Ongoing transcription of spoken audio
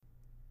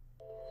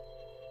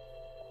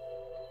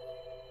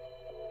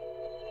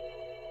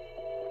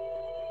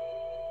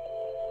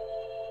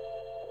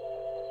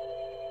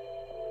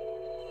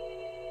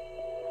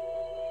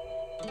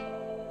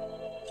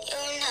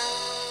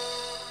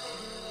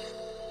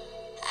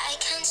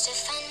to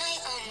find my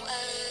own word.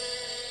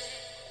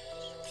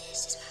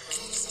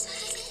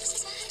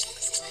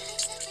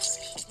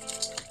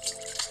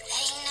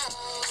 They know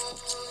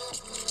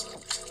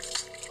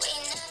we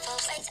never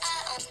waste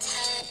our own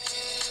time.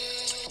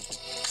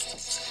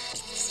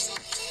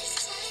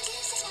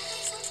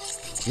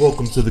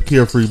 Welcome to the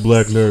Carefree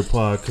Black Nerd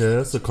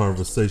Podcast, a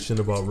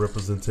conversation about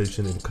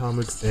representation in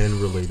comics and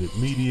related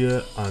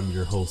media. I'm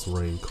your host,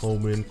 Rain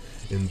Coleman,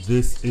 and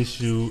this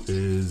issue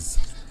is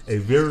a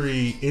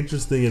very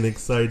interesting and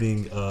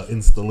exciting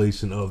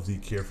installation of the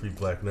Carefree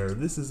Black Nerd.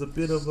 This is a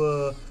bit of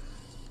a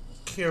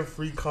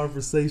carefree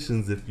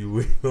conversations, if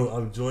you will.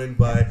 I'm joined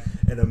by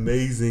an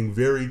amazing,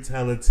 very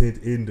talented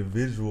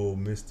individual,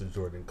 Mr.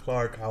 Jordan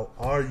Clark. How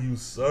are you,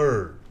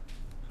 sir?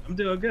 I'm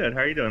doing good. How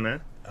are you doing, man?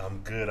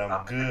 I'm good.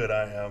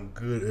 I am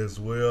good as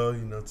well.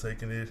 You know,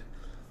 taking it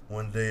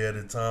one day at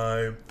a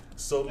time.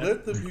 So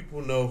let the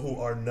people know who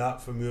are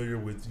not familiar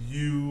with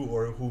you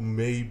or who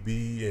may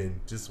be and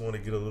just want to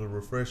get a little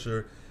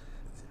refresher.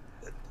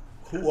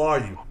 Who are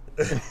you?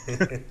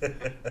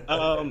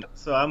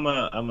 So I'm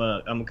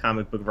a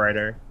comic book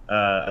writer.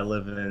 I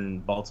live in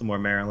Baltimore,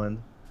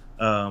 Maryland.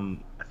 I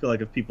feel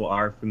like if people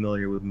are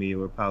familiar with me, it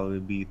would probably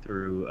be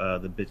through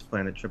the Bitch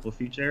Planet triple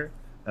feature.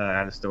 I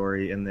had a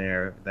story in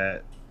there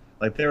that,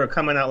 like, they were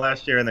coming out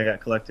last year and they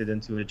got collected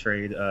into a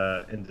trade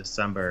in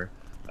December.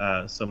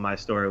 So my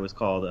story was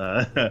called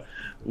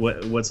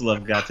 "What's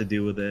Love Got to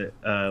Do with It?"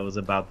 It was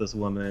about this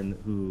woman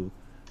who,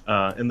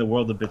 in the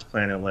world of Bitch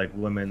Planet, like,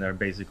 women are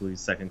basically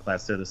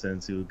second-class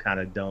citizens who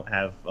kind of don't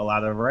have a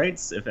lot of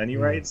rights, if any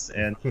rights,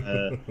 and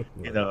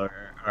you know,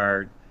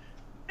 are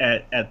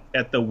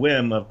at the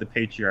whim of the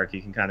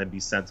patriarchy, can kind of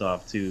be sent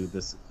off to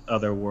this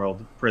other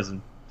world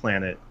prison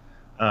planet.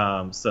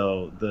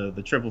 So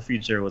the triple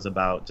feature was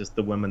about just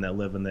the women that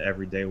live in the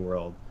everyday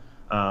world,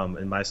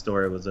 and my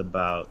story was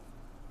about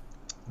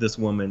this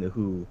woman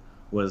who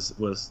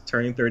was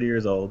turning 30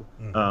 years old,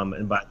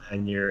 and by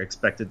then you're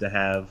expected to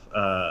have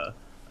a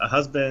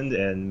husband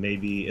and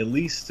maybe at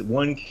least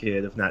one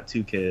kid, if not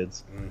two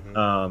kids, and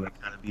kind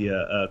of be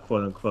a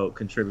quote unquote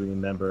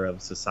contributing member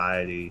of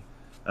society.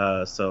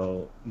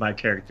 So my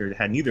character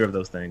had neither of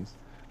those things,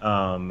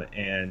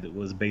 and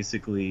was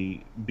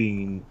basically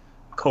being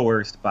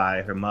coerced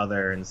by her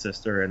mother and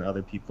sister and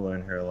other people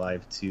in her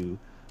life to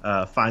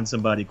find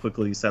somebody,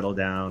 quickly settle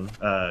down,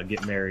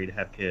 get married,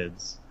 have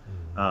kids.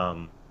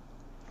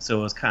 So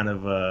it was kind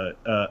of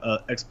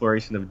a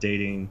exploration of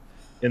dating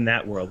in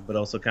that world, but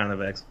also kind of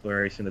an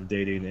exploration of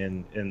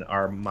dating in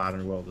our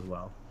modern world as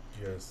well.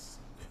 Yes,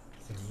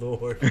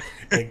 Lord.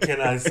 And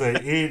can I say,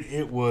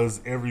 it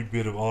was every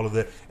bit of all of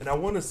that. And I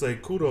want to say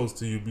kudos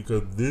to you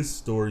because this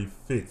story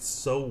fits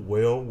so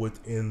well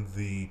within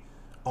the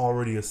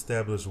already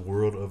established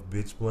world of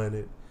Bitch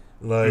Planet.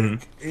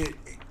 Like,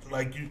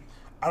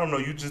 I don't know,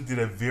 you just did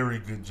a very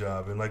good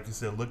job. And like you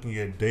said, looking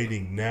at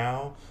dating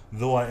now,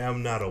 though I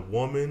am not a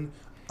woman,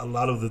 a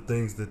lot of the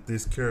things that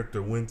this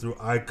character went through,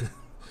 I could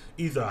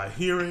either I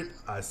hear it,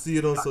 I see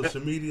it on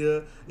social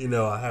media, you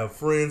know, I have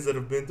friends that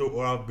have been through,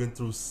 or I've been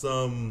through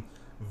some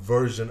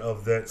version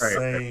of that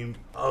same.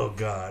 Oh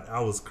God,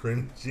 I was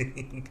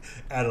cringing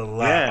at a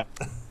lot.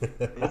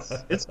 Yeah,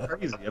 it's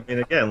crazy. I mean,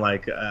 again,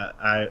 like,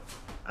 I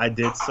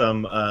did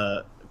some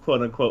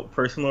quote unquote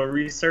personal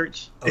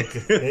research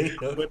with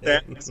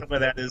that. Some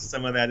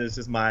of that is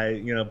just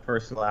my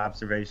personal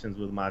observations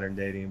with modern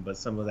dating, but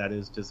some of that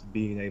is just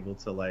being able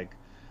to, like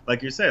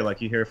you say,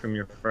 like, you hear from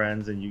your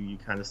friends and you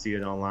kind of see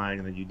it online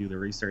and then you do the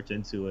research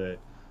into it,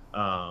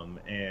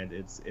 and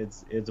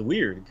it's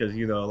weird because,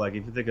 like,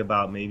 if you think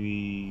about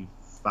maybe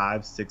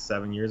 5, 6,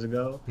 7 years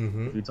ago,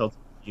 if you told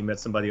you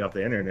met somebody off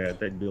the internet,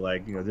 they'd be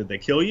like, did they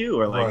kill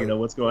you, or like,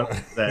 what's going on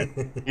with that?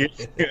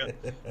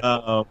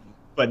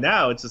 But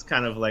now it's just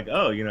kind of like,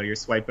 oh, you're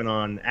swiping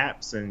on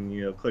apps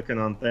and clicking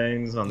on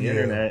things on the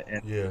internet,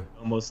 and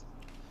almost,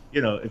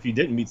 if you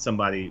didn't meet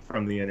somebody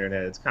from the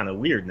internet, it's kind of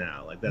weird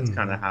now. Like, that's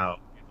kind of how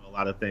a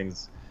lot of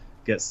things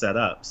get set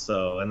up.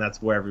 So, and that's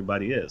where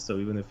everybody is. So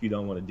even if you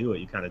don't want to do it,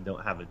 you kind of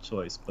don't have a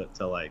choice but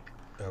to, like,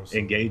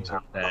 engage in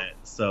that.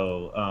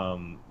 So,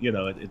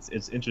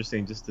 it's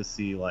interesting just to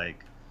see,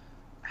 like,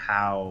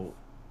 how,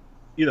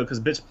 because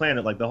Bitch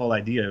Planet, like, the whole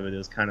idea of it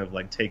is kind of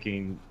like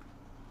taking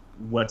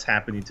what's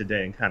happening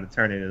today and kind of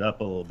turning it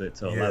up a little bit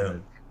to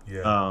 11.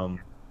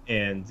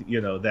 And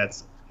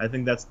I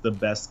think that's the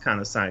best kind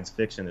of science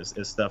fiction is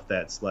stuff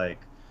that's like,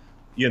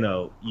 you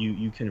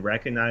can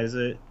recognize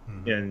it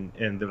in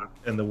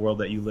the world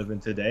that you live in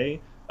today,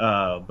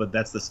 but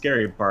that's the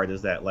scary part,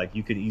 is that, like,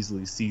 you could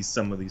easily see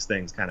some of these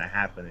things kind of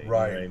happening.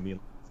 Right. You know what I mean?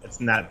 It's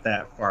not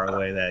that far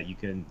away that you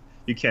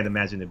can't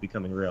imagine it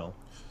becoming real.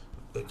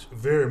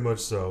 Very much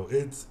so.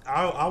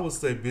 I would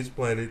say Bitch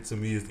Planet to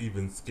me is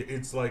even,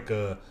 it's like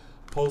a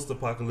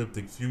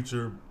post-apocalyptic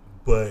future,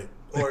 but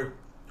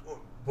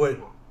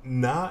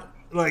not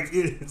like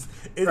it's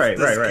the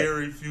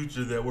scary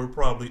future that we're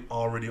probably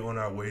already on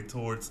our way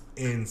towards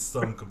in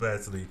some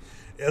capacity.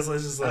 It's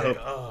just like,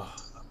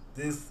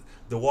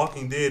 The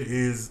Walking Dead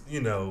is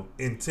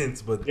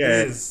intense, but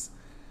this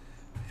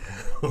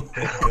Oh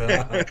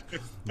God.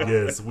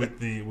 Yes, with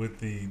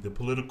the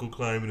political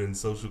climate and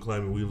social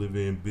climate we live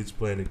in, Bitch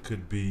Planet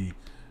could be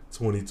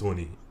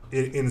 2020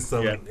 in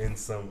some Yeah.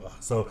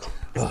 so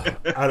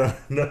I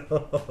don't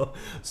know.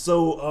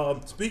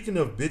 So speaking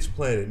of Bitch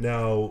Planet,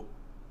 now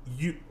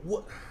you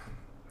what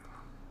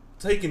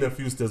taking a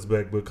few steps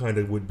back, but kind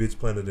of with Bitch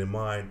Planet in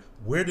mind,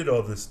 where did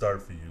all this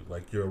start for you?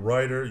 Like you're a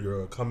writer,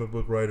 you're a comic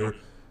book writer.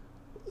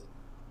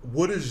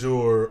 What is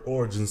your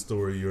origin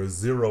story? Your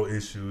zero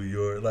issue?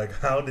 Your like,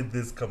 how did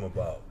this come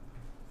about?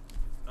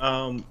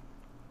 Um,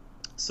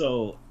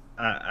 so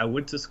I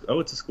went to I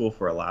went to school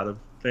for a lot of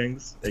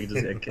things.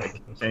 It kept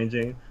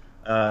changing.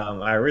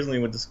 I originally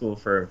went to school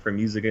for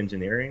music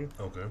engineering.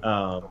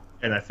 Okay.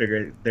 And I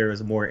figured there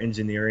was more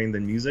engineering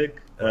than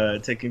music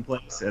taking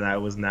place, and I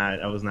was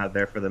not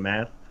there for the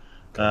math.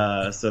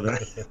 So then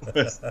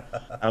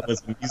I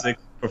was a music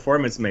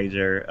performance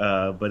major,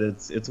 but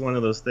it's one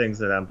of those things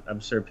that I'm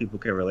sure people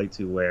can relate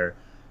to, where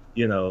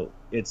you know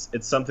it's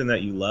something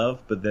that you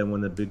love, but then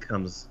when it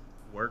becomes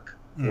work,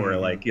 or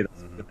like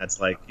something that's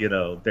like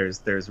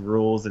there's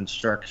rules and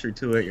structure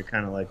to it, you're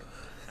kind of like,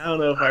 I don't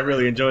know if I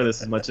really enjoy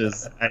this as much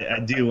as I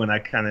do when I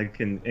kind of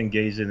can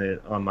engage in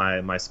it on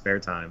my spare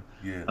time.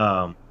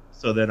 Yeah.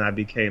 So then I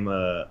became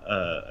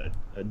a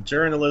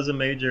journalism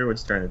major,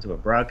 which turned into a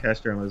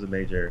broadcast journalism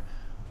major,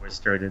 which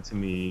turned into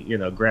me,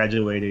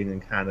 graduating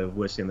and kind of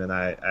wishing that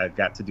I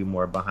got to do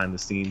more behind the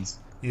scenes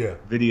Yeah.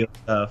 video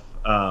stuff.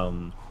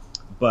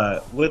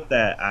 But with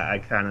that, I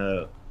kind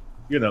of,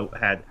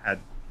 had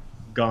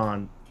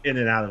gone in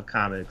and out of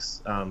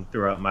comics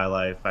throughout my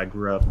life. I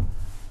grew up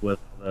with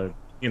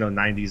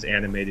 90s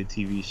animated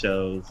TV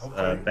shows,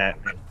 Okay.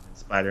 Batman,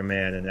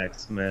 Spider-Man, and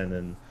X-Men,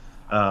 and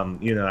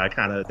I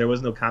kind of, there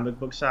was no comic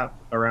book shop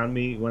around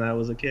me when I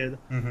was a kid.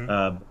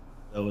 Mm-hmm.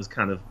 I was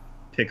kind of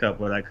pick up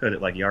what I could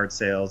at like yard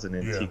sales and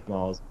antique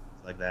malls,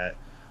 things like that.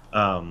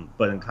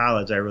 But in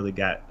college, I really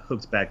got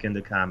hooked back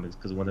into comics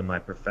because one of my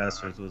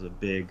professors was a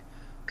big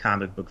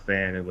comic book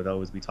fan and would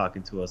always be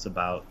talking to us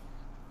about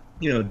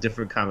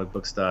different comic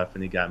book stuff,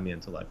 and he got me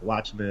into like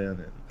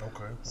Watchmen and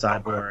Okay.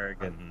 Cyborg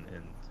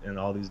and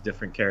all these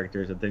different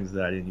characters and things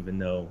that I didn't even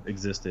know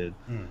existed.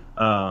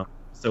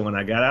 So when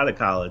I got out of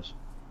college,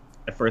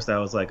 at first I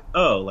was like,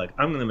 oh, like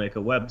I'm going to make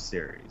a web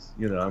series.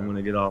 I'm going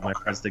to get all my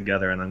friends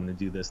together and I'm going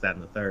to do this, that,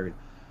 and the third.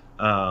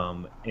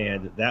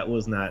 And that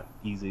was not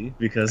easy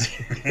because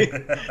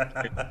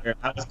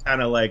I was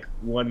kind of like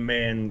one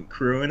man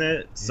crewing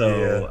it.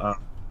 So,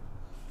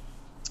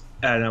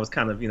 and I was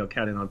kind of,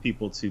 counting on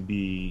people to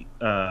be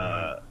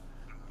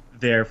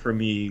there for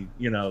me,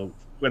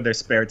 with their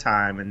spare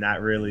time and not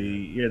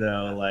really,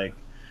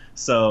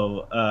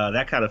 so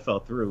that kind of fell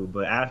through.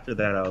 But after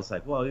that, I was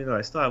like, well,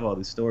 I still have all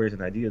these stories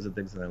and ideas and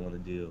things that I want to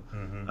do.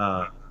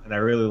 And I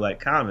really like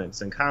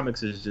comics, and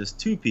comics is just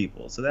two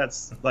people. So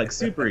that's like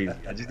super easy.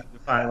 I just need to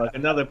find like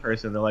another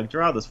person to like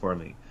draw this for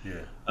me.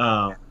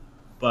 Yeah.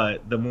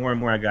 But the more and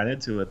more I got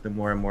into it, the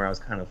more and more I was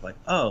kind of like,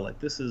 oh, like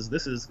this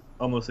is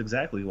almost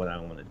exactly what I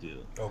want to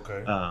do.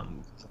 Okay.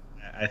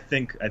 I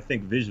think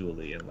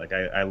visually, and like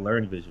I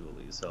learned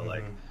visually. So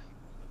like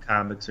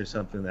comics are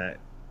something that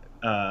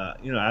I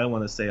don't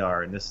want to say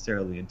are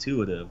necessarily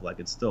intuitive, like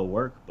it's still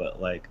work,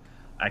 but like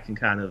I can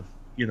kind of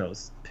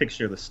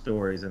picture the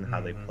stories and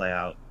how they play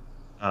out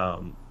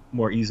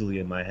more easily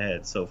in my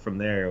head. So from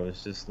there it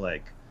was just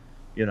like,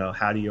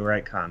 how do you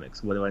write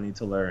comics? What do I need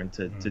to learn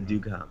to do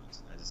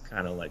comics? I just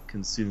kind of like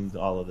consumed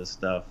all of this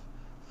stuff,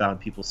 found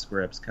people's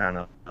scripts, kind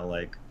of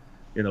like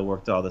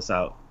worked all this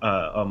out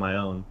on my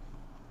own.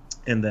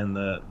 And then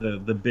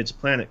the Bitch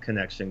Planet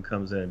connection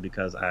comes in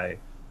because I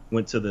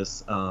went to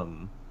this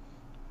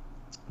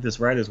this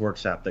writer's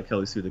workshop that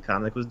Kelly Sue the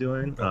Comic was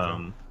doing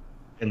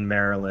in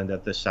Maryland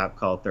at this shop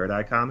called Third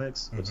Eye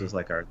Comics, which is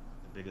like our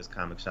biggest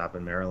comic shop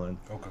in Maryland.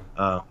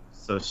 Okay.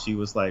 So she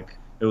was like,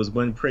 it was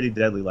when Pretty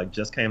Deadly like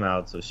just came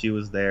out, so she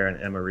was there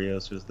and Emma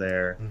Rios was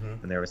there,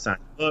 and they were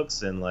signing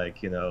books, and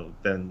like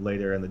then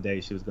later in the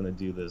day she was going to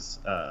do this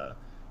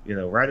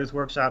writer's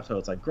workshop. So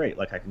it's like, great,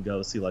 like I can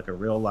go see like a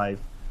real life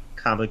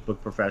comic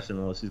book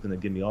professional. She's going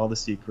to give me all the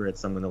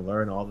secrets. I'm going to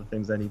learn all the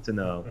things I need to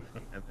know,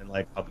 and then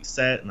like I'll be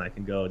set and I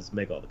can go just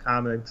make all the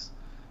comics.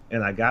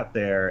 And I got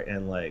there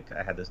and like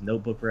I had this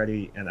notebook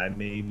ready and I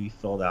maybe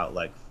filled out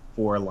like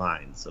 4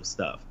 lines of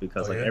stuff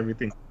because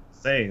everything I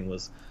was saying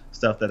was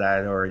stuff that I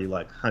had already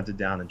like hunted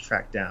down and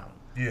tracked down.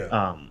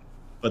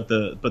 But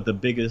the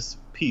biggest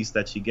piece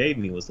that she gave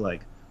me was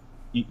like,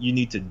 you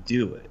need to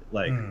do it.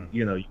 Like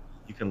you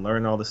can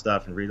learn all the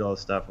stuff and read all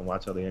the stuff and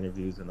watch all the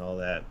interviews and all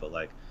that, but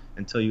like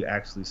until you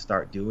actually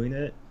start doing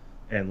it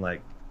and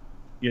like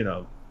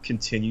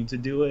continue to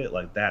do it,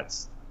 like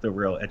that's the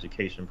real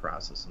education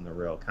process and the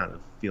real kind of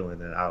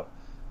feeling it out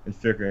and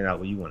figuring out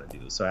what you want to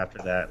do. So after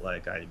that,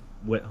 like I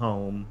went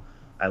home,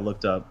 I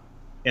looked up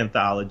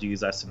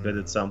anthologies, I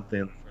submitted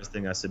something. The first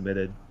thing I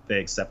submitted, they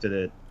accepted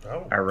it.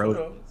 I wrote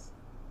it.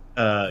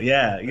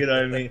 Yeah, you know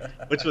what I mean?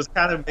 Which was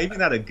kind of maybe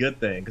not a good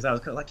thing because I was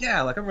kind of like,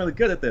 yeah, like I'm really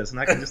good at this and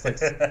I can just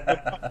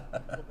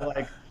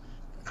like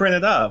print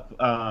it up.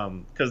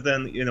 Because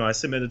then, I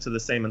submitted to the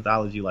same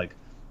anthology like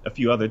a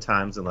few other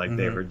times, and like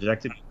they Mm-hmm.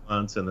 rejected me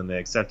once, and then they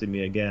accepted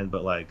me again,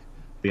 but like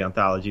the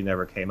anthology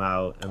never came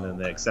out, and then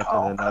they Okay. accepted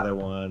another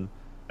one,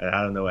 and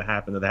I don't know what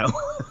happened to that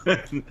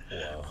one.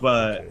 Wow.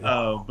 But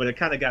Okay. it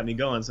kind of got me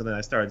going. So then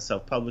I started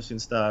self-publishing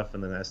stuff,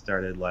 and then I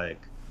started like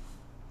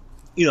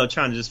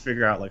trying to just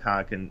figure out like how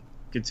I can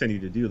continue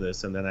to do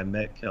this. And then I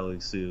met Kelly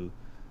Sue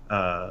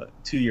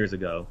 2 years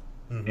ago,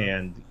 Mm-hmm.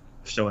 and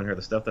showing her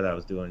the stuff that I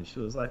was doing. She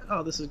was like,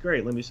 "Oh, this is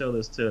great. Let me show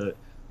this to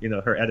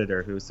her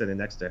editor who was sitting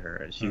next to her,"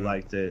 and she Mm-hmm.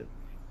 liked it.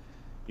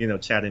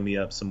 Chatting me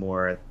up some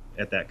more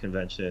at that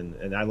convention,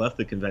 and I left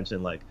the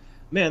convention like,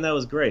 man, that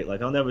was great.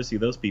 Like, I'll never see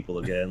those people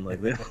again. Like,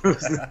 it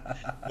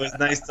was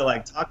nice to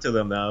like talk to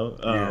them though.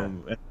 Yeah.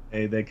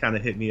 And they kind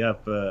of hit me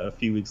up a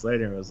few weeks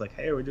later and was like,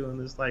 hey, we're doing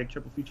this like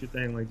triple feature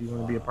thing. Like, do you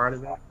want to be a part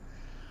of it?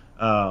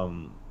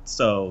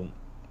 So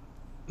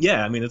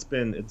yeah, I mean, it's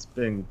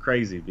been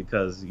crazy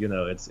because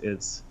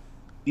it's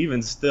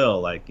even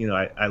still like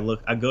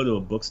I go to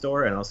a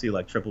bookstore and I'll see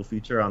like triple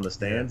feature on the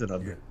stands, and I'll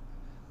be, Yeah.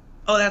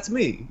 oh, that's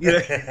me.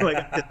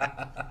 Like,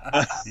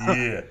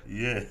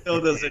 Yeah. still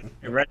doesn't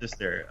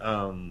register.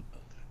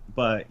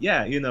 But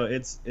yeah,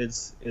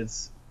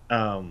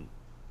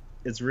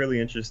 it's really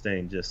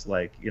interesting, just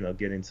like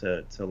getting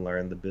to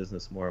learn the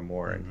business more and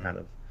more, and Mhm. kind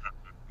of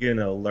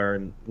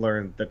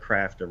learn the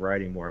craft of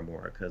writing more and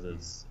more,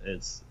 because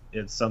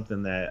it's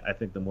something that I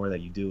think the more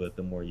that you do it,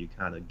 the more you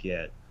kind of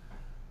get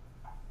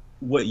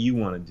what you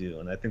want to do.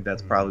 And I think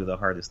that's Mhm. probably the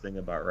hardest thing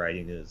about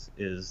writing is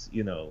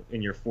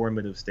in your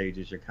formative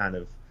stages, you're kind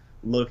of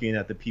looking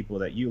at the people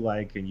that you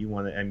like and you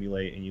want to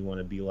emulate and you want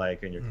to be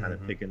like, and you're kind of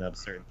Mhm. picking up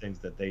certain things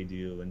that they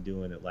do and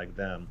doing it like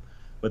them.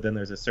 But then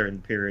there's a certain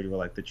period where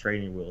like the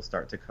training wheels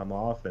start to come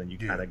off, and you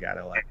Yeah. kind of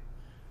gotta like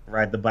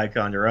ride the bike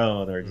on your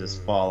own or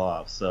just Mhm. fall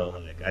off. So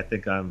like I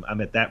think I'm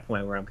at that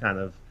point where I'm kind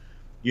of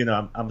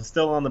I'm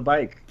still on the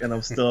bike, and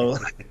I'm still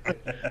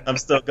I'm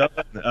still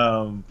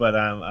going, but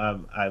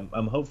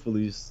I'm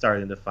hopefully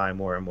starting to find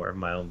more and more of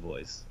my own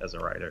voice as a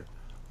writer.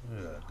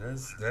 Yeah,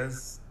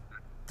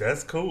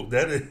 that's cool.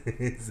 That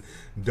is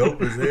dope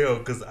as hell.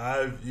 Because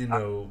I've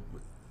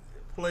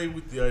played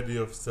with the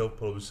idea of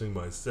self-publishing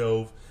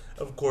myself.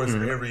 Of course,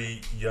 Mhm.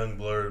 every young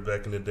blurred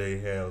back in the day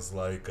has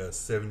like a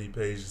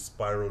 70-page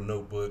spiral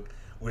notebook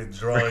with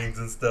drawings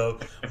and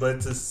stuff.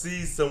 But to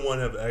see someone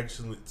have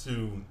actually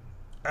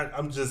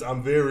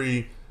I'm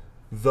very,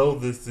 though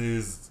this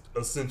is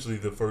essentially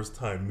the first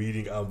time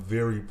meeting, I'm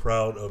very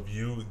proud of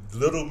you.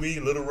 Little me,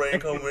 little Rain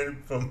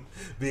coming from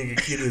being a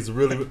kid is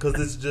really, because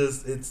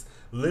it's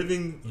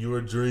living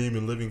your dream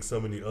and living so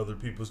many other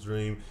people's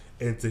dream.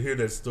 And to hear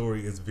that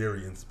story is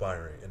very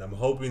inspiring. And I'm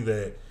hoping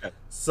that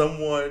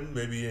someone,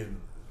 maybe in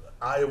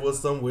Iowa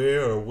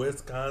somewhere, or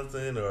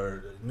Wisconsin,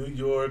 or New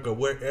York, or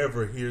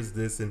wherever, hears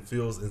this and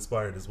feels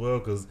inspired as well.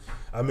 Because,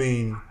 I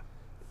mean,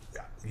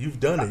 you've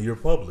done it. You're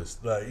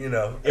published. Like,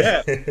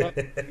 Yeah,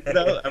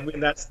 well, I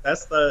mean that's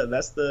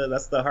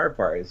the hard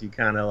part, is you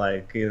kind of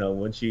like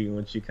once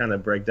you kind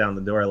of break down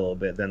the door a little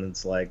bit, then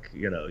it's like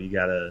you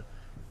gotta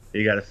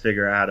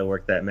figure out how to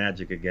work that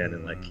magic again,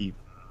 and like Mhm.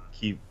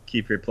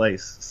 keep your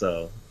place.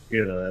 So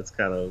that's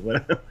kind of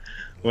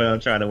what I'm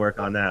trying to work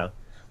on now.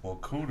 Well,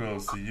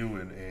 kudos to you,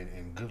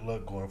 and good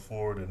luck going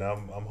forward. And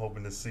I'm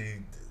hoping to see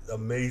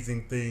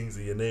amazing things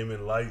in your name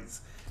in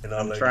lights and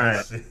all I'm that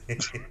trying.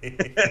 good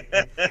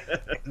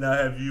shit. Now,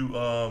 have you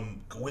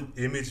with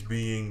Image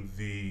being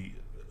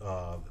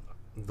uh,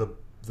 the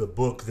the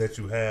book that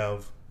you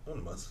have? What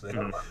am I saying?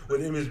 Mhm.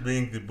 With Image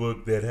being the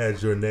book that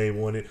has your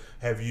name on it,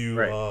 have you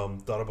Right.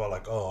 thought about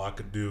like, oh, I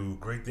could do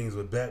great things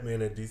with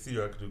Batman at DC,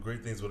 or I could do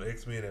great things with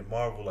X-Men at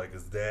Marvel? Like,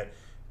 is that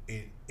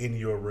in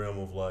your realm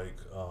of like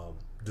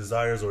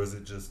desires, or is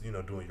it just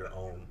doing your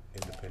own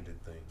independent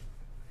thing?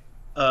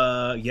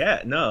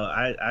 Yeah, no,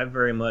 I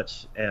very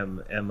much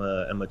am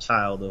a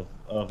child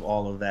of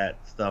all of that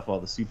stuff, all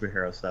the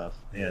superhero stuff.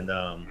 Yeah. And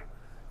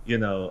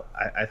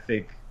I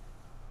think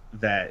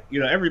that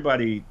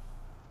everybody,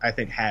 I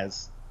think,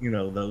 has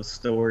those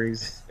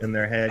stories in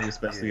their head,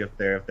 especially Yeah. if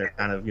they're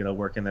kind of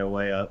working their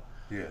way up.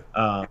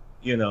 Yeah.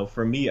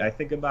 For me, I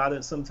think about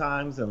it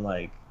sometimes, and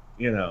like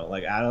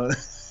like I don't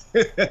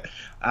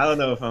I don't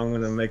know if I'm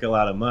gonna make a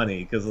lot of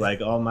money, because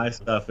like all my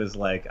stuff is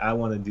like I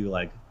want to do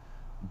like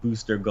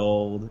Booster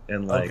Gold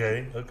and like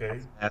Okay. Okay.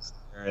 Master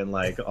and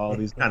like all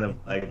these kind of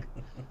like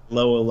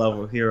lower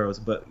level heroes.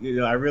 But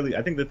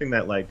I think the thing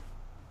that like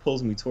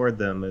pulls me toward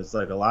them is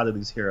like a lot of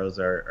these heroes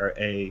are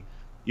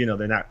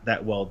they're not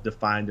that well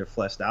defined or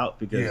fleshed out,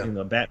 because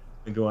Yeah. Batman's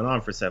been going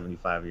on for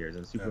 75 years,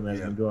 and Superman's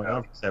Yeah. been going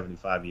on for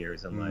 75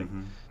 years, and like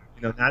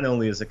Mhm. not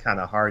only is it kind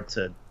of hard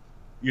to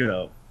you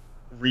know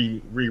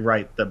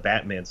rewrite the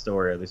Batman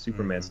story or the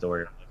Superman Mhm.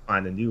 story, or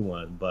find a new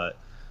one, but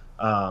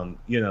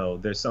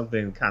there's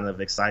something kind of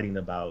exciting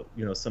about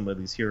some of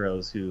these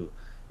heroes who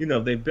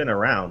they've been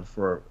around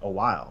for a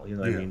while. I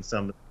Yeah. mean,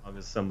 some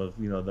of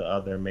the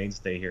other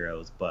mainstay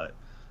heroes, but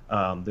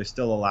there's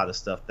still a lot of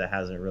stuff that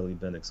hasn't really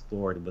been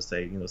explored with,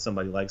 say,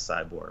 somebody like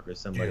Cyborg, or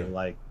somebody Yeah.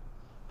 like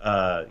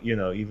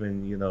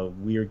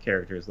even weird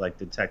characters like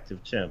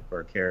Detective Chimp,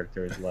 or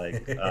characters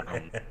like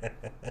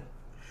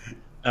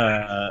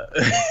uh,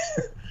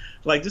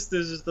 like just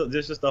there's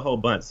just a whole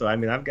bunch. So I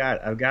mean, I've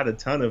got a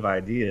ton of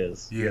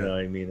ideas. You Yeah. know, what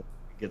I mean,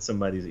 get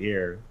somebody's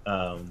ear.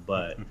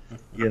 But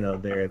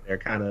they're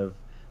kind of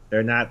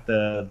they're not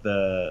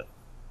the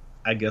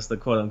I guess the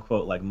quote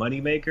unquote like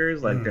money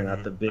makers. Like they're not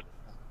Hmm. the big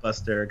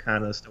buster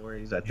kind of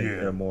stories. I think Yeah.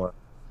 they're more.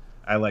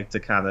 I like to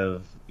kind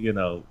of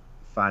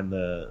find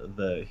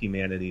the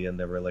humanity and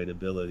the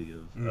relatability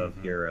of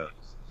Hmm. heroes.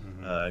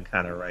 Hmm.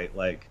 Kind of right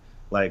like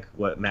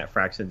what Matt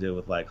Fraction did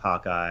with like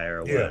Hawkeye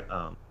or Yeah.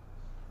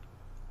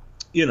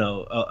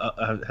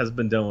 what has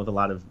been done with a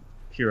lot of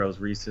heroes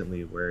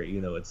recently, where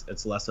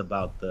it's less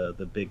about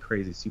the big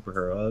crazy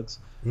superheroes,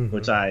 Hmm.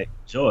 which I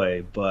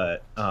enjoy,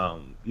 but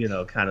kind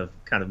of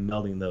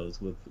melding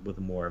those with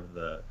more of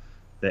the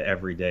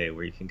everyday,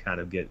 where you can kind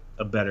of get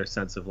a better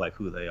sense of like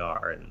who they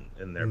are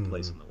and their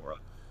place Hmm. in the world.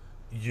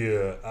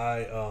 Yeah,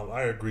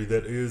 I agree.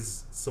 That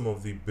is some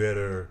of the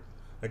better,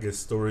 I guess,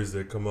 stories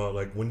that come out.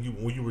 Like when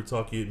you were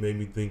talking, it made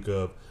me think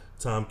of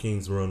Tom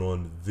King's run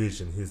on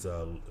Vision, his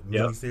Yep.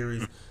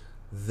 miniseries.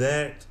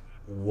 That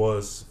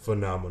was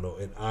phenomenal,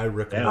 and I Yeah.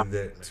 recommend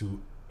that to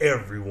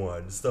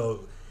everyone.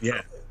 So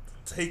Yeah.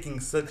 taking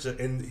such a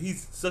and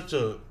he's such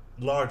a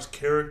large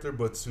character,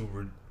 but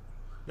to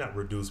not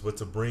reduce, but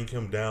to bring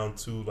him down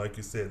to, like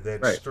you said,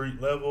 that Right.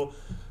 street level,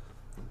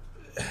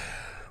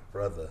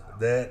 brother.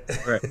 That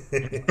Right.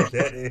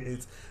 that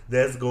is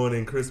that's going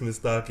in Christmas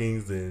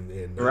stockings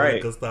and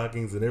Right. Hanukkah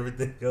stockings and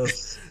everything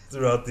else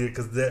throughout there.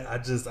 Because that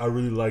I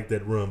really like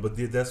that run. But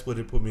that's what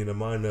it put me in the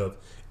mind of.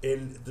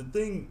 And the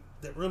thing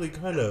that really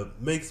kind of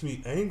makes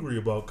me angry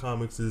about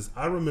comics is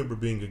I remember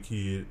being a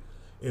kid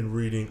and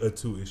reading a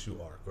 2-issue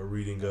arc or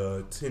reading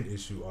a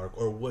 10-issue arc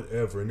or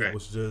whatever, and it Right.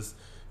 was just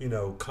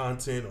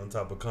content on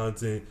top of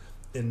content.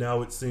 And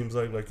now it seems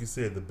like you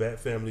said, the Bat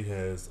Family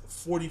has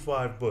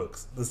 45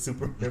 books. The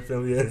Superman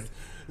family has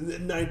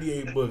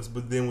 98 books.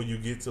 But then when you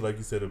get to, like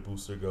you said, a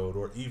Booster Gold,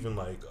 or even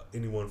like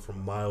anyone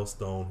from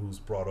Milestone who's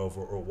brought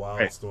over, or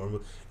Right.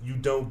 Wildstorm, you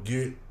don't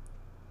get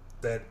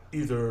that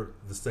either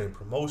the same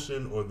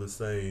promotion or the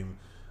same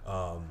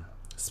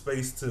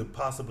space to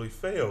possibly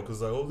fail.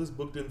 Because like, oh, this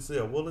book didn't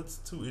sell. Well, it's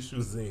 2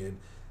 issues in.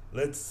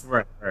 Let's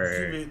Right. give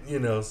Right.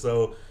 it.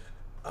 So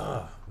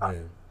man,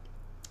 it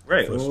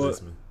Right. Well,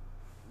 frustrates me.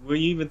 when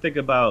you even think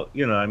about,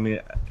 I mean,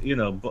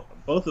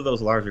 both of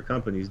those larger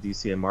companies,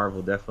 DC and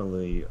Marvel,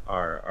 definitely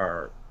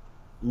are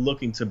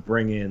looking to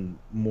bring in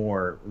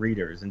more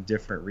readers and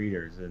different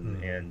readers, and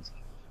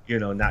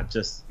Mhm. not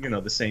just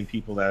the same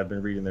people that have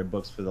been reading their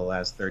books for the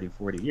last 30,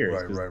 40 years,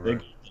 Right, because right,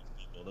 right.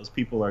 those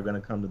people are going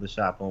to come to the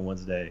shop on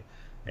Wednesday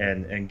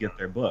and Mhm. and get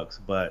their books.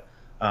 But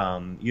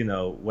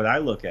what I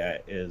look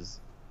at is,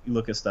 you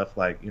look at stuff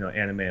like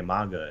anime and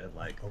manga, and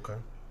like Okay.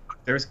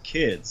 there's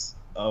kids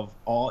of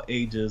all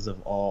ages, of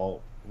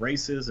all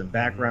races and Mhm.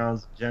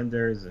 backgrounds,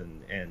 genders,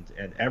 and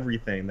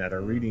everything, that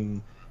are Mhm.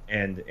 reading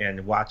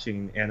and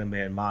watching anime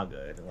and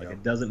manga, and like Yep.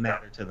 it doesn't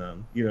matter to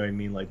them. You know what I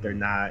mean? Like they're Mhm.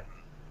 not,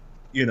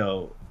 you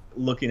know,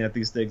 looking at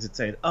these things and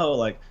saying, oh,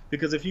 like,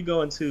 because if you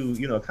go into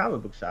a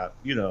comic book shop,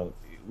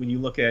 when you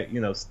look at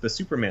the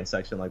Superman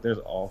section, like there's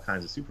all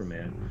kinds of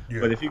Superman.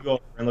 Yeah. But if you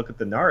go and look at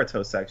the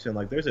Naruto section,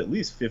 like there's at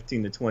least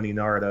 15 to 20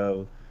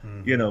 Naruto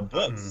Mhm.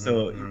 books.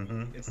 So Mhm.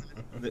 Mhm. it's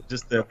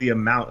just the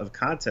amount of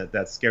content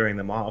that's scaring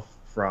them off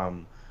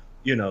from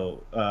you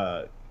know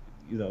uh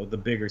the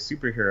bigger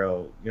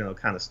superhero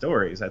kind of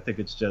stories. I think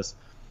it's just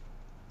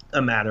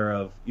a matter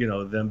of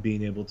them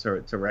being able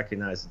to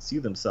recognize and see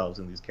themselves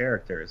in these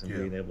characters, and Yeah.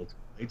 being able to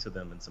relate to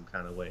them in some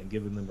kind of way, and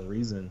giving them a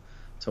reason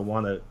to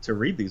want to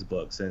read these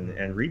books and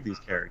Mhm. read these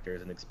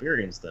characters and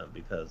experience them.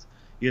 Because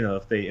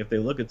if they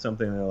look at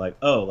something and they're like,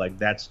 oh, like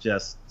that's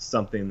just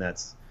something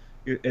that's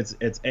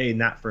it's a,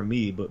 not for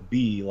me, but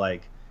b,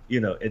 like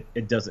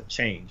it doesn't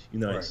change.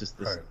 It's Right. just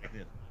this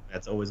Right.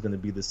 that's always going to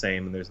be the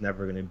same, and there's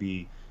never going to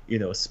be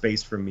a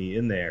space for me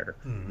in there.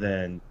 Mhm.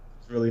 Then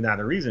it's really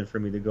not a reason for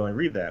me to go and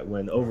read that,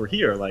 when over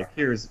here, like,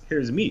 here's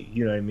me.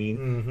 You know what I mean?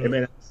 It Mhm. may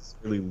not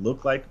really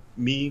look like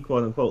me,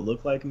 quote unquote,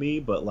 look like me,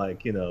 but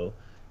like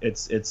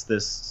it's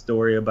this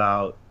story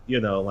about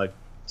like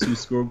two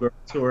schoolgirls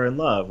who are in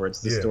love, or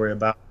it's the Yeah. story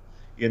about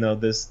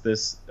this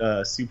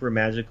super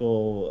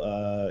magical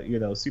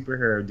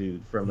superhero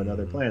dude from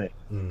another Mhm. planet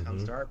who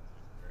comes Mhm. to our,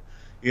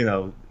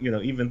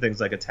 even things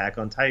like Attack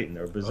on Titan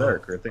or Oh.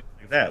 Berserk or things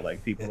like that.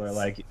 Like people are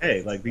like,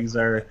 hey, like these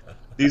are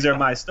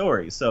my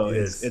stories. So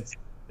it's Yes.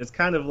 it's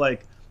kind of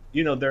like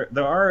they're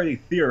already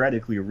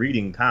theoretically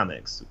reading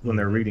comics when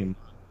they're Mhm. reading.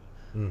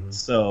 Mhm.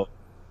 So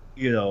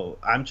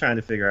I'm trying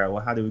to figure out,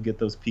 well, how do we get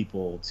those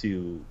people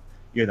to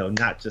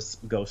not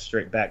just go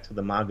straight back to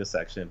the manga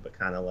section, but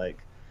kind of like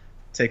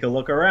take a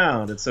look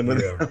around at some of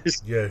the Yeah. other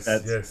stuff Yes.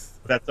 that's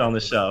Yes. on the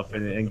shelf,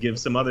 and give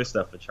some other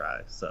stuff a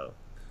try. So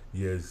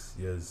Yes.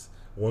 Yes.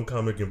 One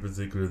comic in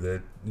particular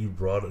that you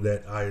brought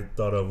that I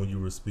thought of when you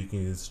were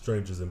speaking is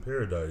Strangers in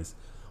Paradise.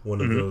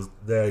 One of mhm. those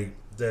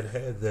that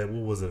had that,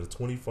 what was it, a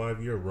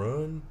 25-year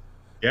run,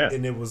 Yeah.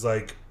 and it was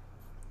like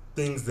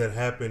things that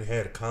happened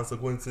had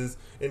consequences,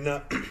 and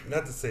not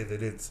not to say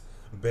that it's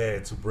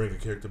bad to bring a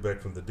character back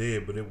from the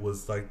dead, but it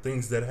was like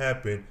things that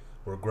happened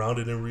were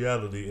grounded in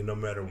reality, and no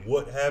matter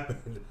what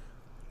happened,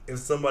 if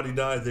somebody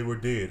died, they were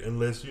dead,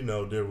 unless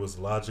there was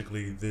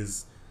logically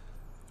this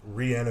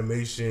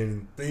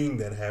reanimation thing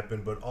that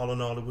happened. But all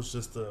in all, it was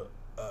just a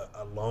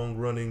long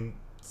running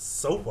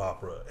soap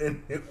opera,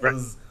 and it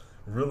was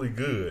really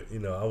good.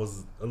 I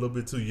was a little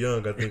bit too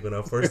young, I think, when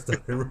I first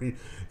started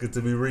get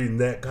to be reading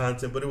that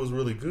content, but it was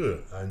really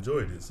good. I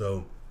enjoyed it.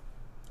 So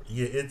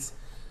yeah,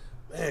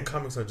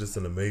 comics are just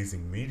an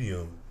amazing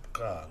medium.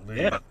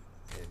 Golly. Yeah.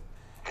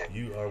 And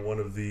you are one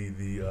of the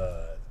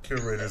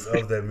curators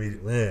of that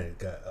medium. Man,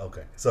 God,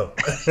 okay. So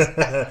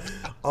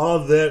all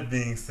that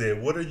being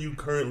said, what are you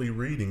currently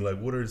reading? Like,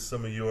 what are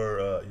some of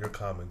your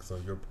comics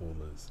on your pull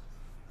list?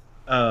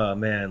 Oh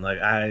man, like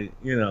I'm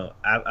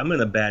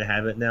in a bad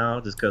habit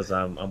now just because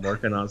I'm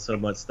working on so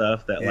much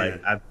stuff that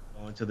like I'm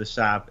going to the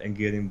shop and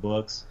getting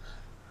books,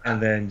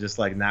 and then just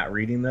like not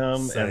reading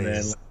them, and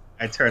then like,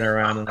 I turn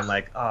around and I'm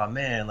like, oh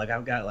man, like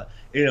I've got like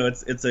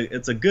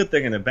it's a good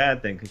thing and a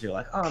bad thing because you're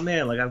like, oh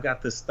man, like I've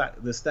got this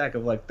stack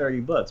of like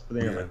 30 books, but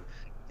then you're like,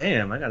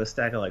 damn, I got a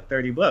stack of like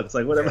 30 books.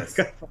 Like what have I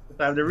got for the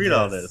time to read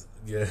all this?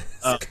 Yes.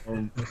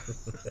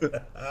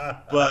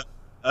 But.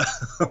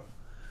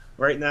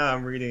 Right now,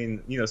 I'm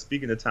reading.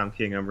 Speaking of Tom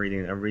King, I'm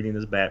reading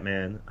his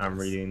Batman. I'm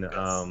reading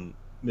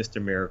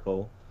Mr.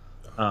 Miracle.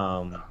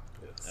 I'm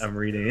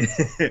reading.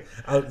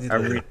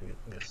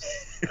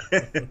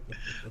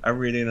 I'm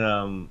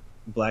reading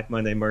Black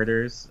Monday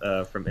Murders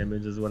from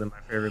Image is one of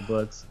my favorite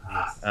books.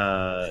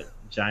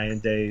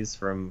 Giant Days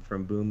from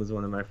Boom is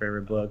one of my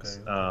favorite books.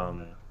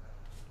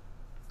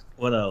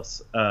 What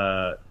else?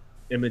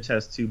 Image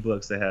has 2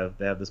 books. They have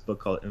this book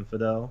called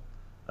Infidel,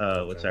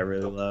 which I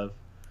really love.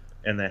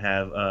 And they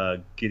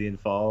have Gideon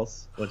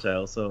Falls, which I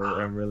also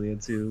am really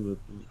into with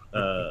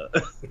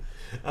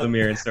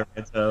Lemire and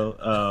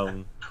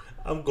Sorrento.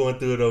 I'm going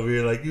through it over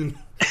here, like and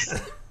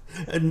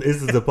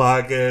this is the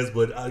podcast,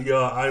 but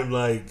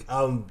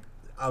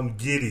I'm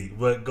giddy.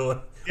 But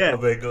go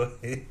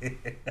ahead.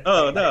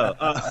 Oh no.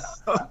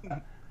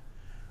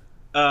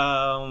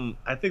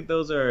 I think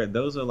those are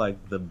like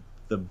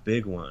the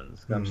big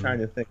ones. I'm trying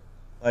to think.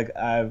 Like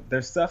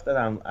there's stuff that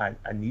I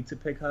need to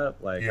pick up.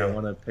 Like I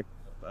want to pick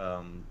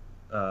up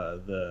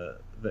the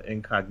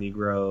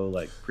Incognito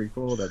like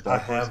prequel that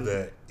Dark Horse have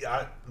that.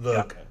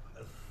 Look,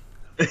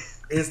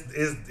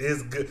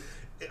 it's good.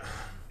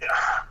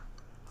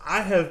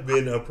 I have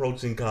been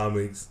approaching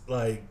comics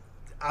like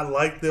I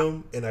like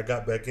them, and I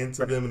got back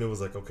into them, and it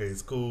was like, okay,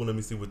 it's cool. Let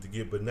me see what to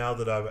get. But now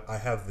that I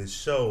have this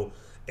show,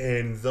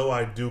 and though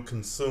I do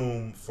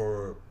consume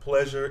for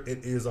pleasure,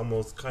 it is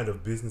almost kind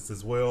of business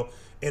as well.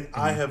 And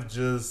I have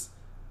just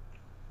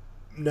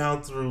now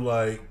through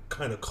like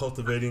kind of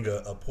cultivating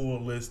a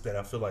pull list that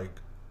I feel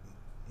like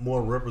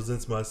more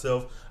represents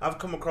myself, I've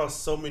come across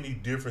so many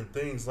different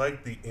things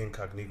like the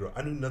Incognito.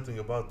 I knew nothing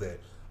about that.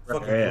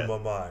 Fucking blew my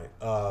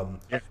mind.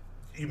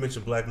 You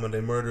mentioned Black Monday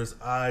Murders.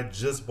 I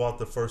just bought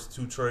the first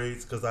 2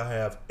 trades because I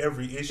have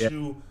every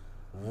issue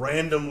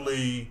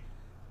randomly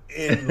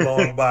in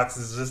long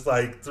boxes, just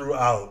like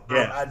throughout.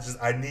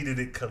 I needed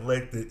it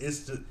collected.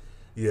 It's just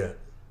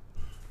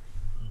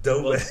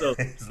dope.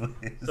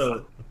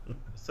 Well,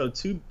 so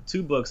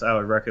two books I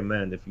would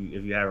recommend if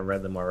you haven't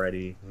read them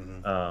already,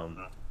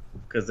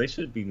 because they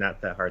should be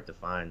not that hard to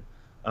find.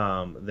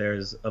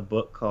 There's a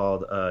book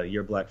called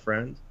Your Black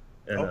Friend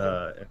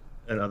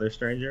and Other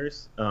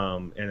Strangers,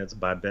 and it's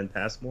by Ben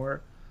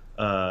Passmore.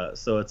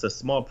 So it's a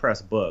small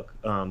press book,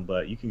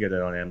 but you can get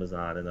it on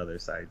Amazon and other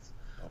sites.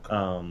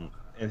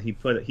 And he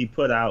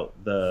put out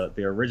the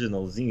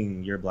original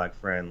zine Your Black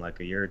Friend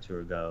like a year or 2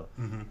 ago,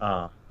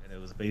 and it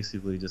was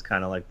basically just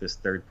kind of like this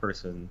third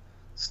person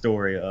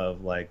story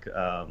of like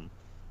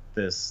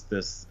this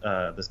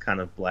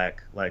kind of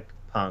black like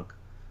punk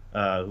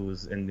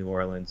who's in New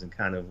Orleans, and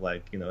kind of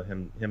like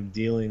him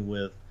dealing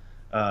with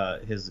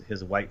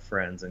his white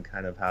friends, and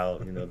kind of how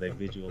they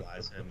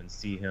visualize him and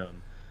see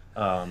him,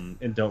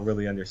 and don't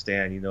really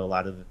understand a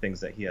lot of the things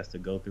that he has to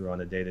go through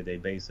on a day-to-day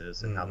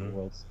basis, and how the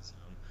world sees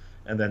him,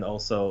 and then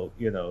also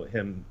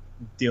him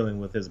dealing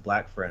with his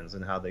black friends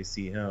and how they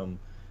see him,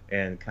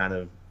 and kind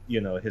of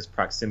his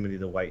proximity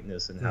to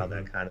whiteness, and how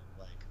that kind of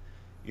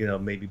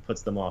like maybe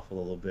puts them off a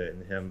little bit,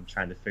 and him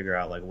trying to figure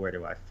out like where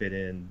do I fit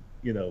in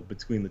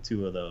between the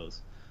two of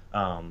those,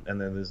 and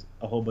then there's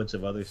a whole bunch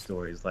of other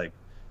stories. Like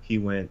he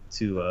went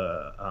to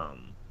a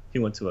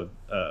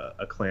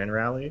Klan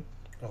rally.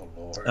 Oh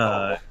Lord!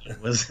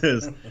 Was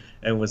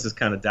just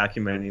kind of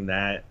documenting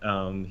that.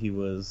 He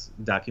was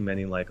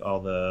documenting like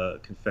all the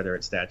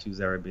Confederate statues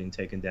that were being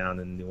taken down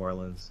in New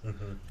Orleans,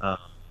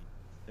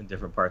 in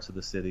different parts of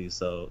the city.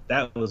 So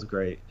that was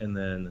great. And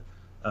then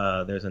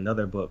there's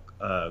another book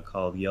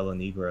called Yellow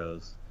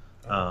Negroes,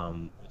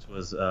 which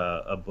was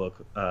a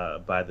book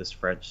by this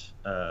French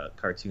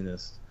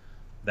cartoonist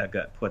that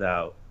got put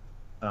out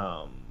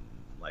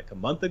like a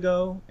month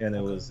ago, and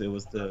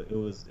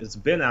it's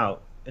been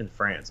out in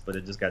France, but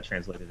it just got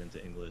translated into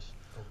English.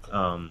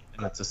 And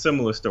it's a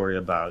similar story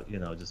about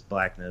just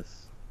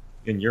blackness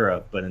in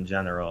Europe, but in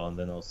general, and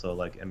then also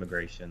like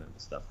immigration and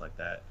stuff like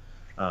that.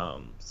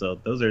 So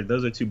those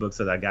are two books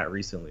that I got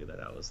recently that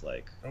I was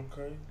like,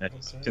 Okay. I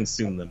just Okay.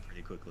 consumed them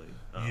pretty quickly.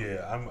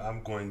 Yeah,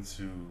 I'm going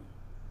to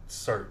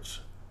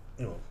search.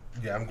 You know,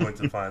 yeah, I'm going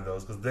to find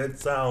those because that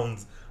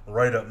sounds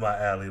right up my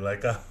alley.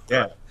 Like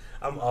Yeah,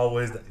 I'm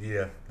always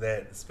yeah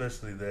that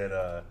especially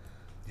that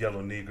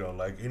Yellow Negro.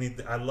 Like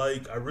anything, I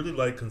really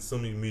like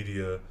consuming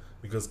media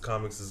because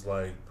comics is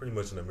like pretty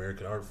much an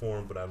American art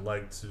form. But I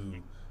like to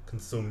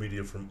consume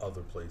media from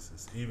other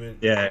places. Even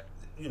yeah,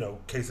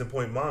 case in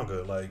point,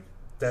 manga. Like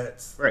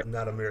that's right,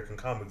 not American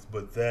comics,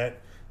 but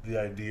that the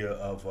idea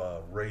of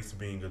race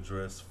being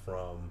addressed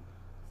from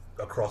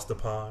across the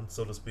pond,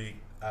 so to speak.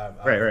 I'm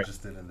right, right.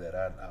 interested in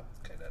that.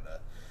 Okay,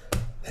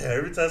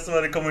 every time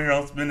somebody come in here,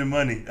 I'm spending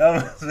money.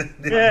 I'm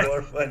spending Yeah,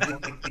 more money.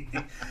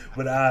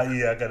 But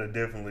I gotta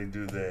definitely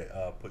do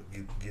that.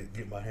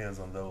 Get my hands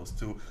on those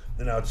too.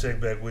 Then I'll check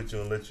back with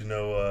you and let you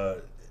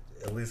know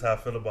at least how I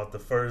feel about the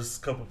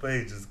first couple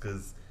pages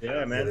because yeah,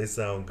 yeah, man. they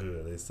sound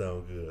good. They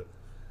sound good.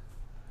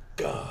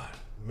 God,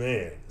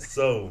 man.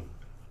 So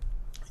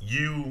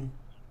you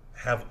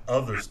have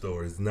other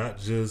stories, not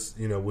just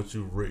what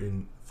you've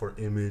written for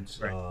Image.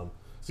 Right.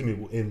 Excuse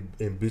me,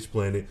 in Bitch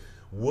Planet.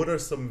 What are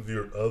some of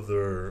your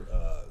other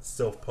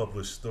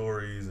self-published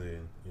stories,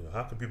 and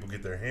how can people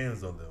get their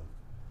hands on them?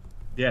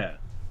 Yeah.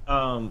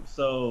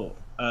 So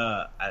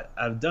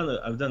I've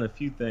done a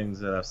few things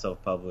that I've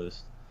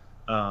self-published.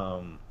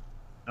 Um,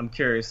 I'm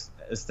curious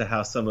as to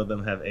how some of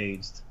them have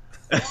aged.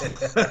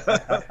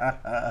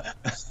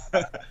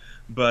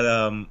 But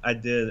I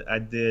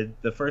did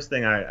the first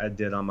thing I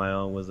did on my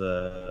own was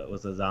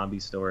a zombie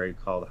story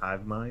called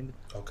Hive Mind,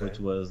 Okay. which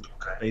was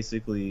Okay.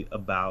 basically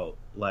about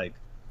like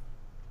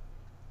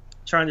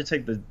trying to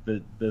take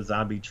the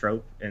zombie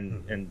trope Hmm.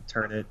 and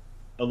turn it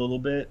a little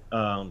bit.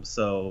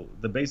 So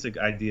the basic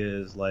idea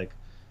is like,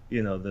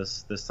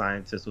 this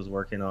scientist was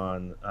working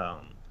on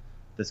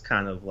this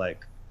kind of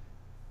like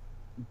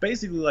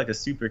basically like a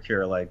super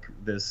cure, like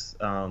this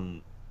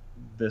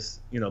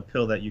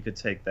pill that you could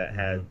take that Hmm.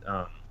 had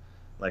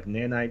like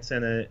nanites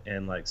in it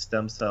and like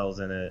stem cells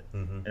in it,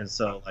 Hmm. and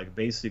so like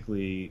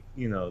basically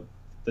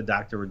the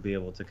doctor would be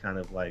able to kind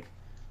of like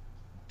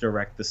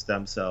direct the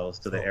stem cells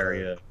to the Okay.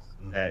 area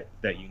Hmm.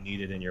 that you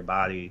needed in your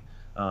body,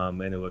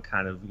 and it would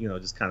kind of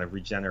just kind of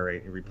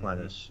regenerate and Hmm.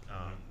 replenish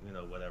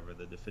Hmm. whatever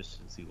the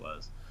deficiency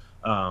was.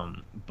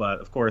 But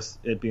of course,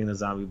 it being a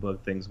zombie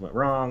book, things went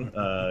wrong.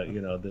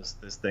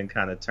 This thing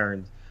kind of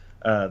turned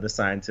the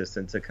scientist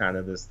into kind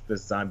of this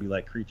zombie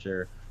like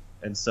creature,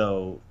 and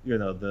so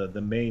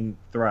the main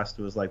thrust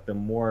was like the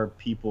more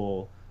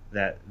people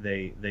that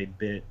they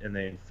bit and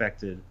they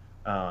infected,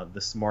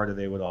 the smarter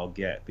they would all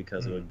get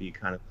because it Mm. would be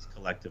kind of this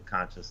collective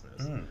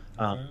consciousness. Mm.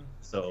 Um, Okay.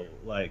 so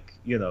like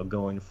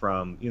going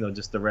from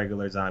just the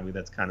regular zombie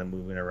that's kind of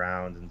moving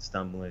around and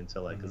stumbling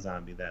to like a Hmm.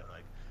 zombie that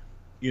like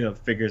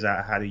figures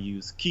out how to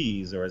use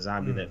keys, or a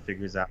zombie Mm. that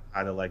figures out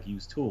how to like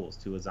use tools,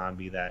 to a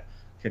zombie that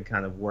can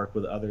kind of work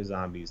with other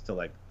zombies to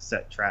like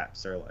set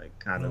traps or like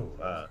kind of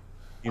Oh,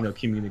 Lord.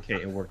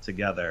 communicate and work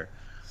together.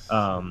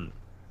 Um,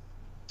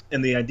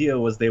 and the idea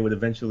was they would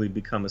eventually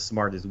become as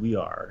smart as we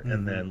are, and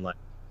Hmm. then like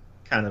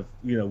kind of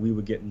we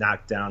would get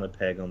knocked down a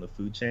peg on the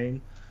food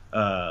chain.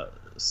 Uh,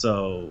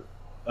 so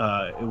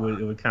it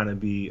would kind of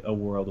be a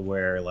world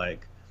where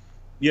like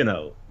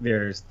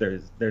there's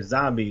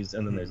zombies,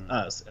 and then there's Hmm.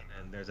 us, and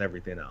then there's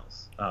everything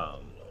else.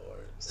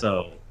 Lord.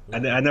 So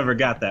I never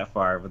got that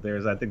far, but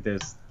I think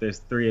there's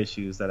three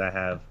issues that I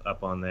have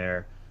up on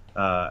there.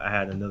 I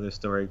had another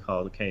story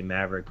called K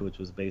Maverick, which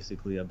was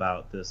basically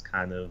about this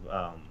kind of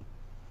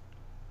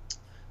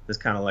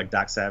like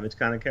Doc Savage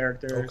kind of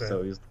character. Okay.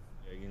 So he's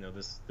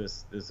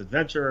this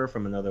adventurer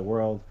from another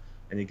world,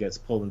 and he gets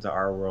pulled into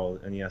our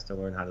world, and he has to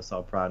learn how to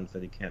solve problems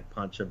that he can't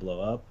punch or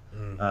blow up.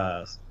 Hmm.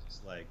 So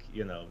just like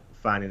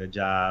finding a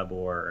job,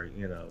 or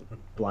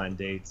blind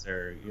dates,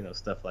 or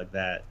stuff like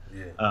that.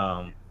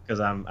 Yeah. Because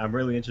I'm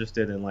really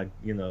interested in like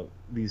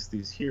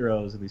these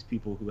heroes and these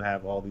people who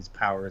have all these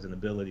powers and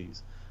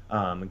abilities,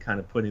 and kind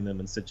of putting them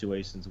in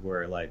situations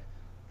where like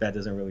that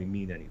doesn't really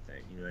mean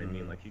anything. You know what I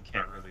mean? Hmm. Like you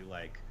can't really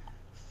like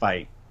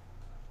fight.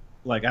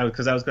 Like I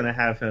was gonna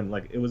have him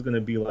like it was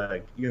gonna be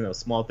like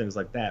small things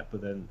like that,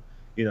 but then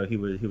he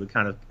would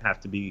kind of have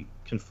to be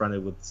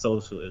confronted with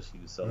social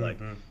issues. So like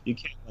Hmm. you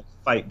can't like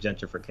fight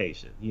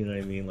gentrification. You know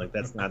what I mean? Like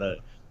that's not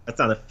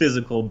a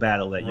physical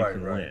battle that you Right.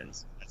 can Right. win.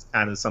 So that's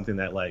kind of something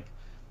that like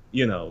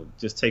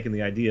just taking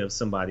the idea of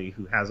somebody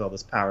who has all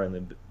this power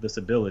and this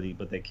ability,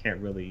 but they can't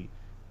really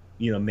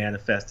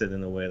manifest it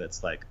in a way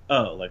that's like,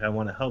 oh, like I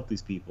want to help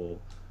these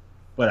people,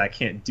 but I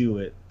can't do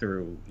it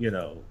through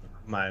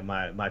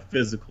my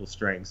physical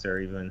strengths, or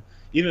even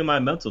my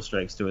mental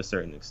strengths to a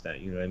certain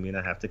extent. You know what I mean?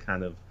 I have to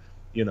kind of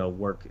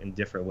work in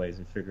different ways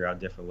and figure out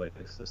different ways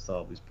to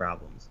solve these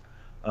problems.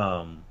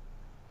 Um,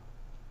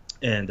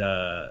 and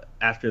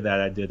after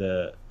that, I did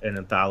an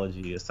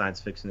anthology, a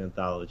science fiction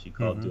anthology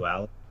called Hmm.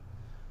 Duality,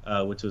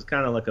 which was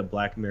kind of like a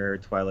Black Mirror,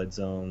 Twilight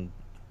Zone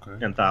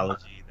Okay.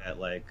 anthology that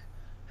like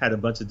had a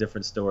bunch of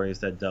different stories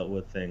that dealt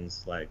with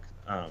things like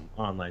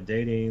online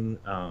dating,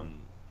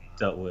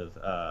 dealt with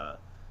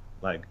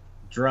like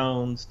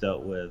drones,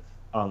 dealt with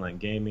online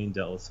gaming,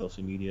 dealt with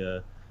social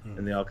media,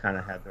 and they Mm. all kind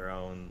of had their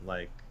own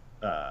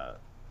uh,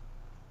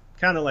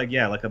 kind of like,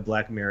 yeah, like a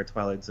Black Mirror,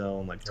 Twilight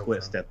Zone like Okay.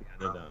 twist at the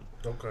end of them.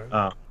 Okay.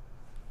 Um,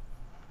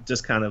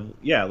 just kind of,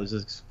 yeah, I was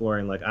just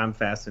exploring. Like, I'm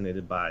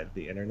fascinated by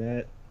the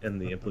internet and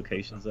the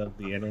implications of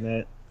the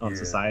internet on Yeah.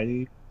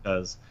 society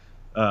because,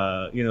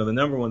 the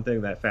number one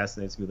thing that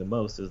fascinates me the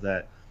most is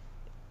that,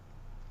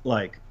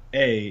 like,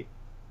 the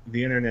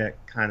internet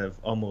kind of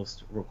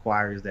almost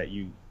requires that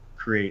you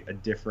create a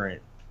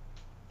different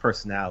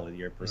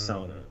personality or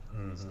persona.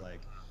 Mm-hmm. It's Mm-hmm.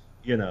 like,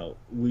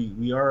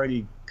 we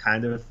already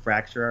kind of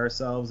fracture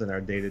ourselves in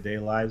our day to day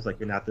lives. Like,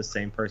 you're not the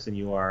same person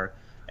you are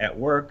at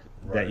work,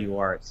 that Right. you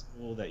are at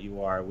school, that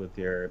you are with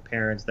your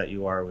parents, that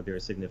you are with your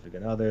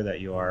significant other, that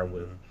you are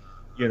with,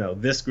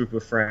 Mm-hmm. this group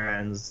of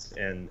friends,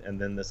 and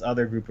then this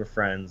other group of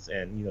friends,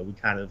 and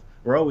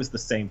we're always the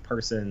same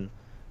person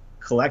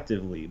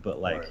collectively, but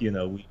like,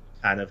 Right. we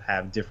kind of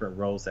have different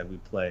roles that we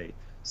play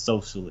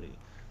socially.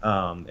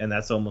 And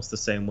that's almost the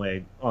same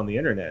way on the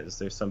internet. Is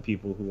there's some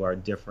people who are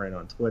different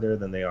on Twitter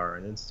than they are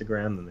on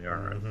Instagram, than they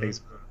are on Mm-hmm.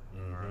 Facebook, or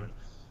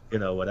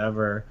Mm-hmm. on,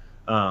 whatever.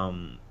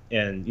 And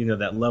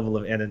that level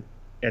of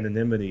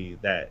anonymity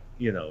that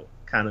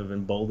kind of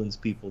emboldens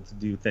people to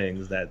do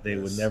things that they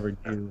would Yes. never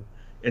do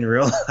in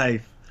real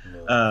life.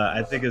 No.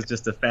 I think it's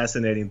just a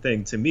fascinating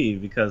thing to me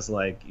because,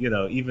 like,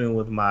 even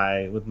with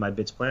my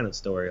Bitch Planet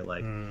story,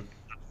 like, Mm.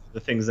 the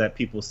things that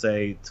people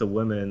say to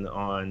women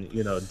on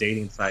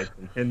dating sites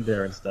and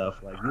Tinder and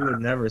stuff, like, you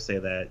would never say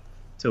that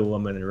to a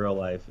woman in real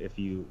life if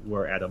you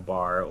were at a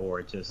bar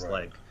or just Right.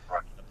 like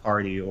a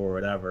party or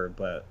whatever.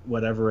 But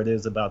whatever it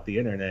is about the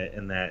internet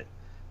and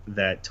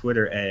that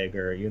Twitter egg,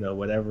 or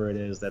whatever it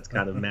is that's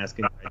kind of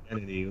masking your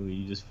identity,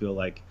 you just feel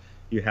like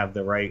you have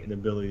the right and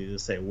ability to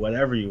say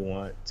whatever you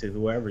want to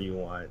whoever you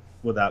want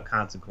without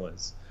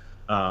consequence.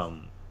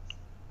 um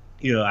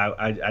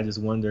I just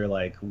wonder,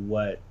 like,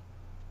 what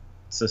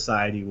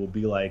society will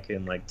be like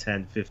in like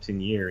 10,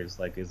 15 years.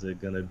 Like, is it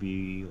gonna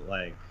be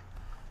like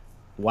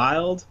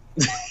wild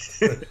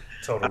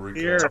Total out recall.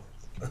 here?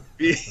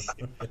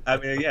 I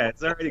mean, yeah,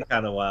 it's already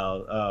kind of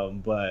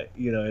wild. But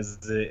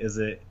is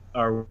it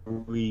are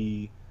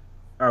we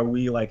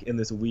like in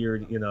this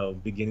weird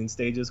beginning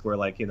stages where,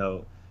 like,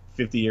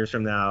 50 years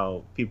from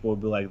now people will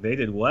be like, they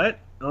did what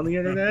on the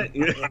internet?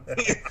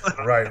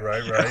 Right.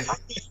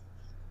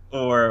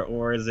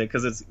 Or is it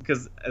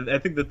because I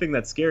think the thing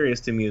that's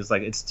scariest to me is,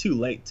 like, it's too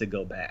late to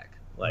go back.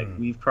 Like, Mm.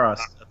 we've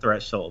crossed a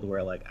threshold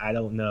where, like, I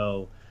don't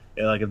know,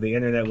 like, if the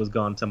internet was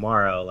gone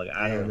tomorrow, like,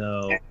 I don't Yeah.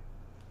 know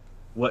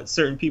what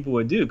certain people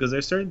would do, because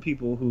there's certain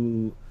people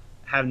who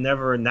have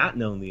never not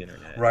known the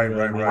internet. Right, You know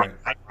what I right, mean? right.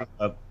 Like, I grew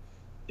up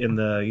in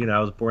I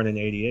was born in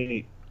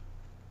 '88,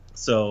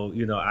 so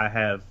I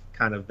have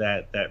kind of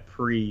that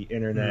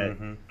pre-internet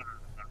Mhm.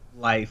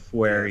 life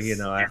where Yes.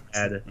 I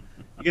had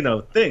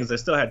things. I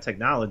still had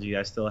technology.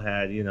 I still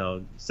had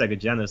Sega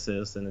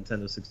Genesis and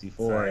Nintendo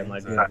 64 and,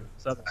 like, Same.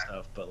 some other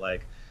stuff. But,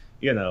 like,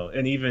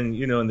 and even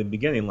in the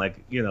beginning, like,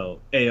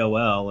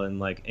 AOL and,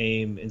 like,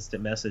 AIM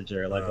Instant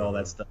Messenger, like, all Uh-huh.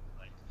 that stuff.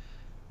 Like,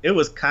 it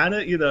was kind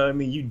of, I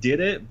mean, you did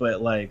it,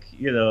 but, like,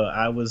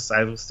 I was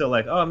still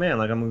like, oh man,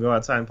 like, I'm gonna go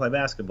outside and play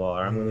basketball,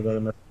 or I'm gonna go to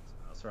my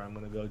friend's house, or I'm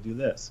gonna go do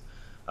this.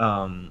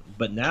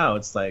 But now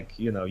it's like,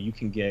 you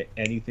can get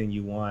anything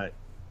you want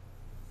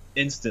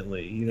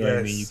instantly. You know what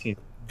I mean? You Yes. can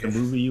get the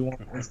movie you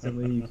want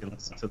instantly. You can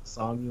listen to the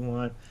song you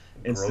want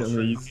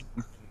instantly. Groceries.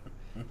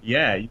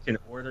 You can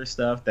order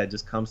stuff that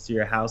just comes to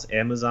your house.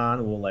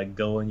 Amazon will, like,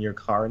 go in your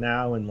car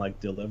now and, like,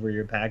 deliver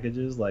your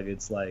packages. Like,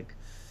 it's, like,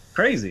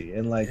 crazy.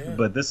 And, like, Yeah.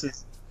 but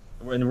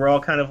and we're all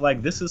kind of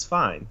like, this is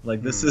fine.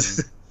 Like, this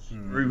is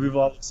Mm. we've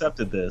all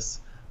accepted this.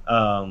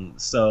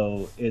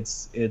 So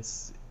it's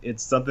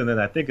something that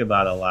I think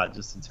about a lot,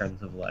 just in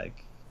terms of,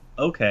 like,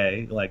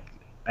 okay, like,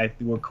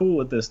 we're cool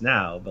with this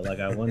now, but, like,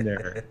 I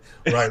wonder.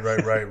 Right.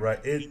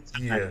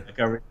 Like,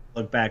 I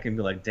look back and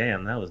be like,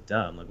 damn, that was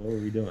dumb. Like, what were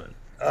we doing?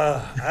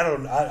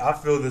 I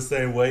feel the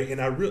same way, and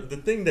the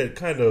thing that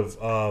kind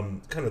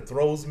of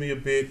throws me a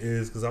bit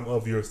is because I'm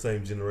of your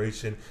same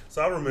generation.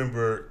 So I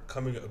remember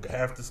coming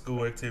after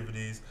school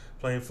activities,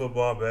 playing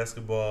football,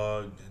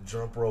 basketball,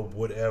 jump rope,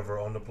 whatever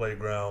on the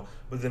playground,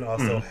 but then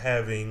also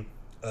having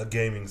a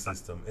gaming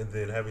system, and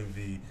then having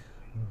the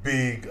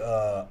big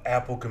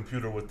Apple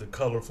computer with the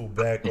colorful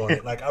back on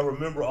it. Like, I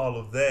remember all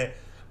of that,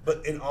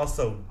 and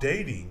also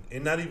dating,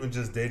 and not even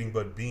just dating,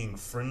 but being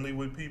friendly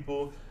with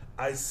people.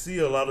 I see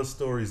a lot of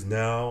stories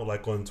now,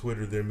 like on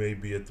Twitter, there may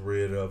be a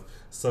thread of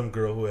some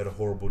girl who had a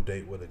horrible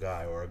date with a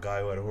guy, or a guy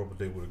who had a horrible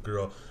date with a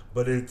girl.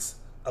 But it's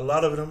a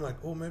lot of it, I'm like,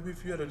 oh, maybe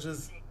if you had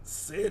just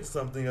said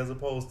something as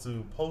opposed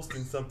to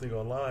posting something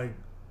online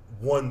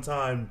one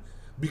time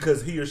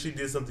because he or she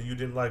did something you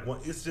didn't like.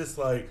 It's just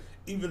like,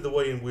 even the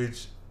way in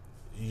which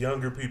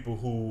younger people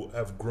who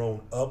have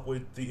grown up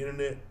with the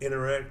internet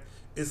interact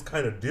is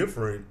kind of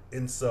different.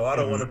 And so I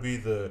don't want to be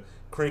the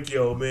cranky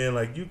old man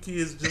like, you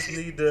kids just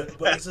need to,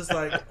 but it's just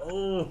like,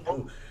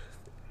 oh,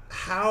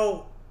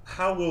 how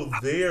will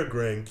their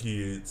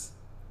grandkids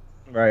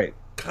Right.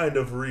 kind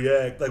of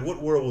react? Like,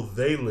 what world will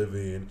they live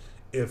in?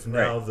 if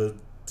now the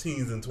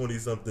teens and 20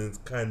 somethings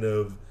kind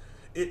of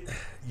it,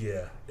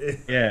 yeah,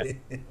 Yeah.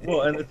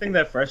 Well, and the thing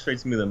that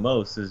frustrates me the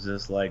most is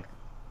just the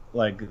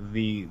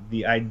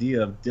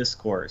idea of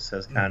discourse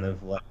has kind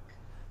of like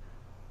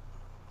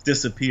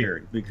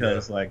disappeared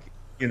because like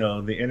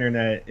the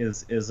internet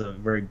is a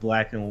very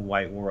black and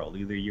white world.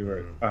 Either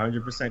you're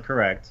 100%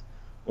 correct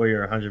or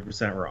you're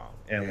 100% wrong,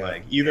 and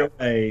like either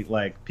way,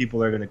 like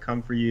people are going to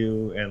come for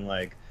you, and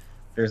like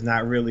there's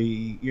not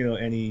really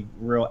any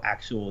real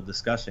actual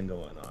discussion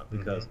going on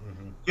because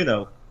in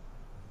the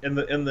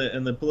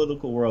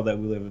political world that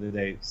we live in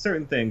today,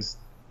 certain things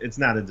it's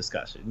not a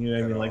discussion. You know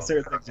what I mean? Like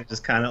certain things are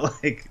just kind of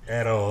like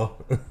at all.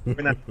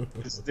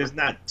 There's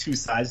not two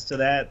sides to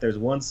that. There's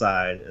one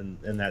side,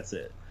 and that's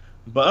it.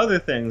 But other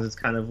things, it's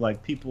kind of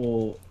like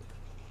people,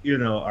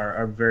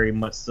 are very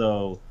much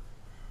so.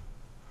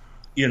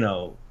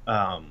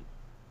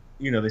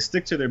 They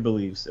stick to their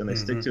beliefs and they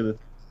stick to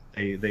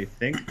they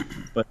think,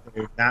 but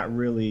they're not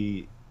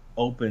really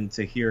open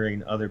to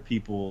hearing other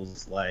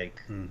people's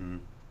like,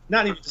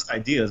 not even just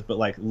ideas, but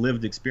like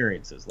lived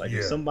experiences. Like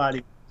if somebody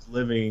is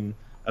living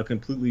a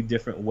completely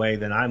different way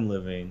than I'm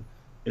living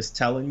is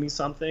telling me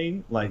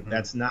something, like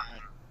that's not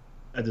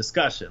a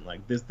discussion.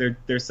 Like this,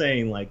 they're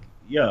saying like,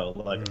 yo,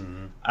 like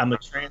I'm a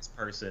trans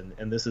person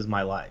and this is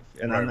my life,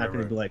 and I'm not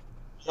going to be like,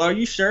 well, are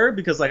you sure?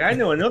 Because like I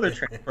know another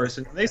trans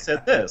person and they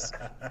said this.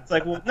 It's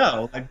like, well,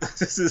 no, like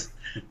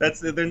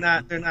they're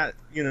not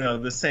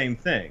the same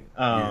thing.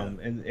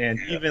 And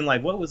even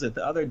like what was it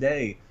the other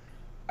day?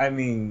 I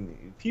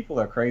mean, people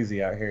are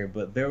crazy out here,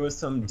 but there was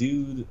some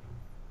dude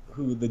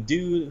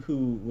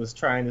who was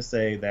trying to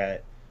say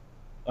that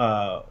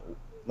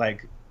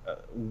like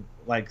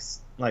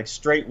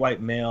straight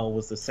white male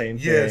was the same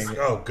thing. Yes.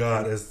 Oh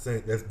God, that's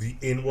the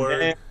N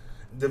word.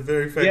 The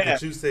very fact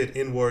that you said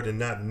N word and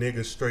not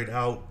nigga straight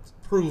out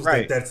proves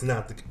that that's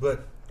not the.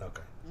 But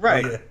okay.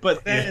 Right,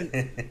 but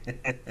then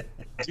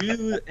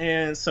dude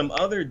and some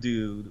other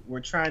dude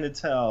were trying to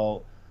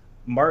tell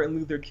Martin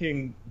Luther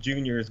King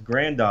Jr.'s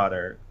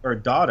granddaughter or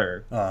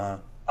daughter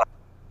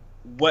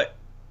what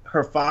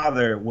her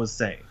father was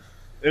saying.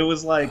 It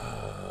was like,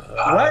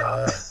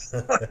 what?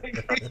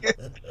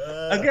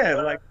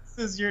 Again, like this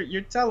is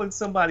you're telling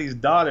somebody's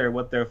daughter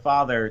what their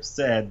father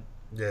said.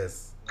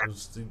 Yes,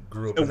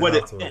 grew up in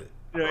the house with it.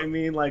 You know what I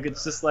mean? Like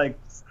it's just like.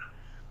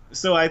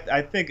 So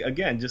I think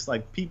again, just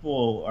like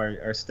people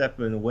are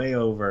stepping way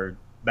over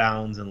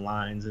bounds and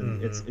lines,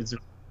 and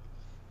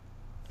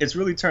it's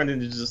really turned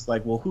into just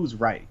like, well, who's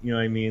right? You know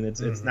what I mean?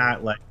 It's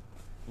not like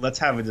let's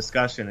have a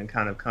discussion and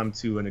kind of come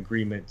to an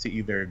agreement to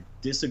either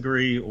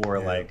disagree or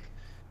like,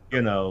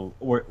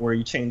 or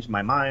you changed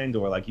my mind,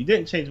 or like you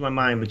didn't change my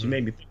mind, but you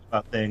made me think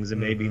about things,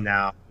 and maybe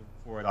now moving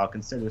forward I'll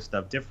consider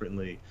stuff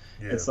differently.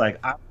 Yeah. It's like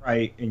I'm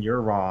right and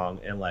you're wrong,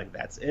 and like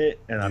that's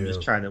it, and I'm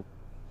just trying to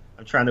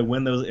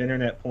win those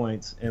internet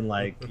points and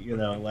like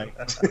like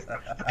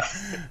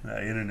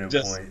internet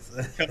just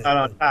points come out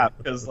on top,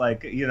 because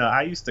like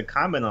I used to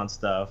comment on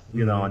stuff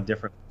on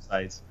different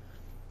sites,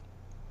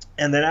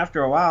 and then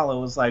after a while it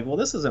was like, well,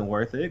 this isn't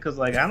worth it, because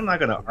like I'm not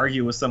going to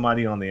argue with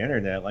somebody on the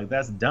internet. Like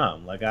that's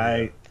dumb. Like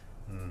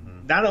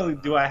not only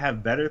do I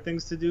have better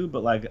things to do,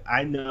 but like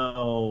I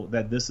know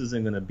that this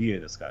isn't going to be a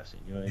discussion.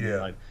 You know what I mean?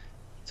 Like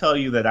tell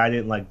you that I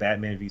didn't like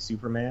Batman v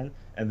Superman,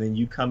 and then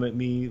you come at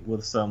me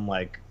with some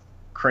like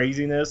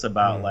craziness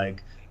about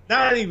like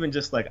not even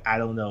just like I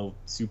don't know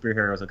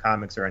superheroes or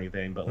comics or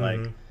anything, but like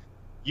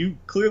you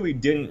clearly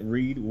didn't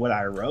read what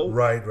I wrote.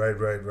 Right.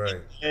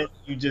 And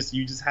you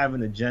just have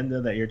an agenda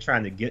that you're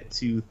trying to get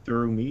to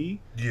through me.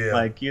 Yeah.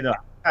 Like I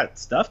got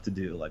stuff to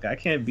do. Like I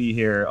can't be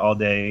here all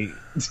day.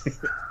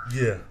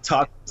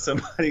 Talk to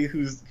somebody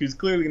who's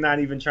clearly not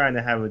even trying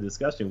to have a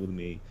discussion with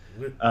me.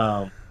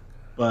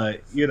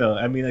 But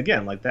I mean,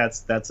 again, like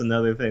that's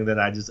another thing that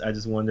I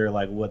just wonder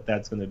like what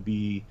that's going to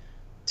be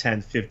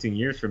 10, 15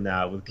 years from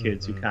now with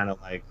kids who kind of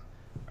like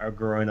are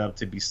growing up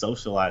to be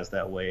socialized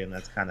that way, and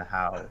that's kind of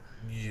how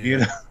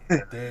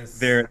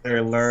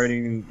they're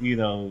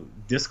learning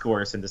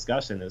discourse and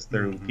discussion is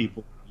through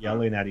people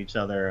yelling at each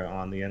other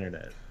on the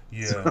internet.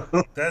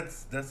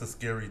 That's a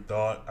scary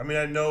thought. I mean,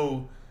 I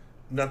know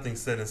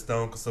nothing's set in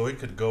stone, so it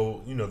could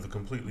go the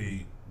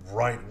completely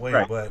right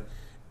way, but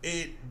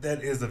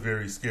that is a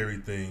very scary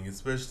thing,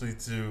 especially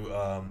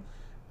to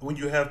when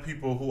you have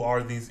people who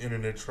are these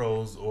internet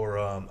trolls, or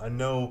I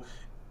know,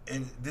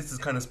 and this is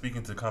kind of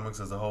speaking to comics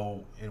as a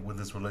whole, and with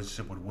this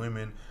relationship with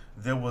women,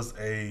 there was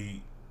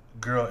a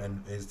girl,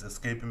 and it's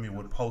escaping me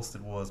what post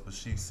it was, but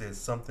she said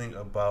something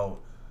about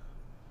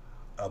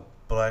a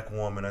black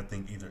woman, I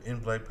think either in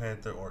Black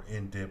Panther or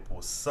in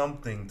Deadpool,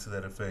 something to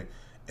that effect,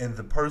 and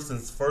the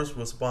person's first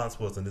response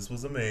was, and this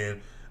was a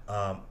man,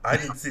 I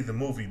didn't see the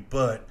movie,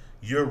 but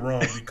you're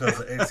wrong because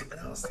of X.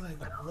 And I was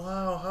like,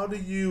 wow, how do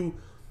you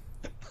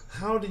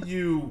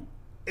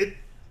it?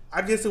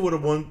 I guess it would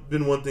have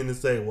been one thing to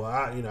say, well,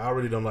 I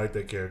already don't like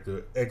that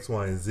character X,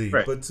 Y, and Z,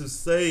 but to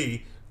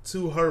say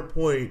to her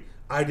point,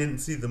 I didn't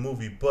see the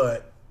movie,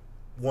 but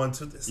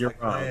it's you're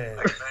like, wrong. man,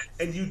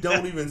 and you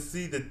don't even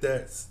see that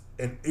that's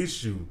an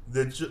issue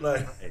that you're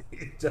like,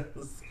 it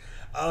just,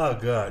 Oh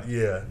God,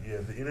 yeah, yeah.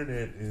 The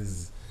internet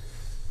is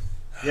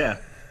Yeah.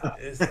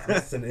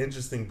 it's an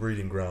interesting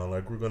breeding ground.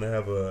 Like we're gonna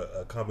have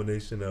a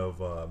combination of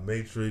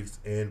Matrix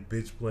and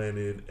Bitch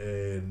Planet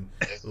and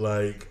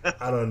like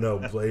I don't know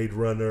Blade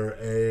Runner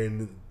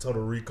and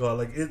Total Recall.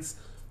 Like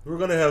we're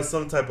gonna have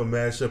some type of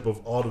mashup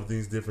of all of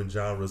these different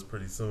genres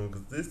pretty soon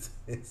because this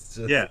is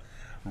just Yeah.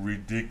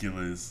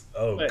 ridiculous.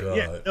 Oh But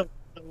yeah, God.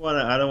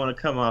 I don't want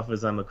to come off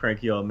as I'm a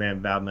cranky old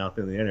man bad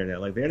mouthing the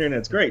internet. Like the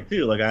internet's great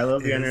too. Like I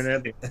love the It is.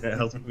 internet. The internet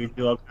helps me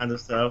do all kinds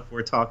of stuff.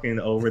 We're talking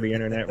over the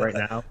internet right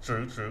now.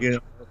 True, true. You know,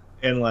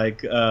 and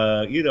like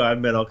I've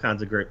met all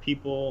kinds of great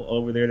people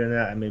over the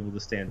internet. I'm able to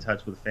stay in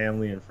touch with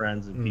family and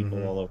friends and people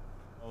Mhm. all over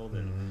the world.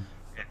 And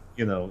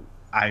Mhm.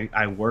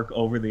 I work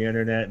over the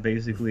internet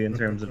basically in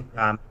terms of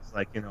comics.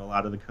 Like a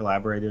lot of the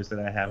collaborators that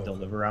I have don't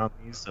Okay. live around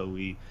me, so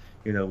we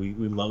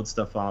load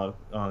stuff on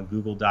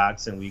Google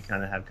Docs and we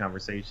kind of have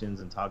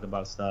conversations and talk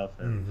about stuff.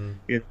 And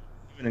Mhm.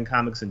 even in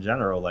comics in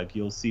general, like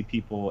you'll see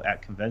people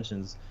at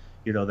conventions,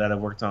 that have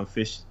worked on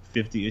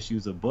 50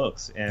 issues of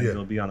books, and Yeah.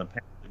 they'll be on a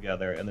panel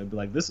together, and they'll be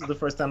like, "This is the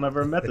first time I've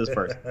ever met this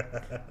person."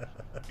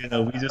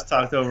 We just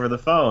talked over the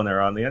phone or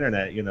on the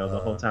internet, the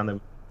whole time that we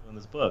were doing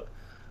this book.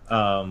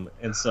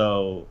 And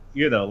so,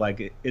 like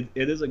it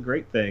is a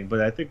great thing,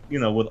 but I think,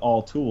 with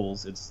all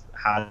tools, it's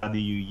how do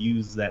you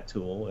use that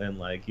tool? And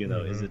like,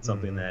 is it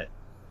something Mhm. that,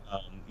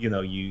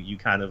 you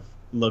kind of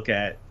look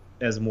at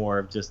as more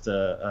of just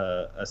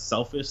a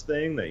selfish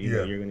thing that,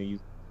 Yeah. you're going to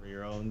use for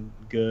your own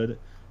good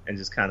and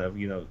just kind of,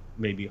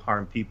 maybe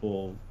harm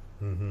people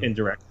Mhm.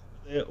 indirectly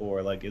with it?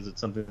 Or like, is it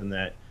something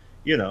that,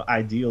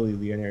 ideally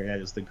the internet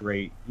is the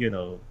great,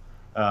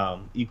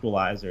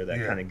 equalizer that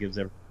Yeah. kind of gives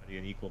everybody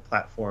an equal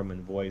platform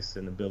and voice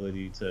and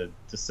ability to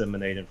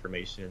disseminate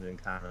information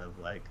and kind of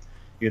like,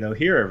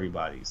 hear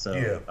everybody. So,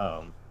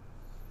 Yeah.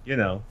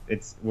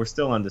 we're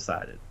still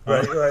undecided.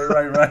 Right.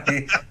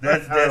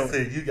 That's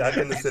it. I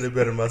couldn't have said it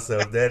better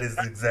myself. That is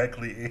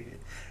exactly it.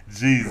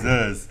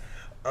 Jesus.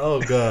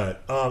 Oh God.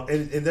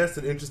 And that's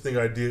an interesting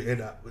idea.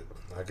 And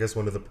I guess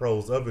one of the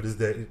pros of it is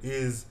that it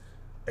is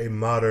a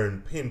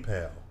modern pen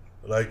pal.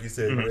 Like you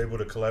said, Mhm. you're able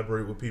to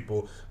collaborate with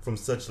people from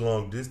such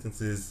long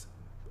distances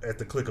at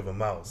the click of a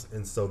mouse,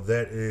 and so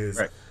that is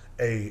Right.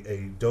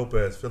 a dope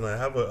ass feeling. I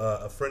have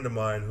a friend of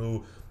mine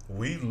who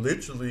we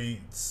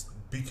literally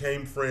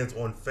became friends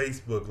on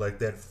Facebook like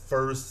that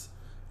first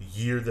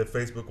year that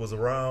Facebook was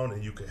around,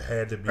 and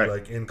had to be Right.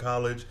 like in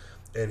college.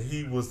 And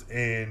he was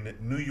in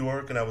New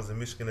York, and I was in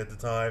Michigan at the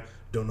time.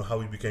 Don't know how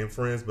we became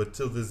friends, but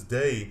till this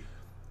day,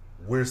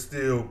 we're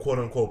still quote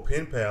unquote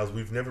pen pals.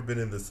 We've never been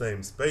in the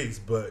same space,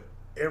 but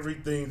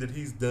everything that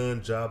he's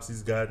done, jobs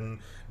he's gotten,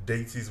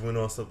 dates he's went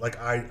on, stuff like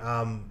I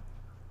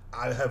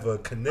have a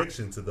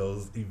connection to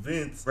those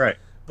events, Right.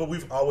 but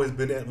we've always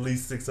been at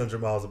least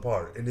 600 miles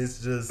apart, and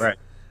it's just Right.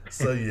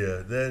 so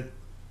yeah that.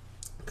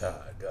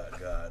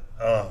 God.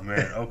 Oh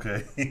man.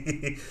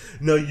 Okay.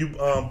 No, you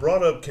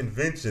brought up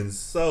conventions,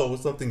 so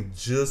something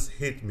just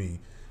hit me.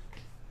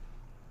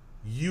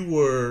 You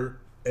were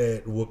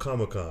at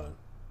Wakamacon.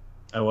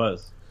 I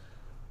was.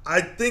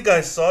 I think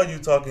I saw you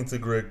talking to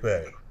Greg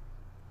Pak.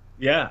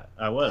 Yeah,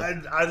 I was.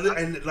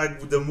 And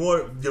like the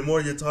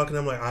more you're talking,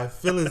 I'm like I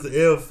feel as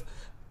if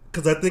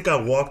because I think I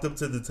walked up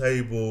to the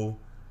table.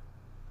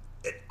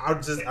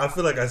 I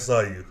feel like I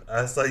saw you.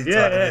 I saw you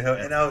Yeah, talking to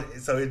him, yeah.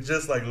 and so it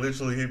just like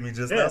literally hit me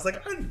just now. Yeah. I was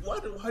like,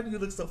 why do you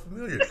look so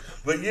familiar?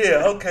 But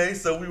yeah, okay,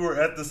 so we were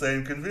at the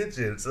same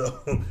convention. So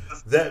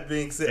that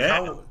being said,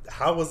 Yeah.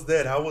 how was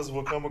that? How was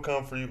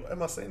Wakamacon for you?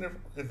 Am I saying it?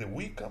 Is it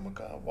Week Comic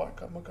Con? Why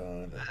Comic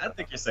Con? I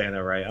think you're saying it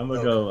right. I'm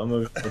gonna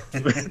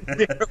Okay. go.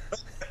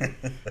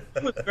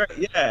 It was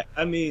great. Yeah,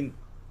 I mean,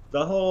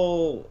 the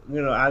whole,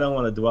 I don't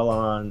want to dwell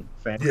on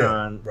Yeah,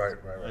 FanCon, right.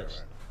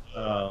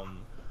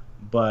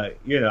 but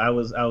I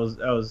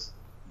was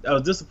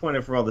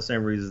disappointed for all the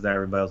same reasons that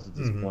everybody else was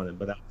disappointed.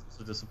 But I was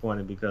also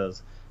disappointed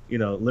because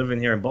living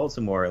here in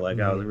Baltimore, like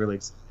I was really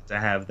excited to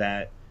have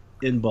that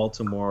in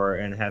Baltimore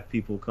and have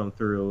people come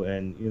through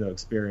and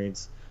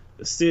experience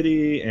the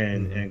city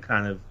and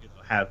kind of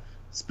have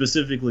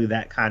specifically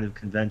that kind of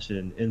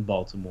convention in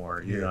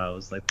Baltimore. I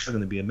was like, it's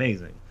going to be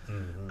amazing.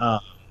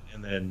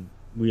 And then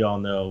we all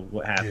know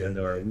what happened,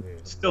 Yeah, or yeah, we yeah.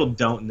 still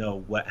don't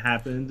know what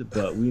happened,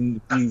 but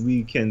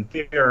we can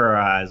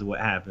theorize what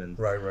happened.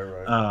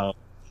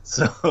 Right.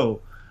 So,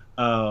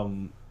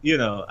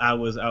 I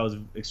was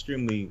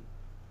extremely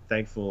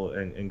thankful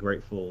and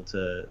grateful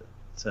to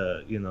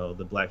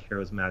the Black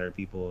Heroes Matter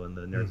people and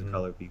the Nerds of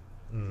Color people,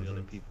 the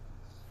other people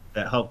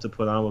that helped to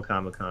put on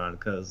Wakamacon,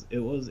 because it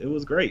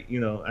was great.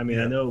 I mean,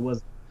 Yeah. I know it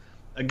was.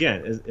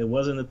 Again, it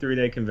wasn't a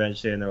 3-day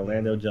convention.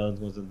 Orlando Jones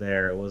wasn't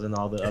there. It wasn't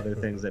all the other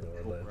things that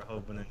people were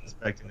hoping and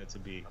expecting it to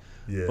be.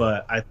 Yeah.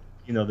 But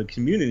the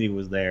community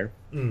was there.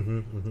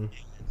 Mm-hmm.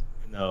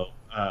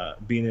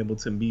 Being able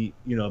to meet,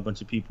 a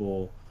bunch of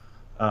people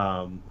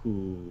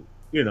who,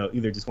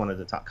 either just wanted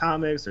to talk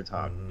comics or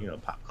talk,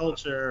 pop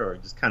culture, or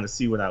just kind of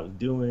see what I was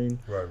doing.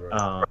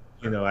 Right.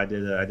 I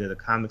did a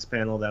comics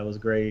panel that was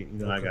great.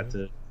 I Okay. got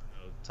to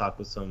talk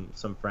with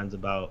some friends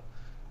about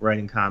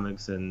writing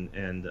comics and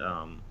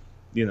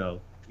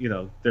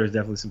there's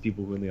definitely some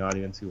people who in the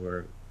audience who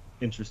were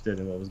interested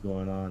in what was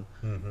going on,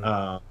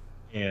 Mm-hmm.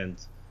 and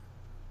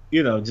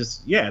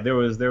just there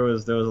was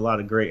a lot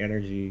of great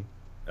energy.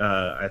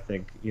 I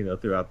think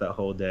throughout that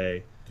whole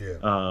day.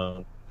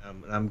 Yeah.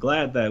 And I'm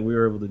glad that we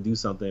were able to do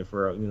something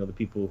for the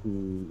people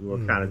who were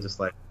kind of Mhm. just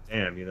like,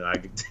 damn, I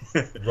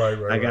Right,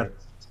 right, I got right.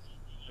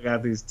 I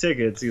got these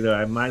tickets.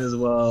 I might as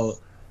well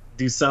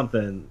do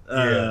something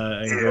Yeah,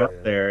 and go up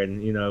yeah, there.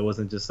 And it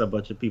wasn't just a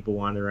bunch of people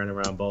wandering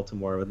around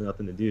Baltimore with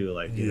nothing to do.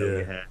 Like we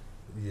yeah, had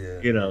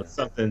yeah,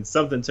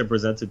 something to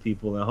present to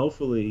people, and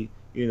hopefully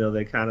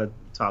they kind of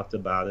talked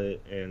about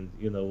it, and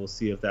we'll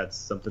see if that's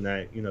something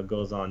that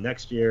goes on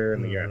next year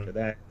and the year mm-hmm. after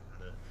that.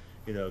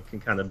 Can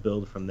kind of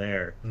build from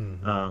there,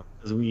 Mm-hmm.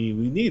 because we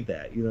need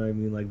that. What I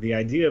mean? Like, the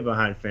idea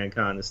behind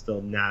FanCon is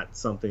still not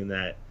something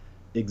that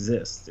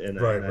exists, and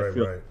Right, I right,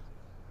 feel right.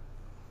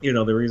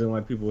 the reason why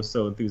people were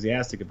so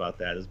enthusiastic about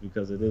that is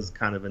because it is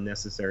kind of a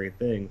necessary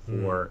thing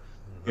Mm-hmm. for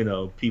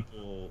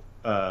people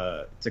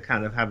to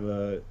kind of have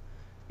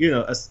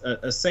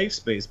a safe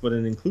space, but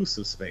an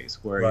inclusive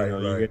space where Right,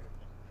 you right. get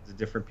the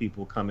different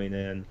people coming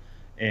in,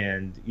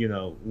 and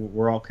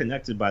we're all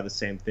connected by the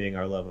same thing: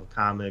 our love of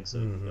comics,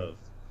 Mm-hmm. of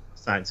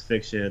science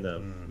fiction,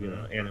 of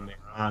Mm-hmm. anime,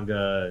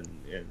 manga,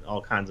 and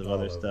all kinds of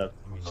other All of it. stuff,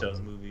 TV shows,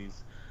 Mm-hmm.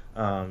 movies,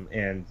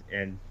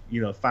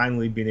 and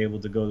finally being able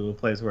to go to a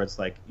place where it's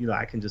like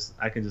I can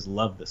just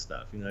love this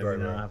stuff. I Right, mean, I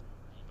don't right. have to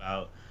worry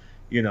about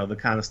the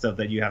kind of stuff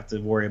that you have to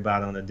worry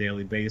about on a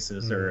daily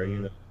basis, or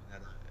Mm-hmm.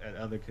 at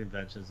other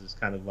conventions. It's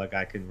kind of like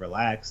I can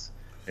relax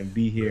and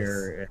be Yes.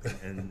 here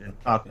and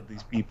talk with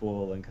these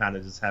people and kind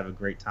of just have a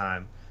great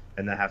time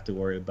and not have to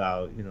worry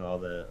about all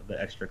the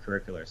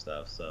extracurricular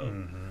stuff. So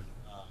Mm-hmm.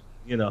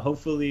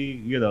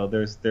 hopefully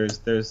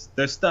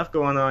there's stuff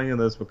going on.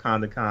 There's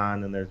Wakanda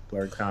Con and there's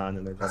BlurredCon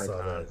and there's I other saw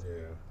that. cons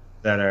Yeah.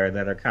 that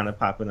are kind of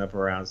popping up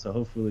around. So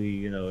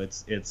hopefully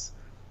it's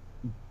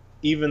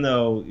even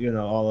though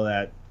all of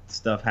that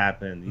stuff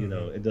happened,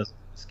 Mm-hmm. it doesn't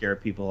scare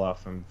people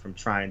off from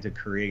trying to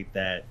create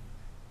that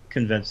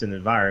convention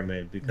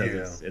environment,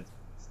 because Yeah. it's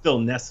still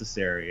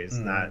necessary. It's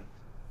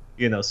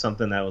Mm-hmm. not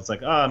something that was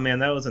like, oh man,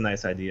 that was a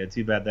nice idea,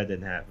 too bad that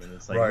didn't happen.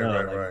 It's like, Right, no,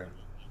 right, like, right.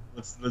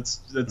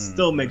 let's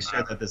still Mm-hmm. make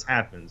sure that this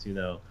happens.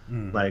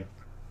 Mm-hmm. Like,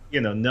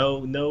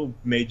 no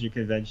major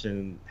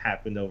convention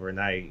happened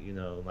overnight.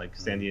 Like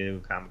San Mm-hmm. Diego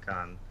Comic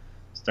Con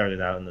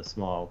started out in a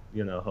small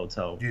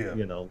hotel, Yeah.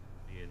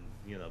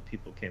 and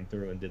people came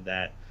through and did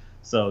that.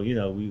 So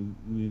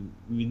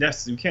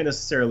we can't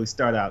necessarily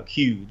start out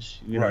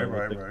huge, Right, with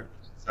right, the right.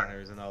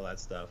 centers and all that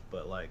stuff.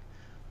 But, like,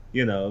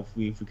 if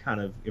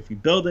we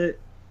build it,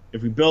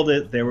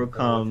 they will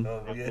come.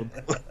 Oh, yeah.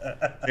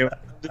 They will come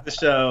to the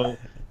show,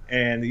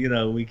 and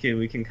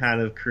we can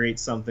kind of create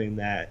something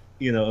that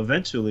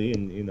eventually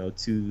in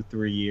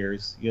 2-3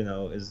 years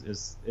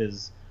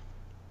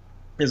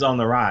is on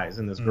the rise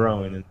and is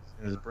growing, Mm-hmm.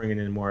 and is bringing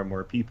in more and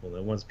more people.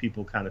 And once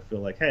people kind of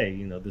feel like,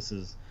 hey, this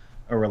is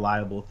a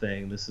reliable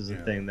thing. This is a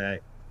Yeah. thing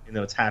that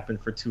it's happened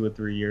for 2 or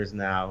 3 years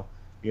now.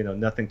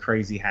 Nothing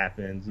crazy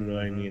happened. You know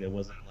what I Mm-hmm. mean? It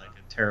wasn't like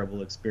a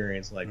terrible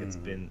experience. Like, it's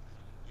Mm-hmm.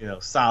 been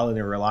solid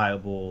and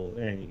reliable,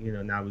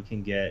 and now we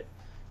can get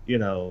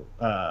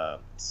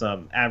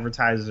some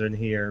advertisers in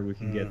here. We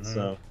can get Mm-hmm.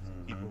 some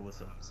people with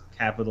some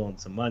capital and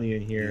some money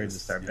in here to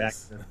Yes, start backing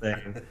yes. this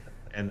thing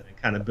and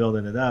kind of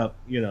building it up.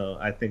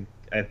 I think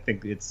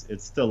it's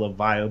still a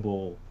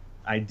viable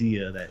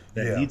idea that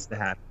Yeah. needs to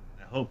happen.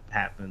 I hope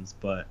happens,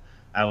 but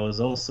I was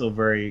also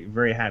very,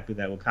 very happy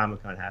that when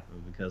Comic Con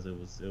happened, because it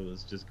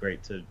was just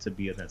great to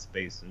be in that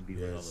space and be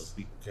with all those Yes,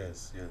 people.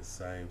 yes, yes.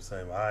 Same,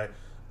 same.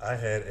 I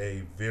had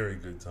a very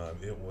good time.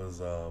 It was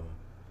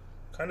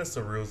kind of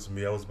surreal to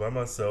me. I was by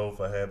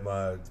myself. I had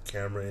my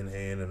camera in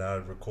hand, and I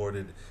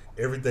recorded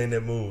everything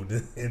that moved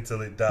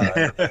until it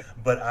died.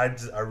 But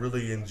I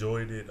really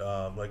enjoyed it.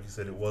 Like you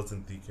said, it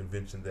wasn't the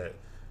convention that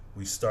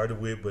we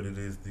started with, but it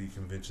is the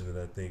convention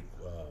that I think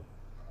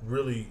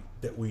really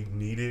that we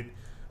needed.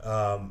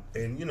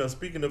 And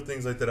speaking of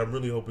things like that, I'm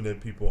really hoping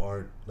that people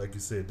aren't, like you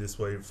said, this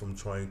way from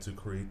trying to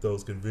create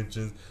those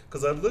conventions.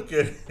 Because I look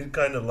at it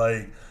kind of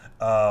like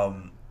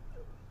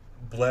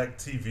black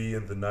TV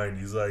in the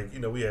 '90s. Like,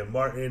 we had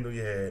Martin, we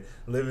had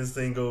Living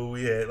Single,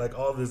 we had like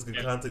all this good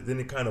content. Then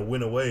it kind of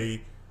went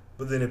away,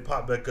 but then it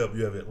popped back up.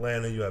 You have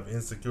Atlanta, you have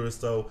Insecure.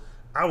 So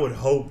I would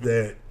hope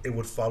that it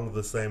would follow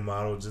the same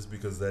model, just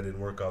because that didn't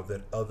work out,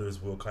 that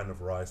others will kind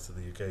of rise to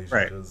the occasion.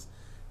 Right. Because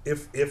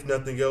if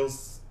nothing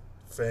else,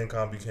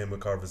 FanCon became a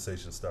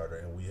conversation starter,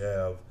 and we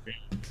have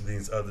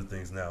these other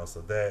things now.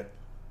 So that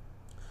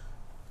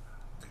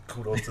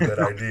kudos to that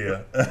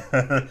idea.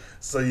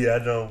 So yeah, I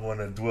don't want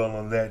to dwell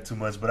on that too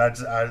much, but I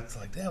was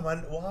like, damn,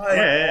 why?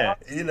 Yeah,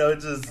 It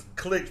just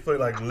clicked for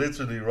like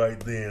literally right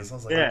then. So I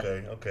was like, yeah.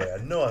 okay,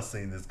 I know I've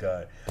seen this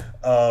guy.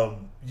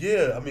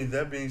 Yeah, I mean,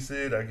 that being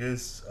said, I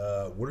guess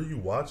what are you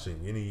watching?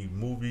 Any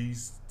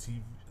movies,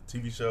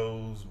 TV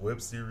shows,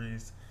 web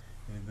series,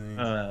 anything?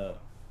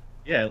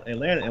 Yeah,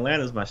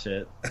 Atlanta's my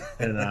shit,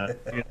 and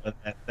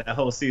that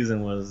whole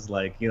season was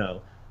like,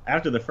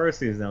 after the first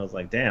season, I was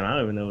like, damn, I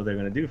don't even know what they're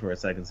gonna do for a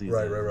second season.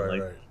 Right, right, right,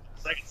 Like, right.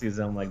 second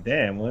season. I'm like,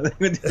 damn, what are they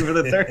gonna do for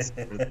the third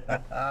season?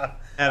 I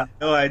have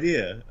no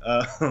idea.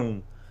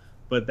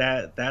 But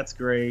that's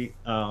great.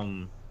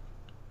 I'm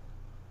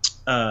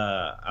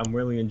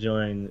really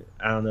enjoying.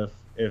 I don't know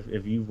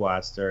if you've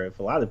watched or if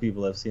a lot of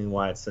people have seen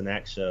Wyatt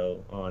Cenac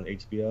show on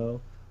HBO,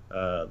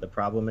 the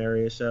Problem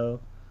Area show.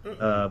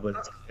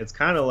 But it's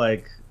kind of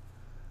like,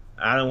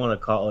 I don't want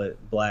to call it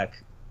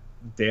Black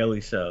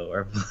Daily Show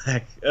or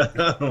Black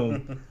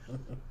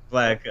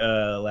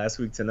Last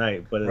Week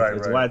Tonight, but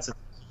it's Wyatt Cenac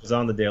was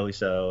on the Daily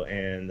Show,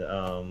 and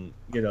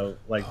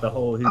like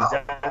he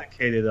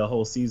dedicated a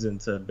whole season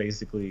to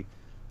basically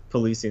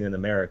policing in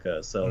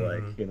America. So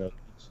like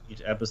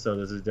each episode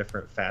is a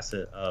different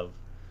facet of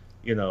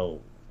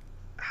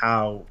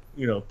how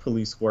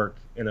police work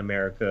in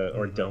America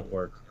or don't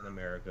work in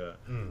America.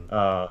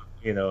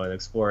 And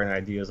exploring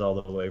ideas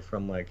all the way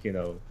from like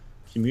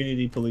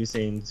community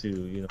policing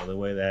to the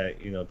way that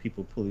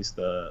people police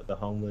the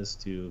homeless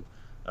to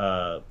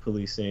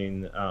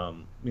policing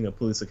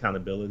police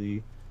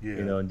accountability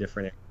in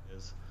different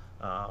areas.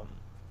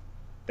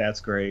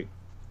 That's great.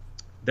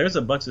 There's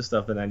a bunch of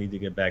stuff that I need to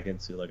get back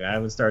into. Like I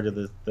haven't started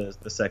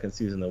the second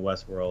season of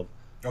Westworld.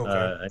 Okay.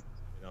 I need to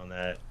get on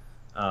that.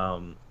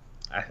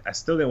 I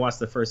still didn't watch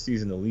the first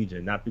season of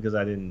Legion, not because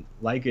I didn't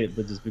like it,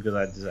 but just because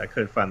I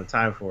couldn't find the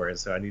time for it.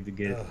 So I need to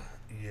get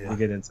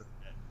into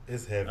that.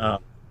 It's heavy.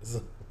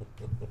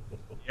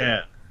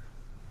 Yeah.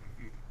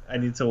 I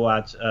need to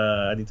watch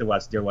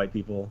Dear White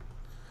People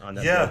on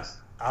Netflix. Yeah,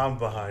 I'm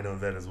behind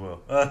on that as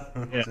well.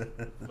 Yeah,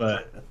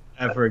 but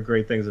I've heard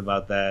great things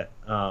about that.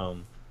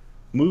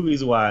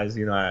 Movies wise,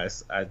 I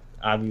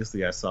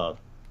obviously I saw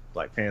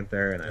Black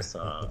Panther and I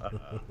saw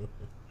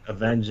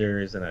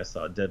Avengers and I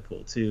saw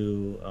Deadpool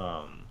 2.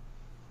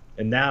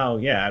 And now,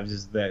 I've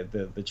just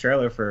the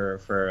trailer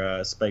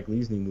for Spike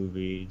Lee's new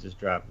movie just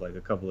dropped like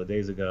a couple of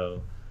days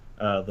ago.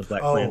 The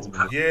Black Klansman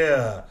movie.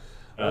 Yeah.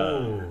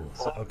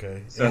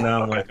 Okay. So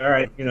now I'm like, all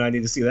right, I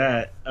need to see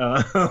that.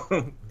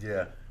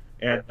 Yeah.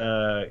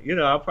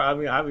 And I'll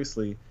probably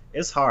obviously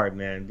it's hard,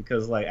 man,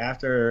 because like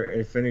after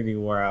Infinity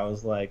War, I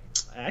was like,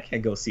 I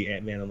can't go see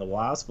Ant-Man and the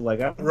Wasp. But, like,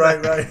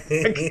 right.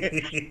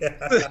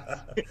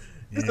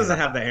 This doesn't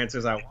have the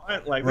answers I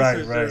want. Like,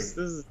 this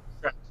is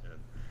distraction.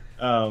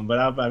 But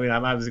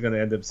I'm obviously going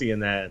to end up seeing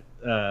that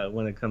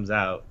when it comes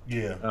out.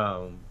 Yeah.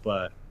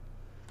 But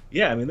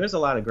yeah, I mean, there's a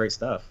lot of great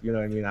stuff. You know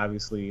what I mean?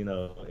 Obviously,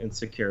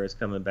 Insecure is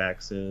coming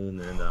back soon,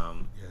 and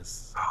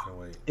yes, I can't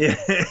wait.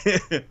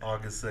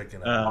 August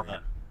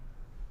 2nd.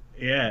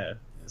 Yeah.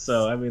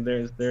 So I mean,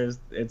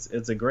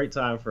 it's a great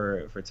time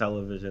for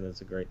television. It's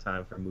a great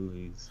time for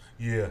movies.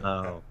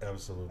 Yeah,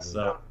 absolutely.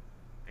 So,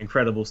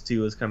 Incredibles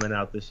 2 is coming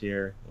out this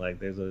year. Like,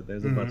 there's a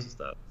bunch of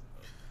stuff.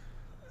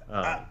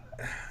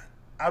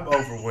 I'm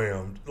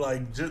overwhelmed.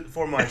 Like, just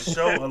for my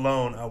show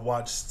alone, I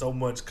watch so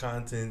much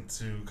content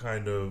to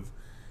kind of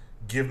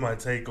give my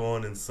take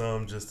on, and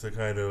some just to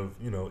kind of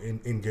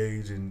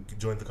engage and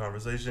join the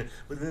conversation.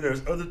 But then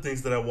there's other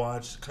things that I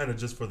watch kind of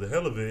just for the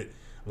hell of it.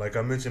 Like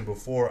I mentioned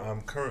before, I'm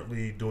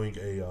currently doing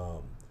I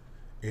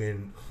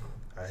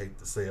hate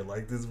to say it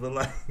like this, but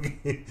like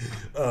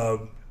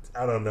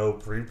I don't know,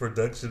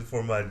 pre-production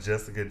for my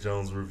Jessica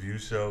Jones review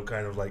show,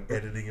 kind of like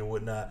editing and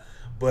whatnot.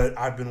 But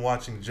I've been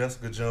watching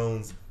Jessica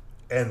Jones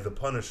and The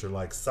Punisher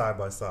like side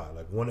by side,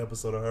 like one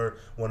episode of her,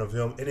 one of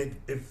him, and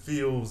it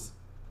feels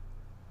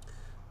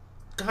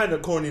kind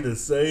of corny to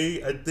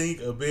say, I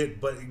think, a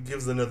bit, but it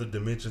gives another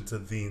dimension to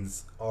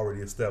these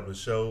already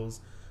established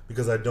shows.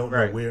 Because I don't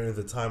know where in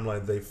the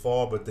timeline they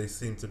fall, but they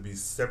seem to be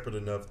separate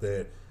enough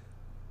that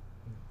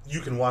you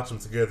can watch them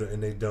together,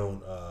 and they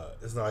don't.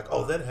 It's not like,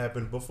 oh, that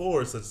happened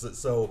before.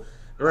 So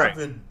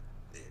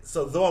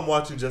though I'm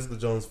watching Jessica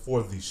Jones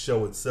for the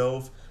show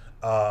itself,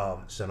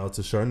 shout out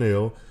to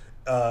Charnel.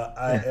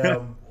 I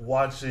am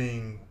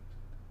watching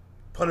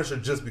Punisher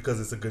just because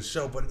it's a good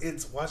show, but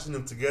it's watching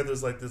them together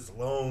is like this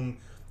long,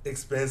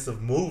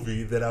 expansive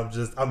movie that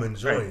I'm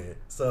enjoying it.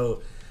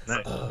 So,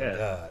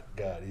 God,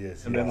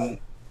 yes. And then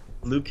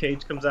Luke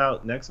Cage comes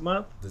out next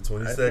month? The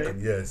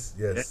 22nd,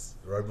 yes.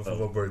 Right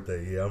before my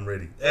birthday. Yeah, I'm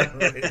ready.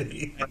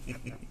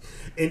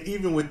 And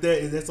even with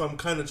that's why I'm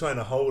kind of trying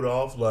to hold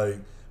off, like,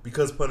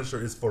 because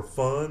Punisher is for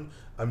fun,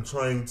 I'm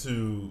trying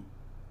to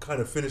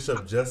kind of finish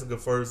up Jessica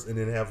first and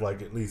then have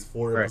like at least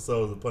 4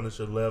 episodes of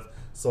Punisher left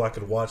so I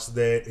could watch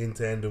that in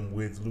tandem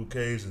with Luke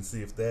Cage and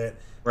see if that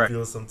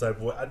feels some type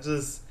of way.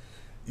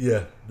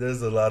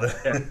 There's a lot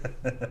of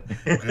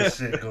good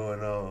shit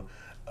going on.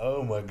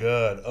 Oh my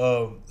God.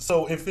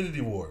 So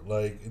Infinity War,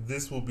 like,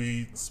 this will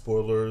be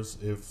spoilers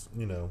if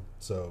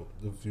so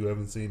if you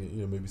haven't seen it,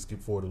 maybe skip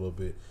forward a little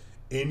bit.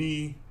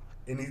 Any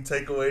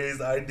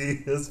takeaways,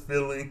 ideas,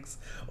 feelings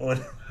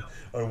on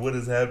what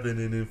has happened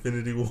in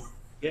Infinity War?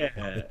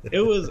 Yeah.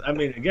 It was, I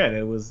mean, again,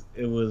 it was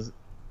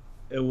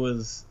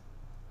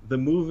the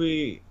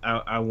movie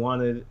I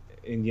wanted,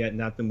 and yet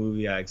not the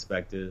movie I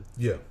expected.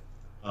 Yeah.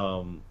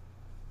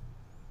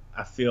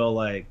 I feel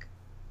like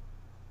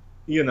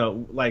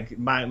like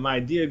my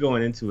idea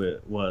going into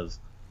it was,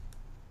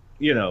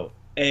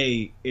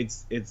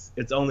 it's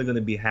only going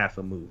to be half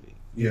a movie,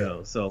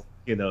 so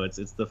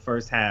it's the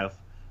first half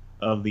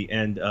of the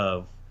end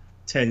of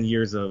 10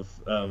 years of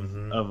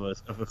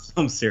a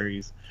film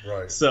series.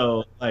 Right.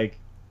 So like,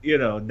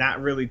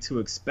 not really to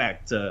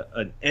expect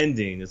an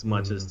ending as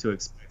much as to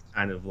expect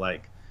kind of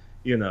like,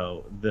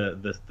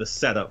 the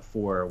setup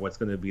for what's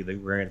going to be the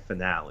grand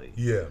finale.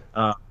 Yeah.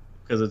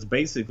 Because it's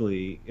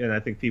basically, and I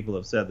think people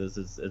have said this,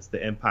 it's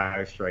the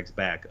Empire Strikes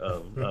Back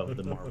of the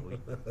Marvel universe.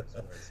 Where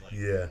it's like,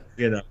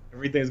 Yeah.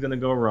 Everything's gonna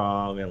go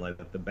wrong, and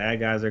like the bad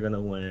guys are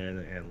gonna win,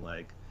 and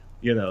like,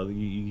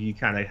 you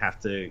kind of have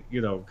to,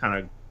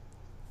 kind of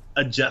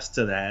adjust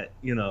to that,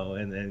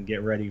 and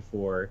get ready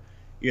for,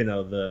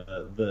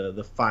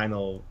 the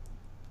final,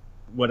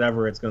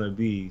 whatever it's gonna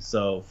be.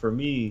 So for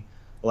me,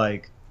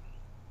 like,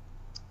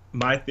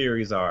 my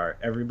theories are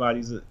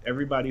everybody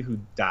who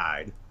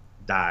died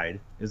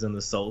is in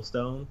the Soul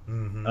Stone.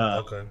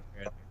 Okay.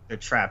 They're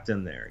trapped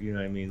in there. You know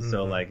what I mean?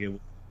 So like it was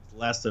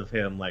less of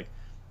him, like,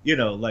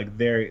 like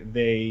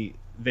they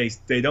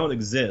don't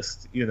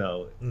exist,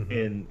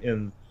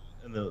 in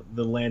the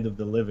land of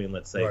the living,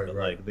 let's say, Right, but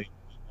right. like they've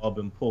all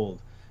been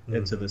pulled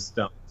into the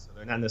stone. So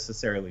they're not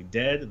necessarily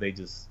dead. They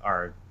just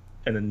are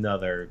in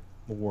another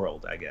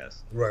world, I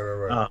guess.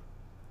 Right.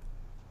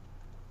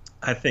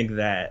 I think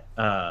that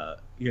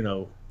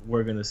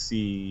we're gonna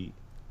see.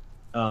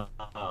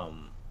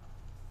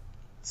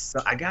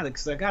 So I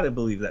gotta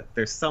believe that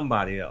there's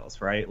somebody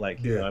else, right?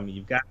 Like, Yeah. I mean,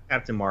 you've got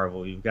Captain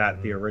Marvel, you've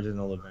got the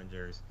original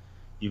Avengers,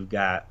 you've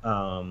got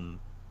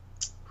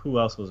who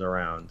else was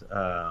around?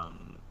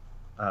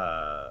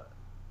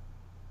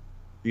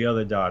 The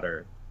other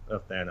daughter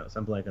of Thanos.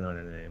 I'm blanking on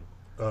her name.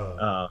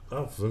 I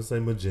was gonna say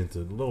Magenta.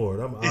 Lord,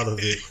 I'm out of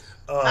it.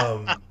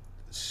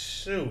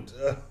 Shoot,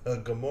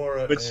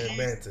 Gamora But and she's-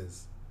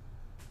 Mantis,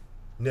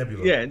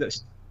 Nebula. Yeah, no,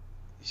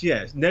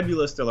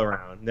 Nebula's still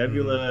around.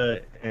 Nebula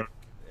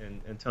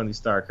and Tony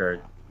Stark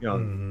are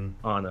on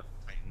a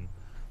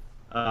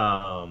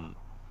Titan.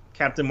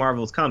 Captain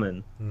Marvel's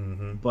coming,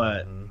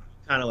 but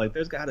kind of like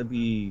there's got to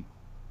be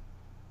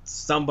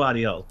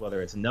somebody else,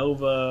 whether it's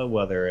Nova,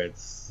 whether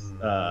it's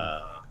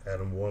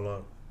Adam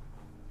Warlock.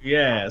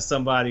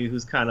 somebody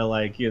who's kind of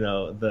like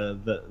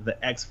the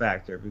X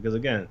factor, because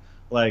again,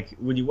 like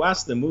when you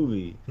watch the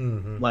movie,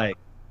 like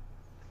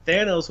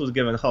Thanos was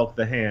giving Hulk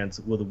the hands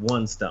with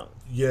one stone.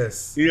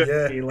 Yes. You know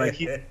yeah. what I mean? Like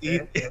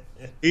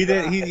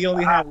he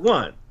only had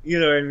one. You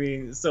know what I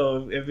mean?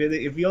 So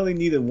if he only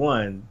needed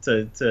one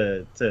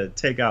to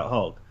take out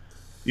Hulk,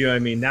 you know what I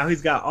mean? Now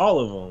he's got all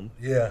of them.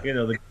 Yeah.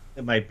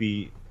 It might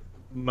be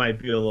a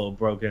little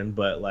broken,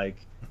 but like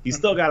he's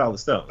still got all the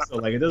stones. So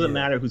like it doesn't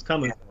matter who's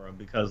coming for him,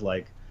 because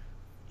like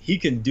he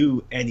can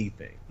do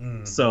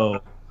anything.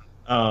 So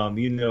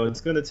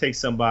it's gonna take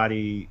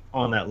somebody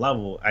on that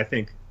level. I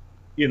think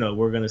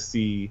we're gonna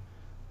see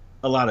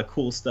a lot of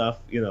cool stuff.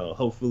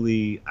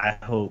 Hopefully, I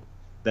hope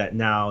that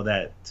now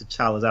that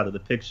T'Challa's out of the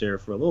picture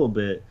for a little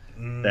bit,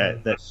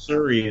 that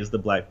Shuri is the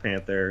Black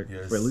Panther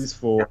for at least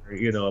for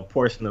a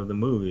portion of the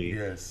movie.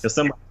 Yes. Because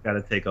somebody's got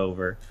to take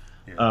over.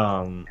 Yeah.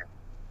 I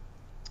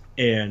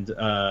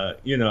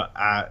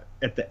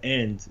at the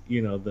end,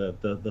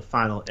 the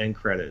final end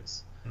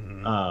credits,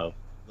 the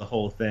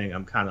whole thing,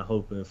 I'm kind of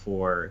hoping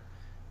for,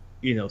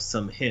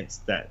 some hints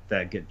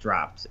that get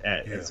dropped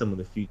at some of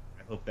the future.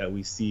 I hope that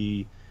we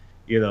see,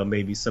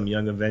 maybe some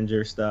Young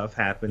Avenger stuff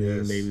happening.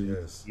 Yes, maybe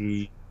we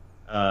see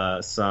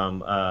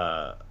some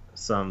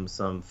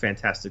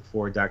Fantastic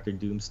Four, Doctor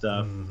Doom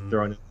stuff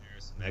thrown in there,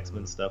 some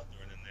X-Men stuff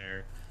thrown in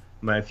there.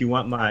 If you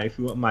want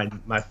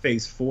my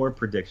Phase 4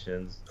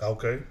 predictions,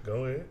 Okay,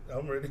 go ahead.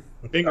 I'm ready.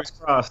 fingers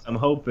crossed. I'm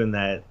hoping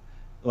that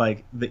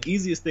like the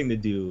easiest thing to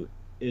do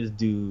is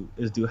do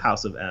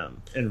House of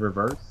M in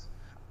reverse,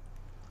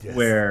 Yes.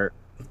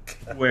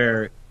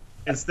 where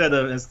instead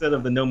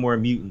of the No More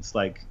Mutants,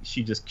 like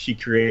she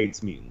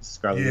creates mutants.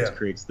 Scarlet Witch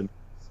creates the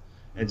mutants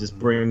and just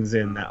brings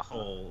in that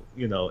whole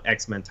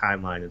X-Men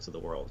timeline into the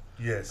world.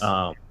 Yes.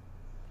 And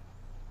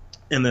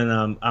then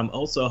I'm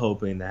also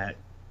hoping that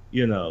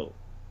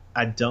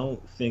I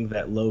don't think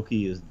that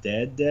Loki is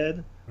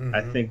dead.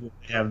 I think what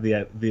they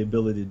have the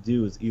ability to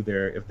do is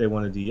either, if they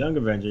want to do Young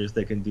Avengers,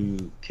 they can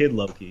do Kid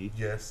Loki.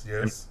 Yes.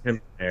 And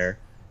him there.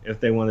 If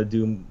they want to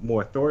do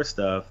more Thor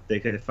stuff, they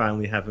could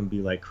finally have him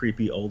be like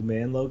creepy old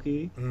man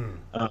Loki,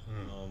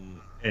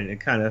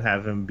 and kind of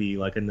have him be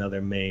like another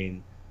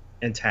main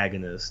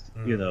antagonist,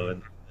 in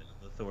the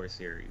Thor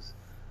series.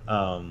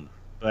 But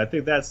I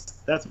think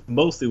that's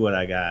mostly what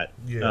I got.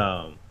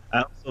 Yeah.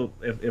 I also,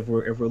 if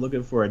we're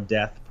looking for a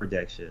death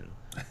prediction,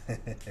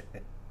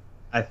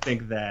 I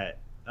think that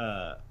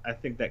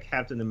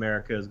Captain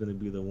America is going to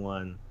be the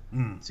one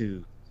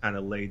to kind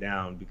of lay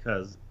down,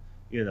 because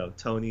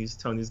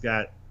Tony's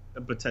got a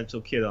potential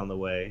kid on the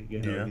way.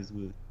 He's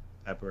with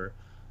Pepper,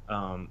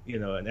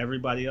 and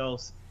everybody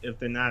else, if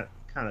they're not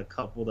kind of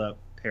coupled up,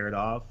 paired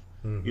off,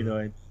 I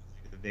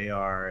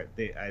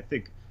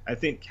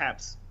think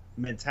Cap's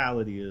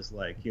mentality is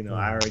like,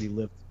 I already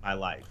lived my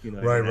life.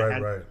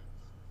 Right.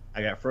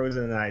 I got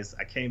frozen in ice.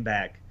 I came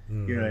back.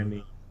 You know what I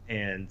mean?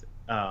 And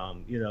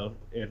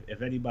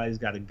if anybody's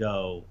got to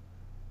go,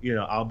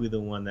 I'll be the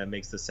one that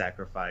makes the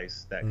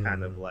sacrifice that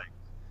kind of like,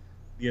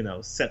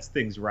 sets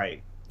things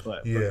right,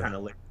 but Yeah. kind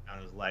of lays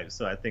down his life.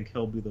 So I think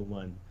he'll be the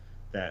one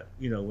that,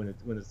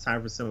 when it's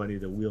time for somebody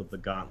to wield the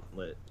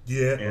gauntlet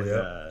Yeah. and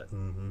Yeah.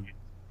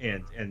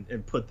 Mm-hmm.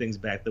 and put things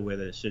back the way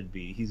that it should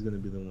be, he's going to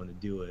be the one to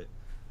do it.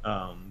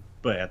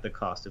 But at the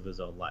cost of his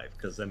own life,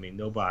 because I mean,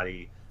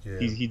 nobody. Yeah.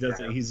 He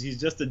doesn't.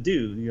 He's just a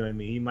dude. You know what I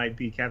mean? He might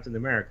be Captain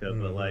America,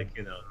 Mm-hmm. but like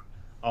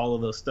all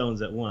of those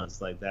stones at once,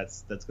 like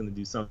that's going to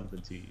do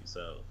something to you.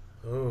 So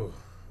Oh,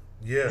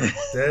 yeah.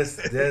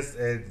 That's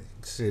and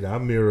shit. I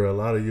mirror a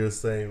lot of your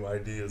same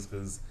ideas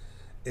because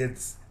and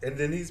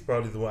then he's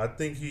probably the one. I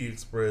think he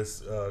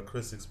expressed,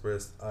 Chris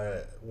expressed,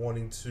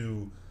 wanting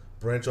to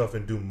branch off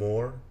and do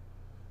more.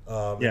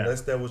 Yeah.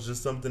 Unless that was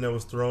just something that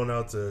was thrown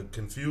out to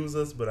confuse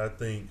us, but I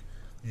think,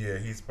 yeah,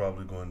 he's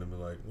probably going to be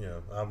like,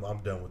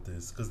 I'm done with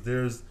this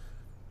because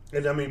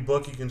and I mean,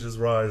 Bucky can just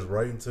rise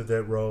right into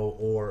that role,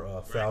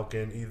 or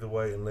Falcon, either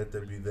way, and let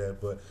that be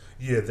that. But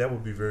yeah, that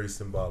would be very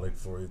symbolic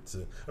for it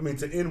to. I mean,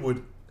 to end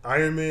with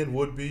Iron Man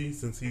would be,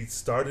 since he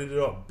started it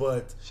off,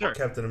 but Sure.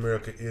 Captain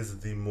America is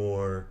the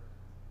more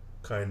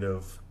kind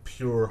of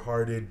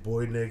pure-hearted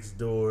boy next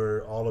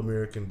door,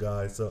 all-American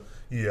guy. So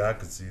yeah, I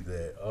could see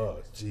that. Oh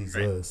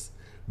Jesus,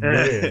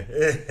 man!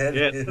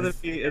 yeah,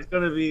 it's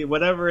gonna be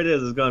whatever it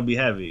is. It's gonna be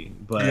heavy,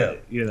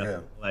 but Yeah.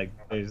 like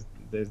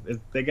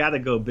they got to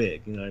go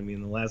big. You know what I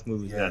mean? The last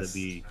movie's got to Yes.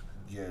 be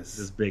Yes.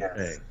 this big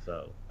thing.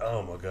 So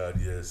Oh my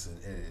God, yes,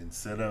 and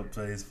set up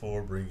phase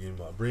 4.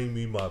 Bring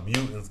me my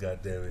mutants. God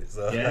damn it!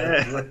 So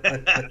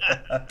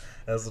Yeah.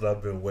 that's what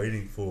I've been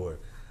waiting for.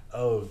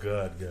 Oh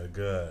God.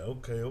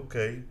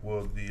 Okay.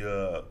 Well,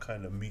 the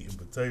kind of meat and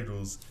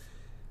potatoes.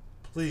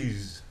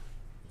 Please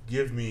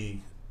give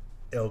me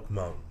Elk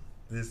Mountain.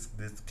 This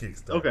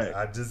Kickstarter. Okay.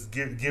 I just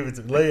give it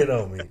to, lay it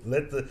on me.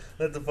 Let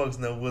the folks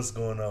know what's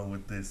going on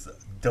with this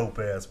dope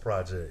ass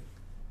project.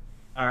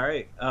 all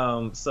right.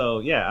 So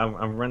yeah,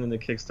 I'm running the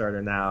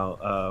Kickstarter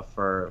now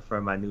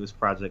for my newest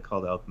project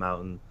called Elk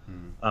Mountain.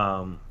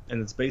 And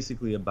it's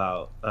basically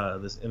about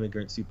this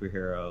immigrant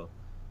superhero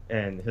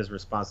and his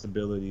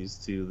responsibilities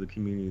to the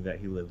community that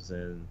he lives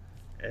in,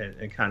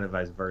 and kind of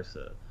vice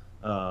versa.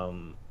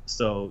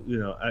 So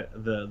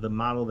the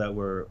model that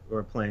we're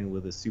playing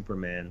with is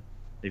Superman.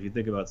 If you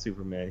think about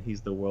Superman, he's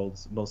the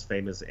world's most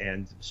famous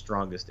and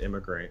strongest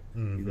immigrant.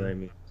 You know what I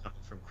mean? Coming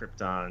from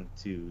Krypton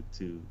to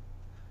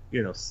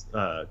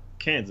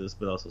Kansas,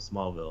 but also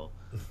Smallville.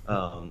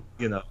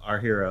 Our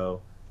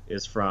hero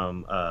is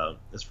from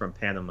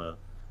Panama.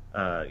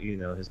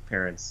 His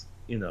parents,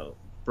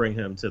 bring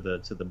him to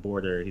the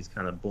border. He's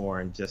kind of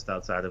born just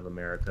outside of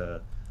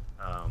America.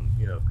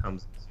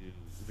 Comes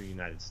to the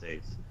United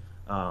States.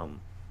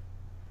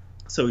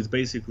 So he's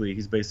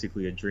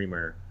basically a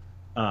dreamer.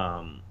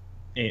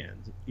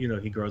 And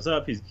he grows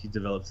up. He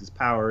develops his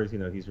powers.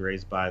 He's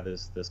raised by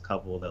this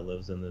couple that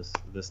lives in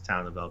this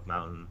town of Elk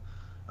Mountain.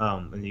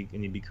 And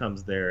he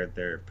becomes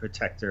their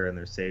protector and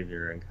their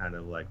savior, and kind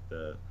of like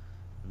the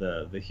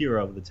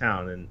hero of the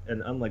town.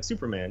 And unlike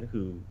Superman,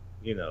 who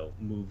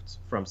moved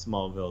from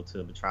Smallville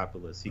to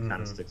Metropolis, he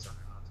kind of sticks around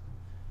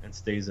and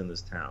stays in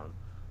this town.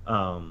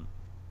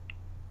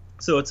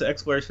 So it's an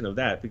exploration of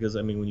that, because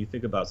I mean, when you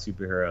think about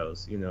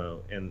superheroes,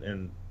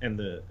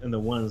 and the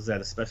ones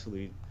that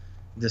especially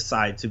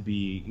decide to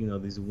be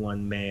these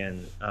one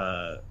man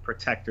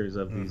protectors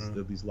of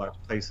these large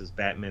places,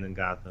 Batman in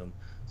Gotham,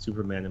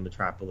 Superman in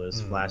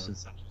Metropolis, Flash in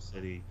Central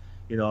City,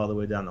 all the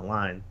way down the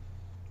line.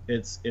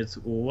 It's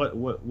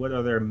what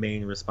are their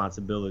main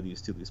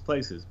responsibilities to these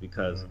places?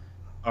 Because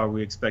are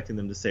we expecting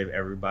them to save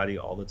everybody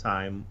all the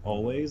time,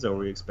 always? Or are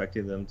we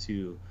expecting them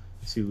to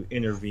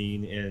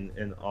intervene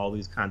in all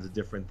these kinds of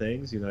different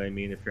things? You know what I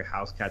mean? If your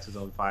house catches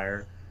on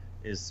fire,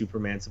 is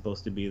Superman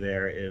supposed to be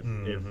there? If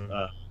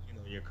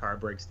your car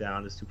breaks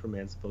down, is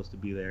Superman supposed to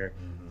be there?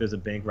 If there's a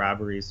bank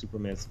robbery, is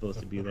Superman supposed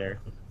to be there?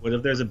 What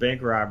if there's a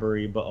bank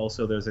robbery, but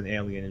also there's an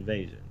alien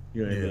invasion?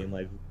 You know what I mean?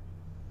 Like,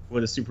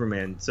 what is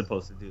Superman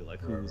supposed to do?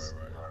 Like, whose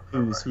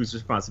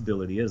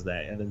responsibility is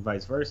that? And then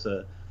vice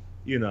versa.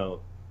 You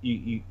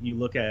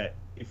look at,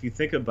 if you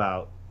think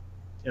about,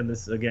 and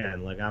this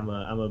again, like I'm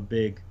a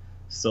big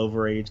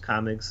Silver Age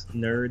comics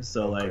nerd,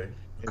 so like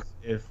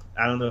if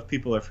I don't know if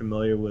people are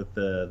familiar with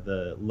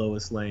the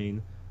Lois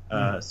Lane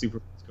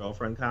Superman's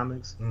Girlfriend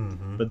comics,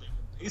 but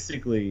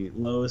basically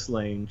Lois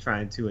Lane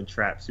trying to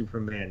entrap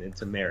Superman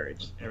into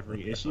marriage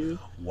every issue.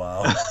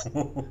 Wow.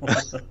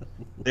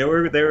 they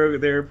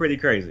were pretty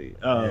crazy.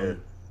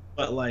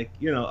 But like,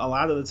 a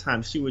lot of the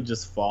time she would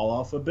just fall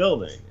off a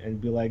building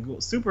and be like, well,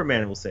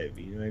 Superman will save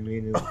you. You know what I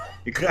mean?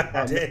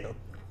 God damn.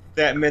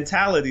 That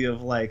mentality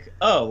of like,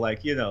 oh,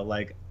 like,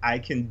 like I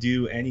can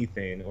do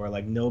anything, or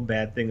like no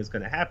bad thing is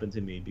going to happen to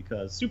me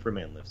because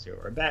Superman lives here,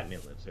 or Batman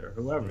lives here, or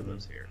whoever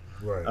lives here.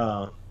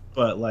 Right.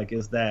 But like,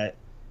 is it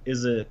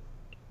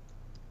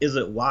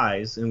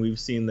wise? And we've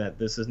seen that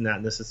this is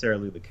not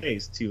necessarily the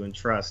case, to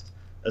entrust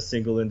a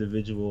single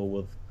individual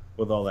with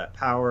all that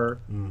power,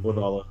 with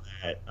all of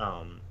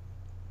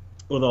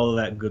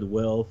that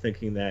goodwill,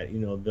 thinking that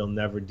they'll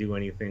never do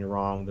anything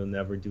wrong, they'll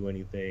never do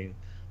anything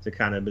to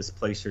kind of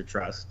misplace your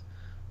trust.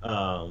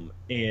 And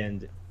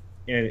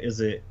is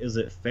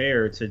it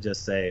fair to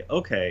just say,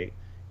 okay,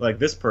 like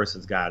this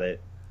person's got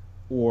it,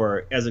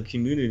 or as a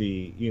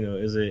community,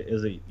 is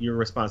it your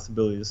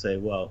responsibility to say,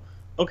 well,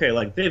 okay,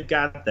 like they've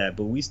got that,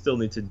 but we still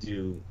need to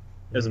do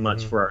as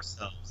much for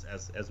ourselves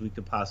as we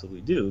could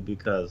possibly do,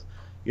 because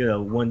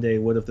one day,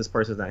 what if this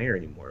person's not here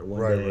anymore?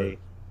 One day, right.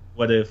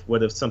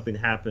 what if something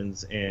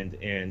happens and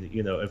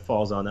it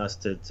falls on us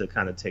to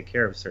kind of take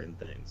care of certain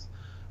things.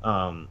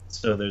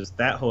 So there's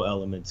that whole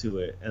element to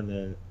it, and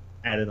then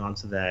added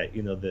onto that,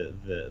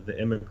 the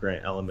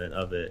immigrant element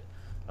of it.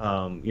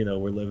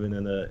 We're living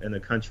in a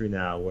country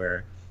now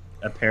where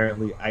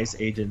apparently ICE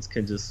agents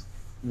can just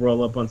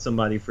roll up on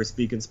somebody for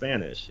speaking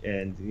Spanish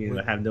and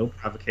have no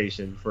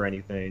provocation for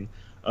anything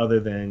other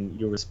than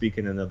you were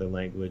speaking another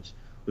language.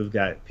 We've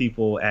got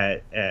people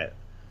at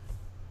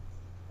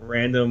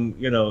random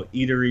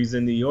eateries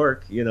in New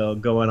York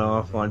going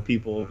off on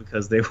people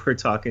because they were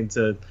talking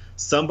to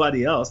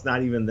somebody else,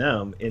 not even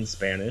them, in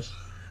Spanish.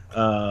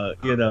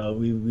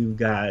 We've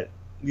got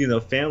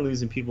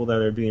families and people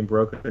that are being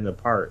broken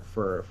apart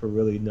for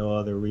really no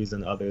other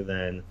reason other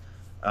than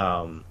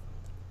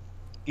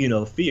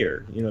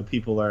fear.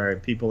 People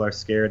are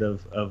scared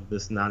of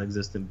this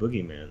non-existent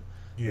boogeyman.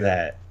 Yeah.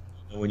 That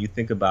when you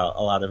think about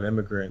a lot of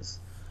immigrants,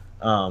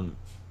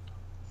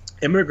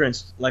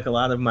 like a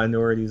lot of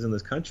minorities in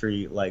this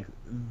country, like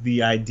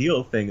the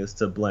ideal thing is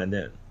to blend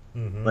in.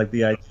 Like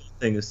the ideal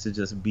thing is to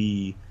just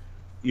be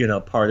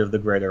part of the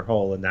greater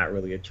whole and not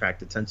really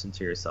attract attention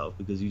to yourself,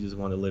 because you just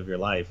want to live your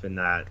life and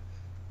not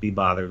be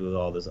bothered with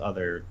all this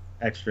other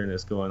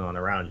extraness going on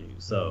around you.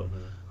 So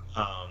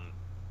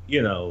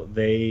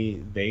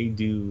they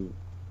do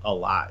a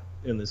lot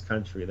in this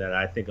country that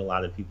I think a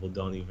lot of people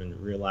don't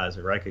even realize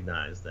or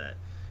recognize, that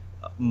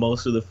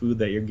most of the food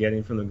that you're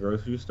getting from the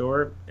grocery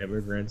store,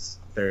 immigrants,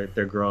 they're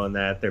growing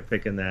that, they're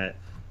picking that.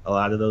 A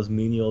lot of those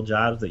menial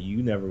jobs that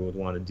you never would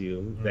want to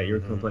do, that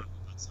you're complaining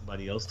about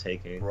somebody else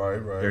taking,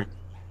 Right.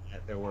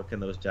 they're working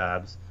those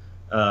jobs,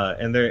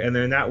 and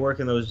they're not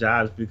working those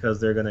jobs because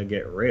they're gonna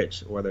get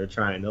rich or they're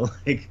trying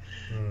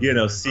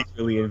to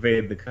secretly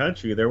invade the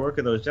country. They're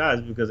working those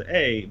jobs because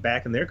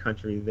back in their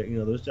country,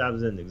 those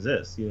jobs didn't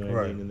exist.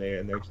 What I mean,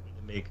 and they're trying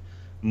to make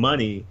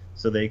money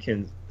so they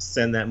can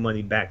send that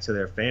money back to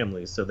their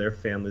families, so their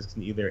families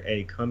can either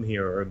A, come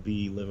here, or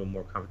B, live a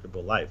more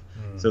comfortable life.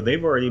 So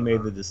they've already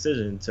made the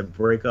decision to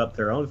break up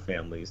their own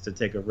families, to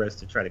take a risk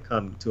to try to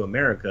come to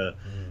America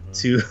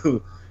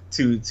to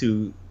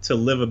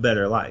live a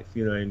better life.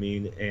 You know what I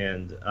mean?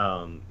 And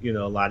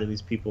a lot of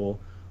these people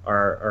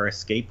are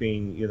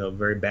escaping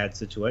very bad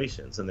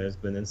situations, and there's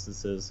been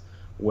instances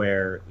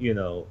where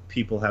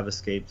people have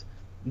escaped,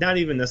 not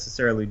even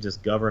necessarily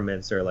just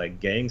governments or like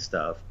gang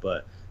stuff,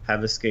 but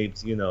have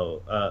escaped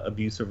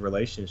abusive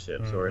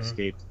relationships, or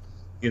escaped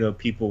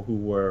people who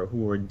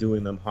were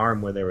doing them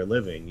harm where they were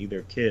living,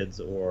 either kids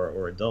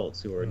or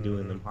adults who are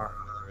doing them harm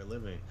where they were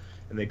living,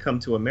 and they come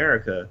to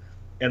America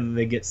and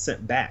they get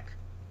sent back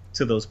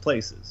to those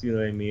places. You know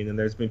what I mean? And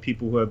there's been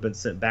people who have been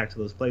sent back to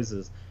those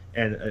places,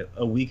 and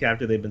a week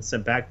after they've been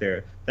sent back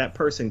there, that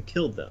person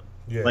killed them.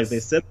 Yes. Like they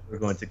said they were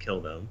going to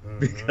kill them,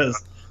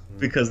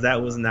 because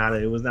that was not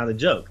a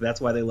joke.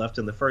 That's why they left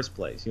in the first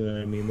place. You know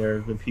what I mean? There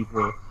have been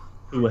people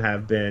who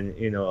have been,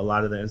 a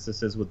lot of the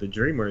instances with the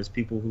Dreamers,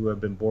 people who have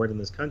been born in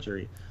this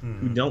country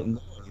who don't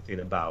know anything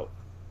about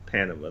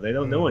Panama. They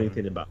don't know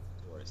anything about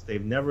Honduras.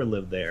 They've never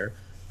lived there.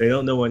 They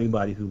don't know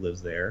anybody who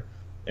lives there.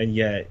 And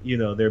yet,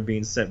 they're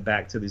being sent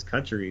back to these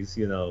countries,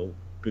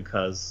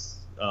 because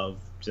of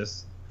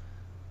just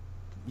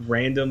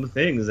random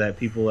things that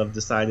people have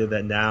decided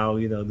that now,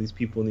 these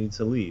people need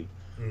to leave.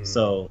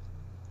 So,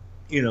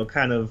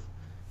 kind of,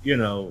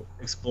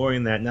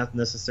 exploring that, not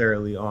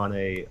necessarily on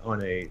a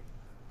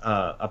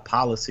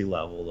policy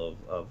level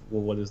of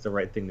well, what is the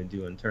right thing to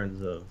do in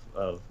terms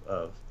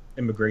of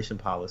immigration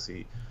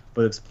policy,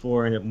 but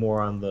exploring it more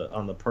on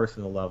the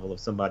personal level of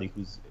somebody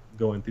who's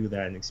going through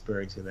that and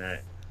experiencing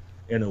that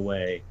in a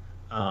way,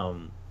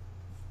 but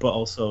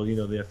also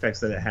the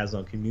effects that it has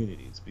on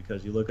communities,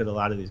 because you look at a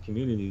lot of these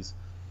communities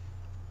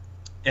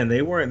and they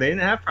didn't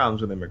have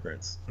problems with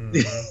immigrants.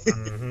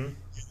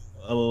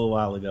 A little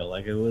while ago,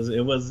 like it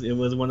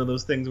was one of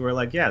those things where,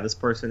 like, yeah, this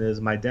person is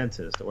my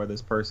dentist, or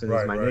this person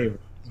is my neighbor,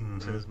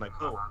 this person is my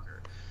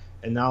coworker,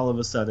 and now all of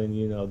a sudden,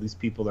 these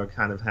people are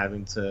kind of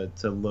having to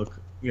look,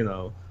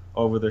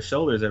 over their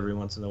shoulders every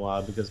once in a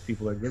while, because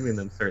people are giving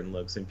them certain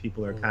looks, and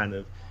people are kind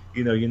of,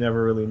 you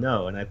never really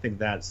know. And I think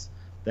that's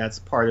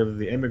part of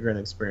the immigrant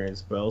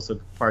experience, but also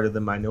part of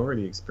the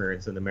minority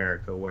experience in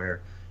America,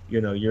 where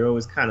you're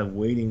always kind of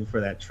waiting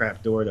for that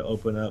trap door to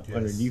open up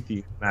underneath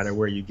you, no matter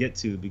where you get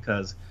to,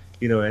 because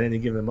at any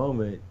given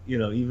moment,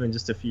 even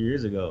just a few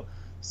years ago,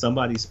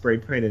 somebody spray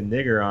painted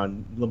nigger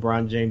on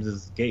LeBron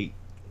James's gate.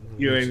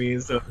 You know what I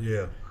mean? So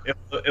yeah, if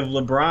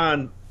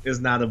LeBron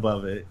is not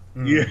above it,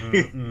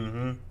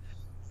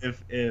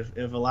 if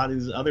a lot of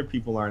these other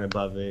people aren't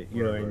above it,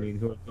 you know what I mean,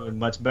 who are doing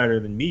much better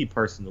than me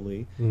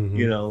personally,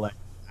 like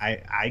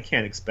I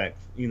can't expect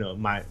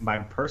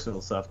my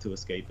personal self to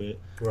escape it.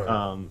 Right.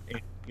 And,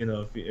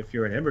 if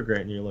you're an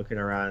immigrant and you're looking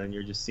around and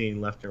you're just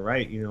seeing left and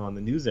right, on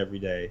the news every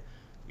day,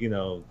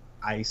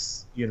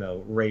 ICE,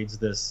 raids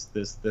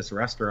this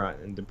restaurant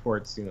and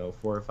deports 4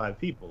 or 5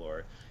 people,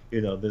 or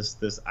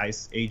this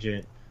ICE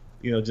agent,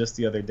 just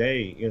the other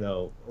day,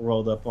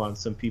 rolled up on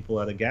some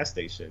people at a gas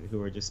station who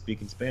were just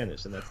speaking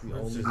Spanish, and that's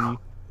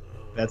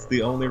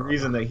the only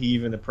reason that he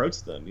even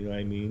approached them. You know what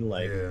I mean?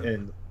 Like, Yeah.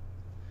 and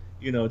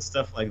it's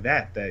stuff like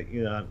that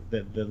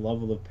the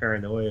level of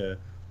paranoia,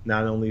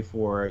 not only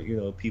for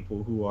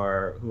people who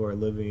are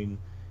living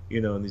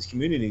in these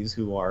communities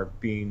who are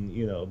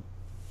being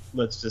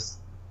let's just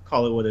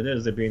call it what it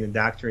is, they're being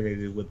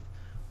indoctrinated with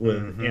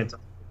anti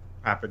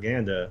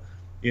propaganda,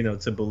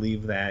 to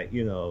believe that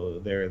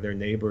their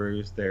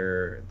neighbors,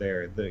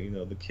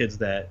 the kids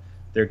that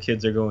their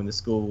kids are going to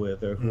school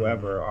with, or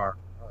whoever are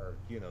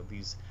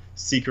these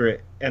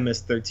secret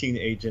MS-13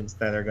 agents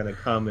that are going to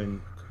come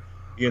and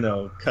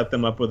cut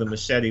them up with a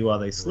machete while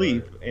they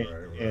sleep.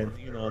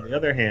 And on the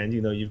other hand,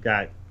 you've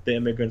got the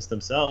immigrants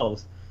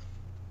themselves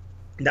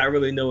not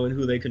really knowing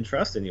who they can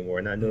trust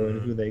anymore, not knowing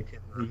who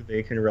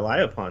they can rely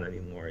upon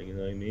anymore. You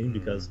know what I mean?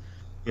 Because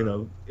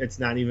it's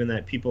not even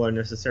that people are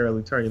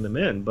necessarily turning them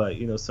in, but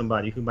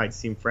somebody who might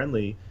seem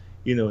friendly,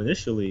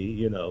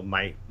 initially,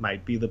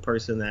 might be the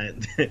person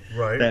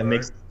that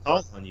makes the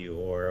call on you,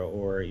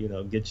 or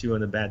get you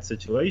in a bad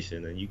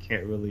situation, and you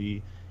can't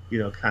really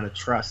kind of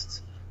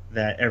trust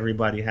that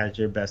everybody has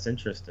your best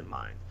interest in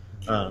mind.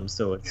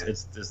 So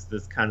it's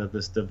this kind of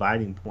this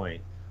dividing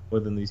point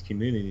within these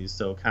communities.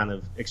 So kind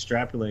of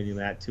extrapolating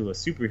that to a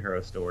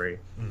superhero story,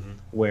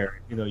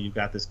 where you've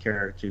got this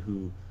character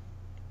who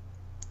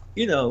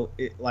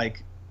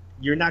like,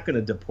 you're not going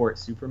to deport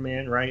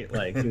Superman, right?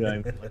 Like,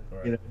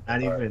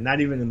 not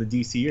even in the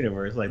DC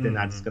universe, like, they're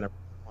not just going to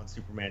on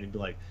Superman and be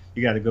like,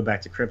 you got to go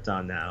back to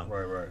Krypton now.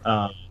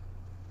 Right.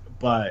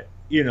 But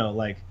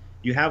like,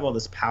 you have all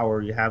this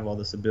power, you have all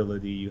this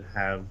ability, you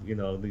have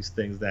these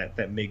things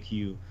that make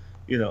you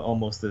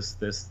almost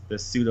this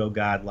pseudo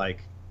god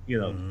like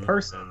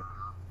person,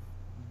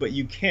 but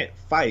you can't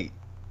fight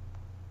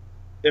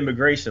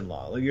immigration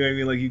law. Like, you know what I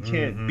mean? Like, you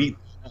can't beat,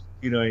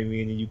 you know what I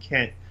mean? And you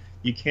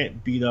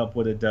can't beat up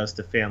what it does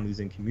to families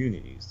and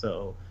communities.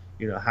 So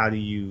how do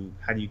you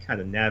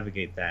kind of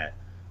navigate that,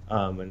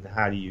 and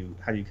how do you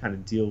kind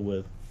of deal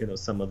with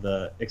some of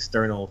the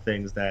external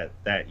things that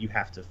you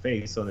have to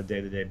face on a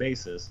day-to-day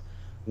basis,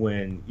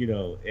 when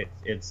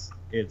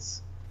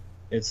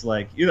it's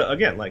like,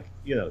 again, like,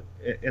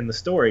 in the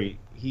story,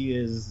 he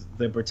is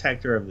the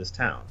protector of this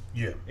town,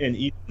 and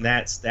even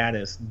that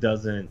status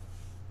doesn't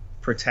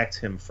protect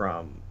him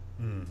from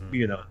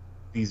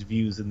these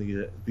views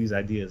and these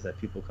ideas that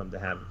people come to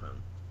have of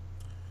him.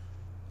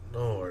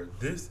 Lord,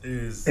 this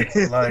is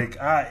like,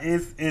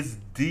 it's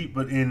deep,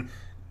 but in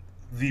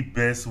the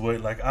best way.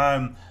 Like,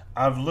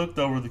 I've looked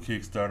over the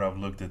Kickstarter, I've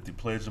looked at the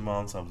pledge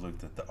amounts, I've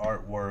looked at the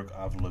artwork,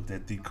 I've looked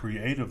at the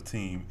creative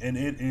team, and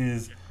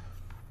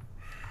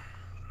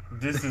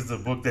this is a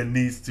book that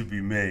needs to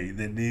be made,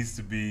 that needs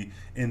to be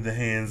in the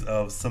hands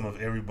of some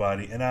of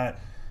everybody. And I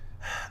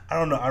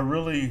don't know,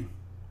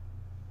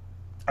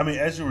 I mean,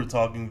 as you were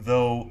talking,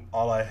 though,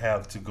 all I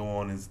have to go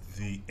on is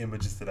the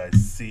images that I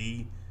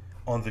see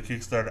on the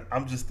Kickstarter.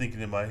 I'm just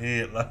thinking in my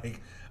head, like,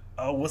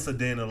 oh, what's a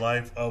day in the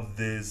life of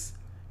this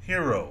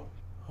hero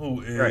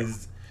who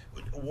is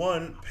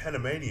one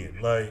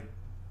Panamanian? Like,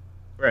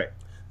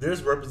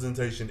 there's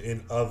representation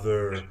in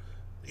other,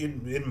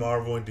 in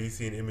Marvel and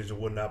DC and Image and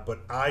whatnot, but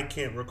I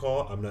can't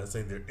recall. I'm not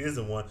saying there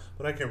isn't one,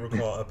 but I can't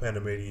recall a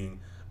Panamanian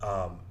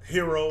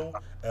hero,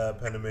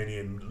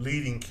 Panamanian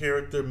leading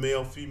character,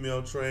 male,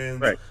 female,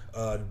 trans,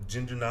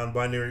 gender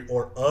non-binary,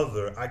 or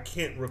other. I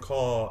can't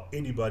recall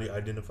anybody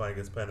identifying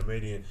as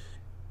Panamanian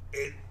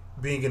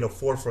being in the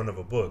forefront of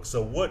a book.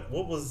 So what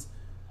was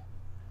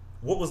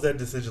that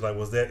decision like?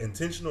 Was that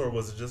intentional, or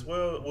was it just,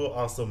 well, we'll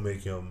also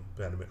make him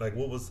Panamanian? Like,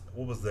 what was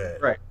that?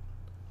 Right.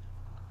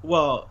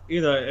 Well,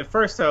 at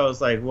first I was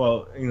like,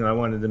 well, I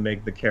wanted to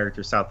make the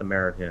character South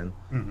American.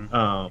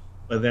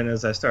 But then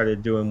as I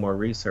started doing more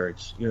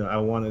research, I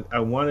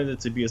wanted it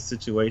to be a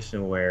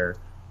situation where,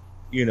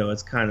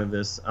 it's kind of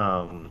this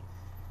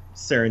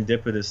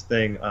serendipitous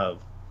thing of,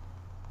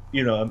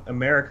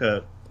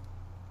 America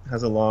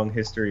has a long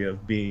history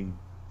of being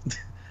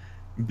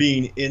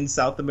in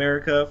South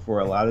America for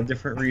a lot of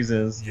different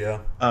reasons.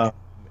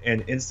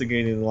 And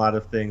instigating a lot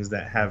of things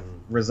that have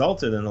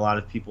resulted in a lot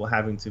of people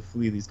having to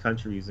flee these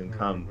countries and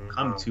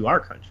come to our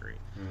country.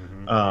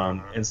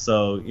 And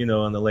so, in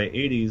the late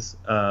 80s,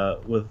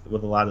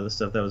 with a lot of the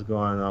stuff that was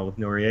going on with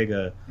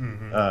Noriega,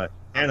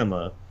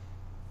 Panama,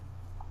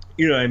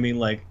 I mean,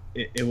 like,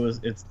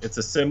 it's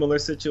a similar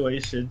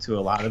situation to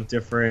a lot of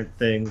different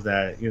things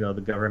that,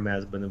 the government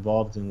has been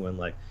involved in, when,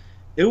 like,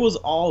 it was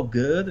all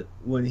good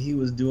when he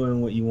was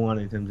doing what you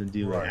wanted him to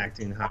do and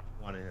acting how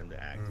you wanted him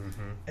to act.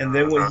 And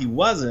then when he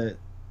wasn't,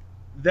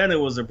 then it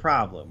was a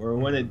problem. Or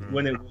when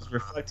it was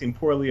reflecting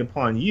poorly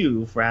upon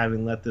you for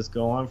having let this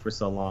go on for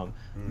so long,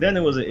 then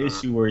it was an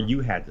issue where you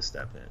had to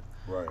step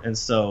in. Right. And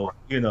so,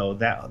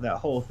 that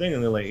whole thing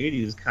in the late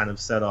 80s kind of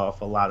set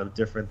off a lot of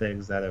different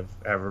things that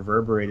have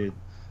reverberated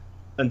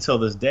until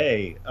this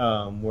day,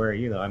 where,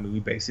 we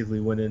basically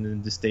went in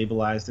and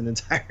destabilized an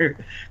entire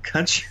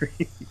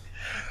country.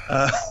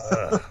 I'm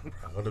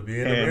gonna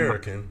be an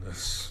American.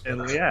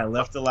 And yeah,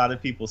 left a lot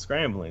of people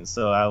scrambling.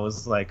 So I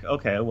was like,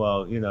 okay,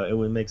 well, it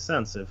would make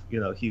sense if,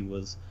 he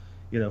was,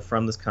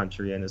 from this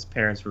country and his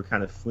parents were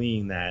kind of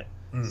fleeing that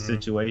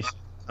situation,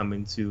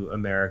 coming to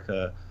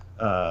America,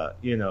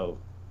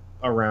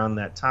 around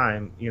that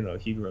time.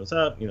 He grows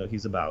up,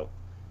 he's about,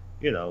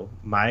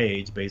 my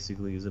age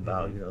basically. He's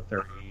about,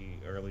 30,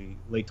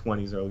 late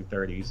 20s, early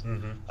 30s.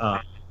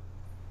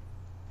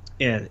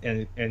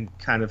 And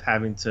kind of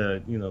having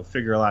to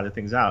figure a lot of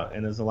things out.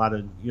 And there's a lot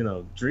of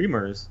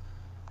dreamers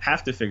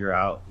have to figure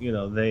out,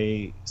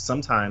 they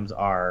sometimes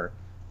are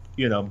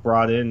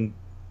brought in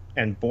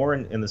and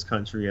born in this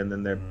country, and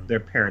then their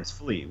parents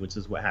flee, which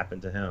is what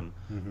happened to him.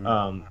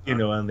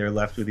 And they're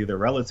left with either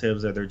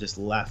relatives, or they're just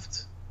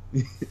left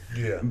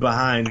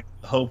behind,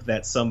 hope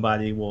that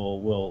somebody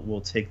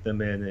will take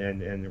them in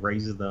and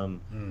raise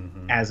them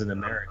as an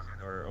American,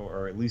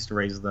 or at least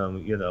raise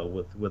them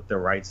with the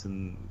rights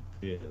and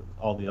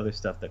all the other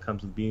stuff that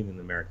comes with being an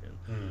American.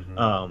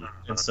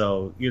 And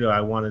so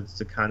I wanted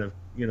to kind of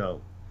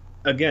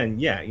again,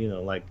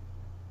 like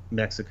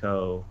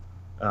Mexico,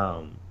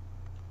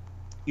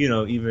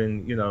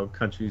 even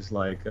countries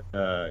like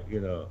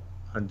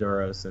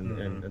Honduras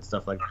and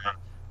stuff like that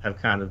have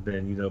kind of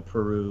been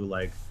Peru,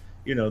 like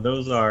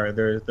those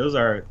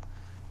are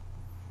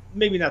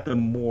maybe not the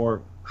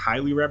more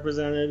highly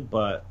represented,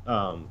 but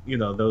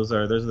those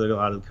are a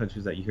lot of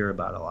countries that you hear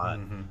about a lot.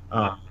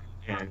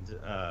 And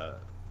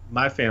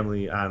my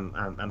family,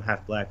 I'm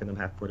half black and I'm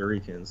half Puerto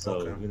Rican,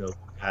 so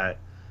got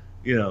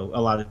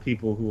a lot of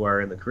people who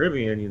are in the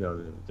Caribbean,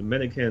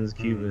 Dominicans,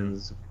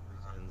 Cubans,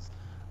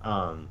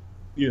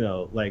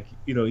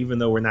 even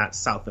though we're not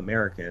South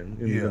American,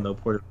 even though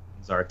Puerto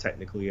Ricans are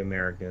technically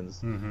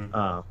Americans,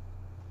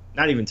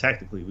 not even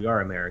technically, we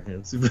are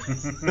Americans,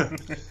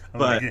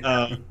 but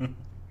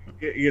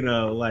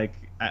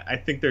I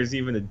think there's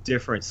even a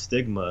different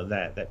stigma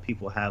that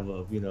people have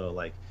of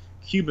like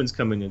Cubans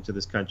coming into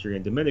this country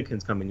and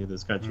Dominicans coming into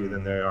this country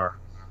than there are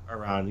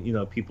around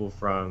people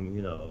from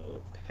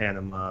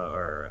Panama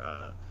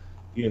or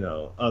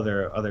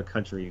other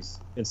countries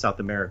in South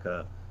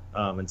America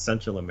and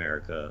Central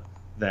America,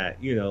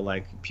 that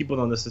like people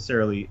don't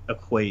necessarily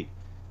equate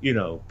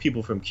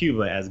people from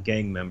Cuba as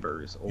gang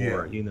members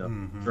or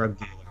drug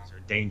dealers or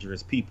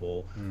dangerous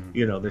people.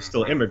 They're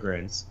still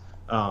immigrants,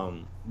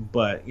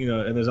 but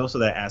and there's also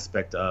that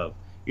aspect of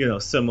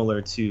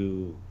similar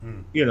to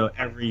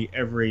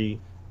every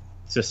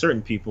to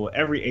certain people,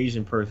 every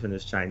Asian person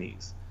is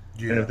Chinese,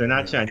 and if they're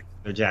not Chinese,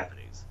 they're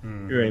Japanese. You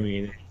know what I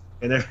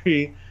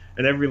mean?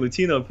 And every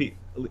Latino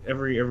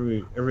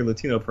every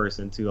Latino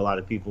person to a lot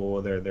of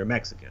people, they're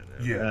Mexican.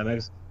 Mexican,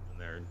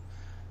 and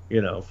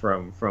they're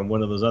from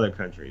one of those other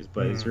countries.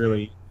 But it's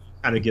really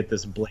kind of get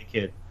this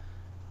blanket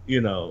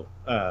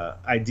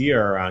idea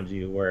around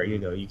you where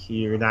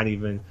you're not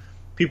even,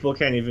 people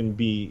can't even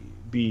be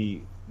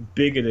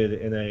bigoted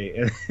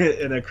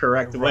in a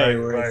correct way.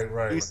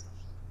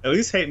 At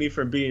least hate me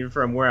for being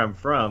from where I'm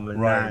from, and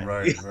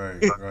right.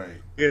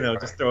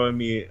 just throwing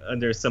me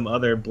under some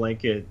other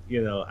blanket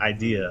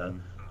idea.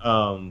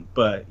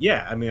 But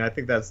yeah, I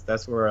think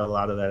that's where a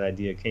lot of that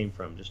idea came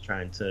from, just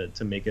trying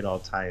to make it all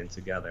tie in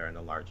together in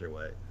a larger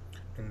way.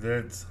 And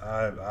that's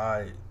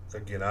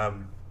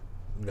I'm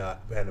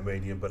not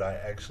Panamanian, but I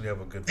actually have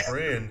a good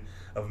friend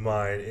of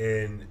mine,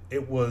 and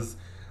it was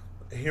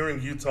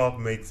hearing you talk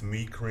makes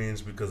me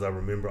cringe, because I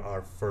remember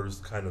our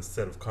first kind of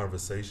set of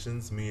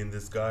conversations, me and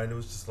this guy, and it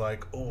was just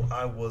like, oh,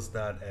 I was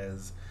not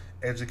as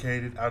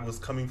educated. I was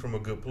coming from a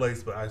good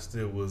place, but I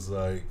still was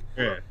like,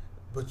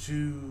 but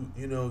you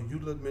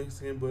look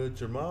Mexican, but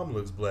your mom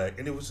looks black,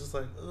 and it was just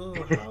like, oh,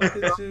 how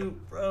could you,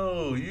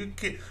 bro? You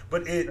can't.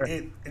 But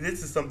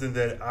this is something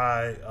that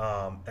I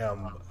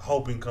am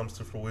hoping comes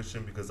to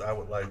fruition, because I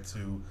would like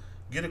to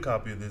get a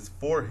copy of this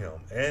for him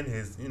and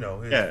his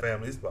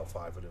family. It's about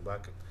 5 of them.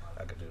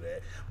 I could do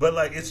that. But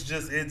like, it's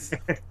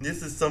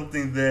this is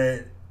something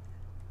that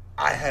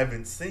I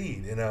haven't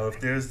seen. If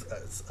there's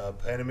a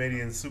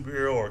Panamanian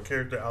superhero or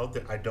character out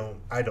there, I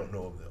don't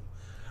know of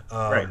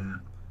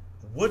them.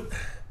 What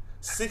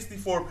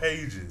 64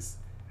 pages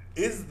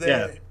is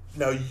that?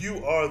 Now,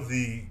 you are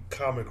the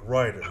comic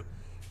writer,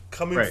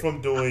 coming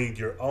from doing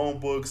your own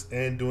books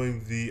and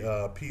doing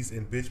the piece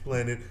in Bitch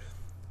Planet.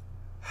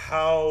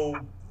 How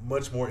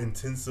much more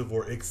intensive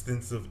or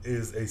extensive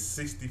is a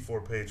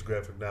 64-page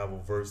graphic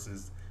novel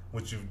versus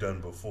what you've done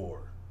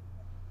before?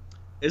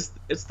 It's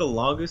the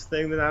longest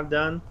thing that I've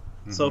done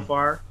so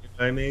far. You know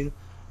what I mean?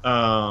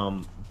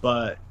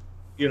 But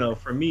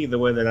for me, the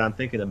way that I'm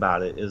thinking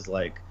about it is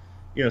like,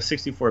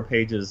 64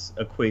 pages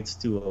equates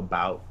to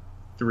about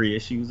 3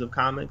 issues of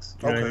comics.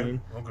 You know what I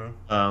mean? Okay.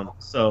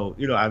 So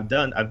I've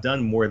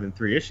done more than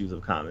 3 issues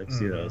of comics.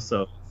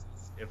 So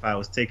if I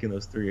was taking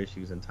those 3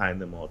 issues and tying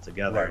them all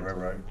together,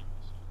 right.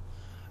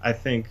 I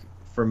think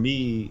for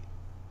me,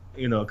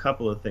 a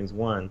couple of things.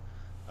 One,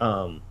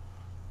 um,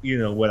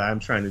 what I'm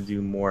trying to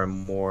do more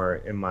and more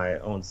in my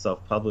own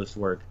self-published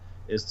work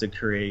is to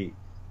create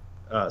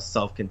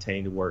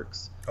self-contained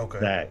works Okay.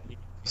 that you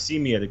see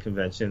me at a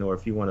convention, or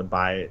if you want to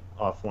buy it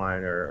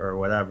offline or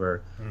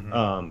whatever,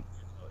 Mm-hmm.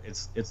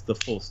 it's the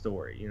full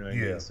story. You know what I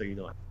Yeah. mean? So you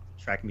don't have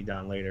to track me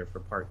down later for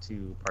part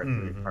two, part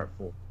three, Mm-hmm. part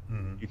four.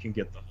 Mm-hmm. You can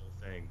get the whole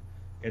thing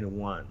in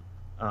one.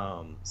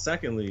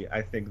 Secondly,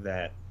 I think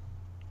that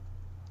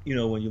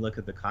when you look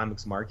at the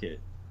comics market,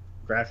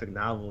 graphic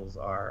novels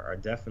are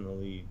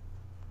definitely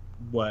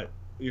what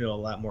a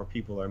lot more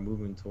people are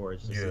moving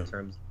towards, just in Yeah.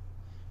 terms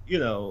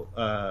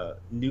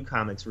new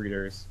comics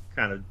readers,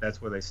 kind of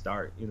that's where they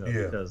start, Yeah.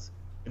 because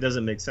it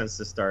doesn't make sense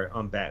to start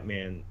on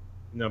Batman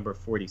number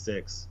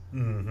 46.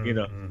 Mm-hmm. You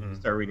Mm-hmm.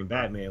 start reading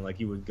Batman, like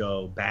you would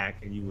go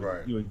back and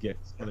Right. you would get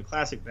some of the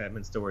classic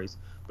Batman stories,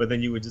 but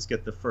then you would just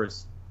get the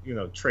first,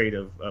 trade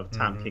of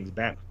Tom Mm-hmm. King's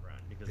Batman run,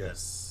 because that's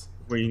Yes.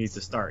 where you need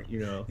to start.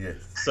 Yes.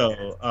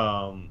 So,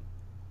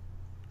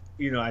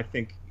 I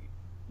think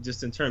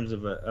just in terms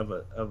of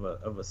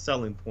a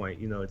selling point,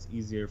 it's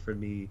easier for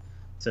me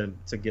to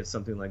get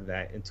something like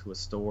that into a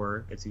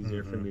store. It's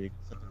easier for Mm-hmm. me to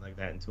get something like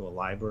that into a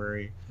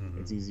library. Mm-hmm.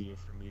 It's easier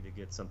for me to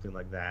get something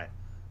like that,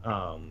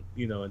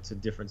 into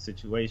different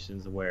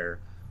situations where,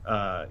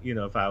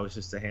 if I was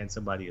just to hand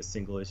somebody a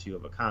single issue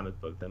of a comic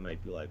book, they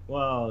might be like,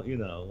 well, like,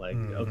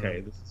 Mm-hmm.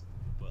 okay, this is,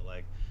 but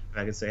like, if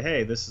I can say,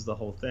 hey, this is the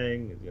whole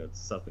thing. It's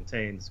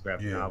self-contained. It's a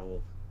graphic Yeah.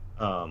 novel.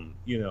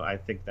 I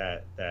think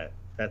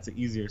that's an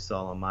easier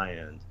sell on my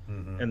end.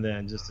 Mm-hmm. And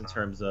then just in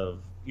terms of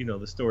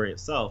the story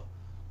itself,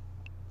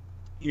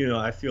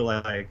 I feel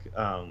like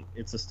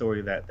it's a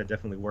story that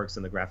definitely works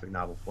in the graphic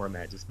novel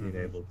format, just being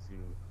Mm-hmm. able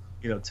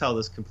to tell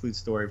this complete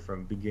story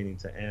from beginning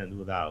to end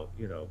without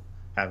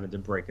having to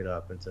break it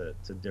up into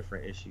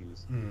different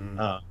issues.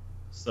 Mm-hmm.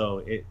 So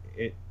it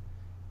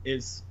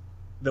is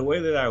the way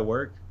that I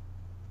work.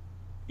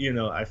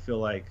 I feel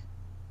like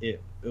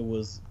it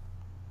was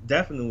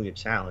definitely a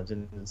challenge,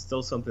 and it's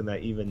still something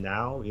that even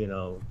now,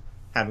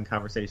 having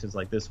conversations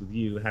like this with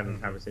you, having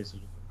Mm-hmm. conversations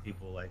with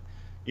people, like,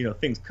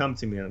 things come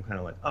to me and I'm kind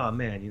of like, oh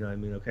man, what I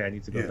mean, okay, I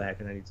need to go Yeah. back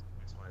and I need to do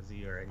X, Y,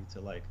 Z, or I need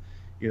to, like,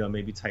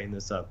 maybe tighten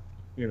this up,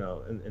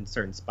 in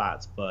certain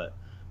spots. But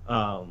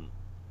I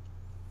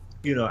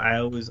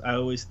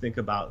always think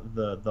about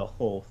the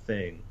whole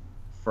thing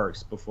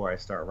first before I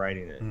start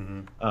writing it.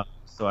 Mm-hmm.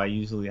 So I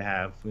usually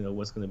have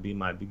what's going to be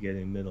my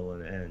beginning, middle,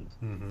 and end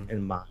Mm-hmm.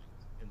 in mind.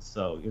 And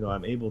so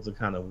I'm able to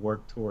kind of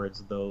work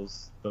towards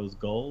those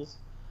goals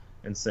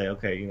and say,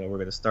 okay, we're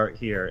going to start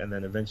here, and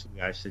then eventually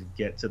I should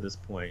get to this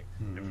point,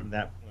 and Mm-hmm. from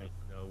that point,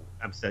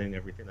 I'm setting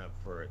everything up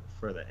for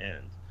the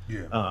end.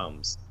 Yeah.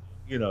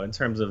 In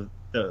terms of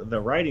the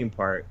writing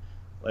part,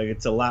 like,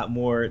 it's a lot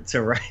more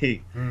to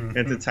write Mm-hmm.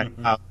 and to type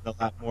out, a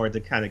lot more to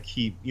kind of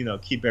keep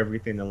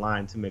everything in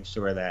line, to make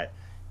sure that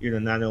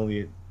not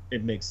only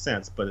it makes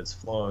sense, but it's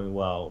flowing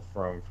well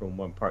from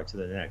one part to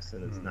the next,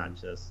 and it's Mm-hmm. not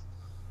just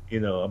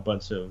a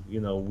bunch of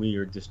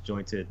weird,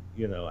 disjointed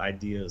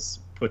ideas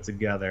put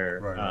together,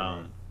 Right,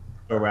 right.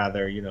 but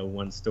rather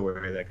one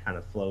story that kind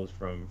of flows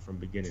from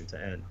beginning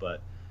to end.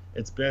 But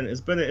it's been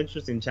an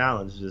interesting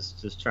challenge,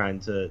 just trying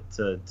to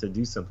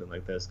do something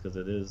like this, because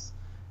it is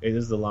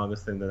the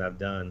longest thing that I've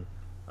done,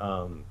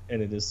 and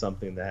it is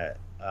something that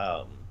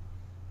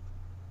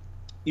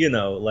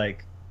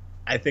like,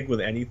 I think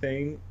with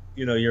anything,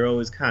 you're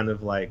always kind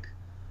of like,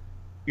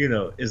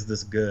 is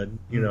this good?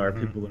 Are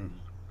people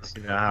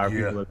Mm-hmm. how are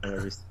Yeah. people going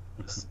to receive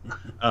this?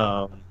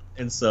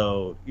 And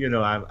so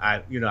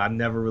I'm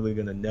never really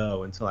going to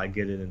know until I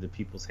get it into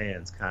people's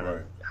hands, kind of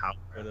Right. how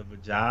good of a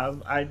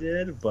job I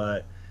did.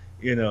 But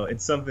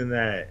it's something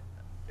that,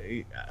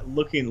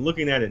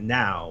 looking at it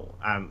now,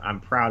 I'm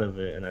proud of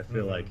it, and I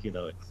feel Mhm. like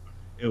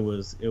it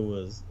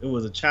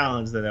was a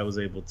challenge that I was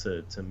able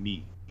to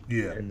meet,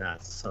 Yeah. and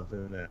not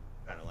something that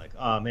kind of like,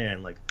 oh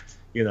man, like,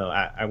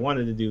 I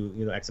wanted to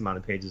do X amount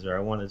of pages, or I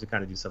wanted to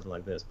kind of do something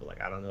like this, but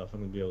like, I don't know if I'm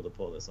gonna be able to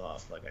pull this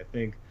off. Like, I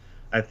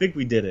think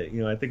we did it.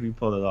 I think we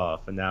pulled it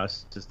off, and now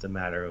it's just a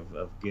matter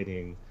of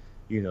getting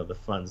the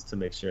funds to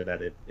make sure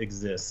that it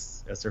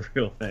exists as a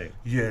real thing.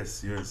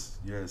 Yes, yes,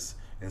 yes.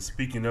 And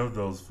speaking of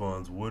those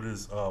funds, what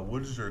is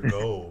your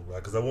goal?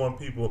 Because I want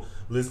people,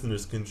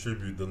 listeners,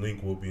 contribute. The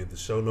link will be in the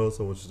show notes.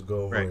 I want you to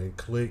go over Right. and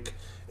click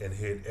and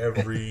hit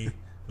every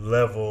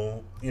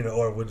level,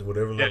 or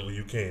whatever Yeah. level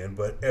you can,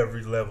 but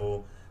every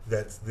level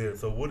that's there.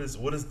 So what is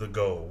the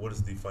goal? What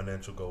is the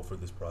financial goal for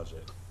this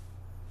project?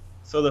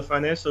 So the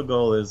financial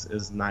goal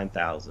is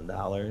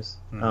 $9,000,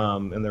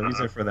 Mhm. and the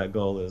reason for that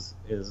goal is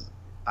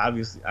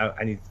obviously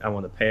I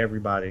want to pay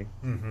everybody,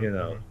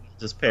 Mm-hmm.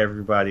 just pay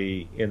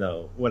everybody,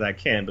 what I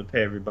can, but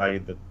pay everybody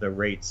the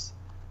rates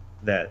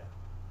that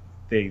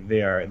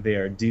they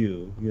are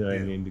due. You know what I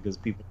Yeah. mean? Because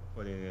people are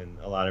putting in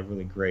a lot of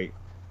really great,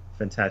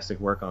 fantastic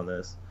work on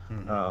this.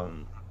 Mhm.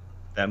 Um,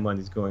 that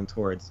money's going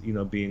towards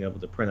being able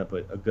to print up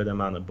a good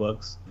amount of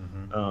books.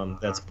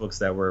 That's books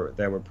that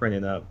we're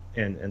printing up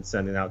and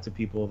sending out to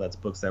people. That's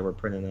books that we're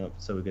printing up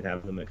so we could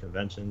have them at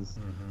conventions.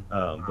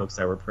 Books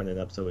that we're printing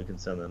up so we can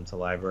send them to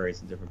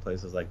libraries and different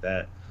places like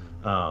that.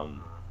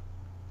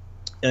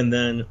 And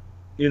then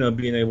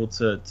being able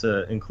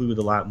to include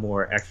a lot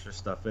more extra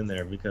stuff in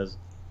there, because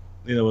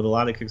with a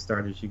lot of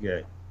Kickstarters you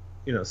get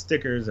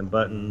stickers and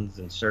buttons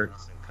and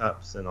shirts and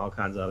cups and all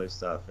kinds of other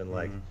stuff, and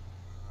like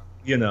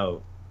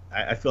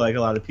I feel like a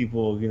lot of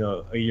people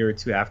a year or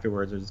two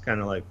afterwards are just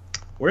kind of like,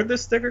 where'd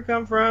this sticker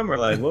come from, or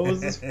like, what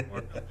was this for?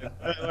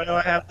 Why do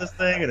I have this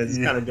thing? And it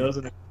just kind of goes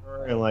in the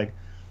drawer, and like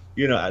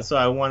so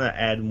I want to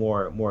add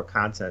more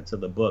content to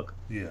the book.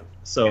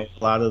 So a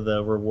lot of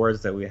the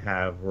rewards that we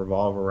have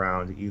revolve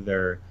around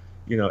either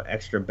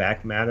extra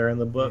back matter in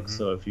the book.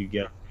 So if you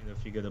get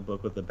a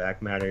book with the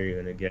back matter,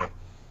 you're gonna get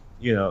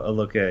a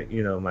look at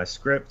my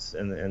scripts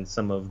and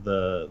some of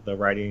the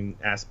writing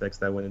aspects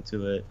that went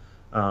into it,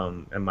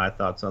 and my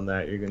thoughts on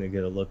that. You're gonna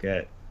get a look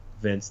at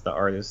Vince, the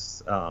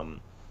artist, a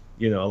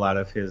lot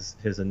of his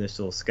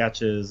initial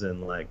sketches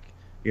and like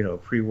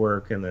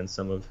pre-work, and then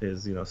some of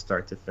his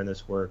start to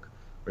finish work,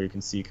 where you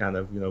can see kind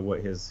of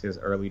what his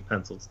early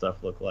penciled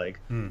stuff looked like,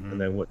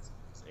 and then what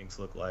his inks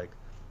look like.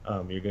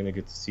 You're gonna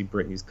get to see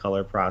Brittany's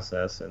color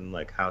process and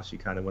like how she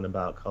kind of went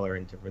about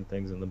coloring different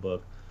things in the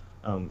book.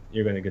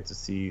 You're gonna get to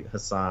see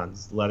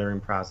Hassan's lettering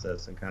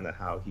process and kind of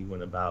how he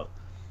went about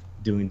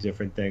doing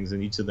different things,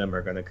 and each of them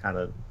are gonna kind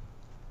of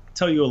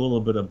tell you a little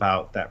bit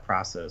about that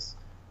process,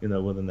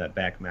 within that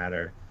back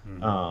matter.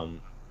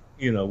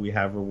 We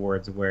have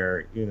rewards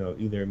where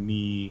either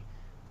me,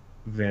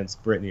 Vince,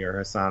 Brittany, or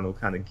Hassan will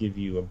kind of give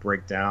you a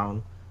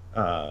breakdown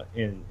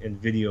in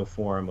video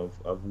form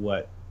of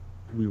what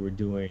we were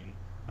doing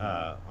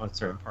on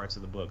certain parts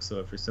of the book. So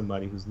if you're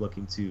somebody who's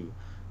looking to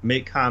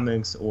make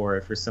comics, or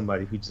if you're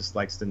somebody who just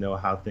likes to know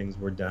how things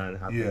were done,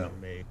 how things were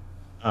made,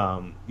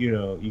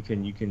 you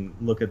can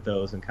look at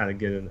those and kind of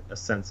get a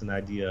sense and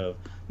idea of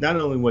not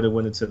only what it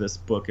went into this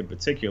book in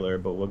particular,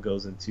 but what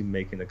goes into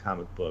making a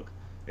comic book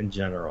in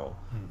general.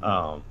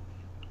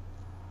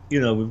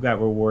 We've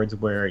got rewards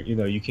where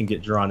you can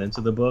get drawn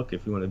into the book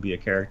if you want to be a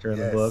character in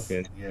the book,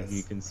 and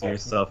you can see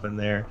yourself in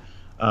there.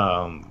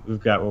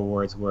 We've got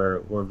rewards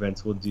where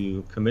Vince will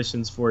do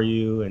commissions for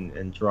you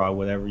and draw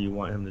whatever you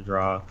want him to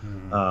draw.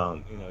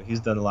 He's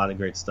done a lot of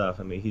great stuff.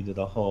 I mean, he did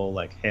a whole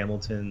like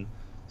Hamilton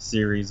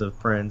series of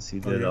prints. He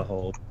did a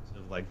whole bunch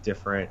of like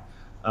different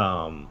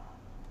DC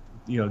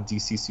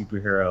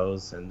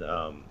superheroes and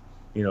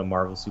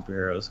Marvel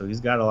superheroes. So he's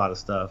got a lot of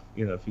stuff.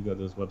 If you go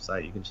to his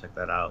website, you can check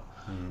that out.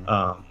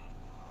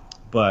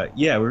 But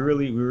yeah, we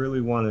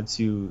really wanted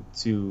to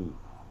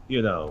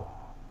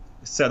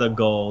set a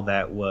goal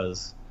that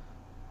was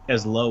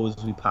as low as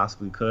we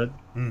possibly could,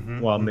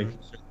 while making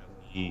sure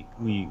that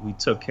we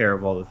took care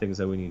of all the things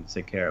that we need to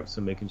take care of. So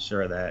making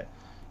sure that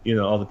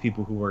all the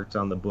people who worked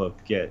on the book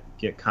get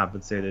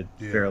compensated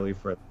fairly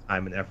for the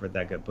time and effort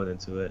that got put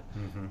into it.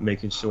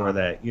 Making sure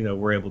that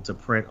we're able to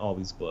print all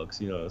these books,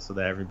 so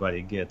that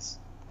everybody gets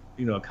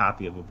a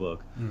copy of a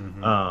book.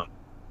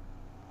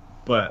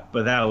 But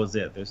that was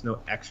it. There's no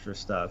extra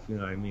stuff.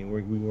 I mean,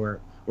 we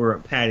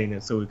weren't padding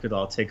it so we could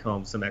all take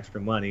home some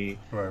extra money,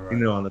 right.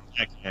 On the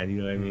back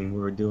end. I mean,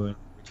 we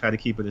try to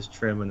keep it as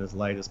trim and as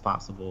light as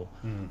possible.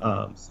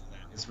 So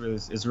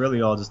it's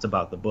really all just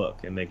about the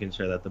book and making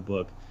sure that the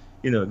book,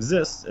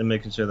 exists, and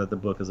making sure that the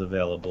book is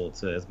available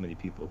to as many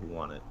people who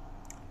want it.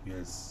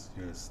 Yes.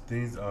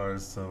 These are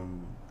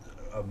some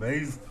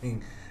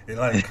amazing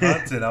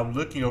content. I'm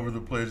looking over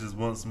the pages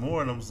once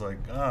more, and I'm just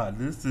like, God,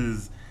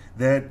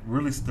 that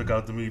really stuck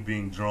out to me,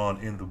 being drawn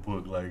in the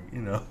book. Like,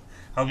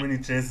 how many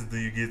chances do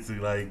you get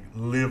to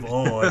live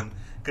on?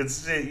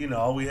 Because shit,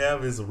 all we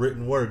have is a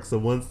written work. So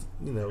once,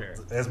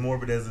 as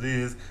morbid as it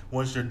is,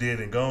 once you're dead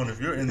and gone, if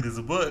you're in this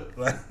book,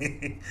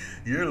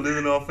 you're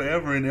living on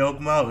forever in Elk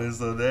Mountain.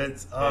 So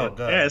that's God.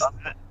 Yeah,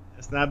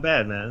 it's not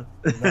bad, man.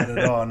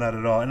 Not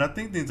at all. And I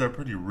think these are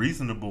pretty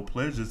reasonable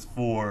pledges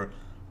for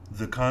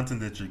the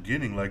content that you're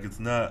getting. Like, it's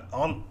not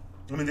all.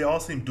 I mean, they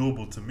all seem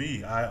doable to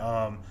me.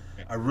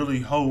 I really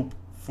hope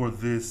for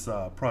this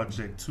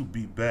project to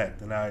be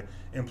backed, and I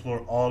implore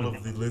all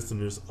of the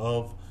listeners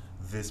of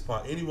this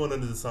pod, anyone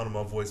under the sound of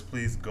my voice,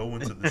 please go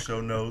into the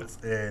show notes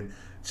and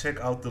check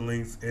out the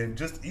links, and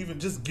just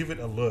give it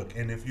a look.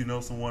 And if you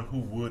know someone who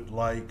would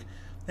like,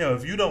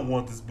 if you don't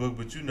want this book,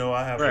 but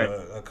I have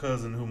a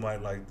cousin who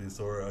might like this,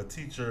 or a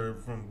teacher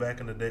from back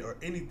in the day, or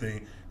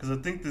anything, because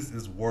I think this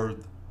is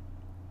worth.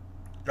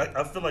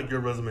 I feel like your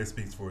resume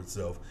speaks for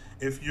itself.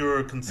 If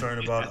you're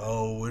concerned about,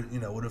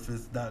 what if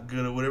it's not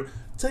good or whatever,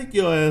 take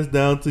your ass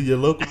down to your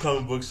local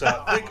comic book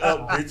shop, pick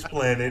up Bitch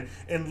Planet,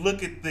 and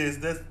look at this.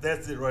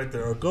 That's it right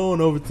there. Or go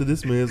on over to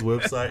this man's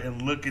website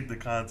and look at the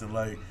content.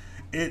 Like,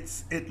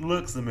 it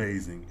looks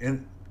amazing,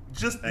 and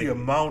just the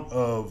amount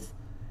of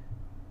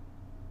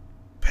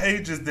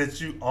pages that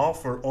you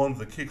offer on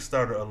the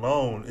Kickstarter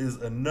alone is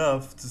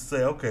enough to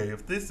say, okay,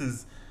 if this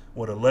is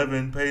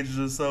 11 pages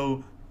or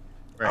so.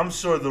 I'm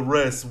sure the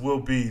rest will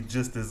be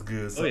just as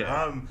good. So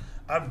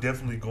I'm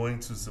definitely going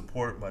to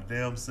support my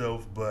damn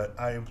self, but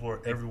I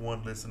implore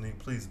everyone listening,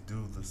 please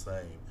do the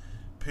same.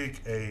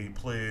 Pick a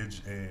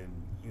pledge and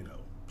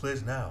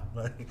pledge now,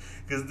 like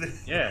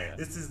because Yeah,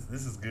 this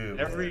is good,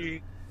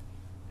 man.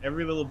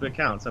 every little bit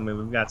counts. I mean,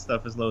 we've got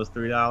stuff as low as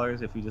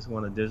 $3 if you just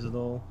want a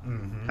digital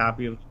Mm-hmm.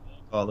 copy of the book,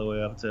 all the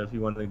way up to if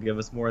you want to give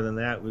us more than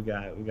that. We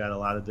got a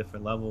lot of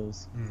different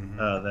levels Mm-hmm.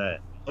 that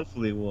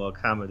hopefully will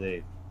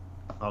accommodate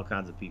all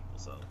kinds of people.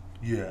 So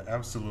Yeah,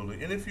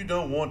 absolutely. And if you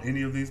don't want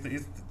any of these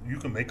things, you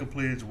can make a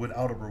pledge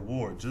without a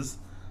reward. Just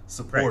right,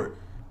 support.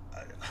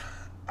 I,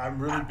 I'm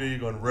really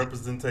big on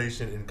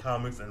representation in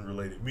comics and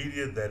related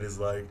media. That is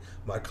like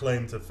my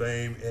claim to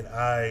fame, and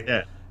I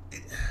yeah,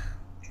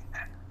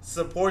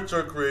 support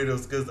your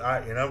creatives because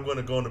I'm going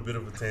to go on a bit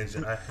of a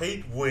tangent. I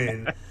hate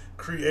when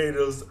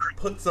creatives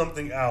put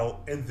something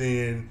out and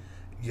then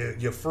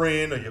your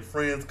friend or your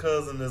friend's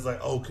cousin is like,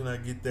 "Oh, can I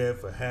get that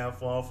for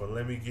half off?" Or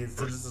let me get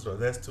this or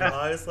that's too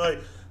high. It's like,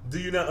 do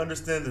you not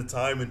understand the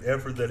time and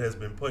effort that has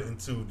been put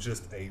into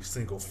just a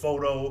single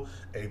photo,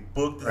 a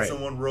book that right,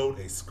 someone wrote,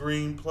 a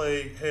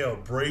screenplay, hell,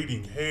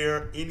 braiding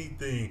hair,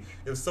 anything?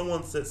 If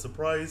someone sets a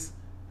price,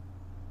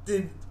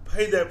 then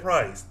pay that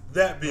price.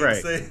 That being right,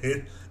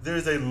 said,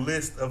 there's a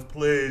list of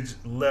pledge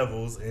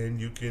levels,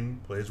 and you can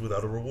pledge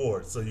without a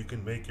reward, so you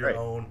can make your right.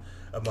 own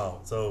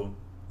amount. So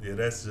yeah,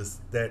 that's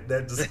just that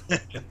just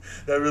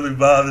that really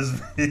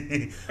bothers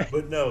me.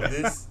 But no,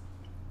 this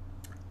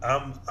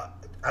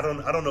I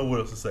don't know what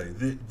else to say.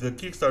 The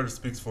Kickstarter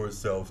speaks for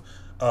itself.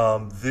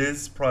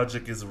 This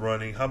project is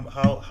running.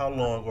 How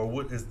long or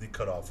what is the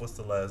cutoff? What's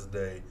the last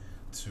day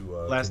to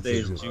Last day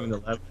is continue?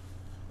 June 11th.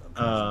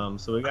 Okay, June.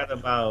 So we got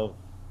about,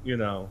 you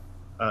know,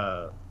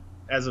 uh,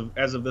 as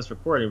of this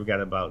recording, we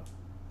got about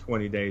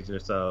 20 days or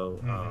so.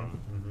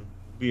 Mm-hmm,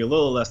 Be a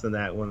little less than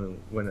that when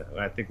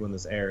I think when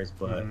this airs,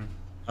 but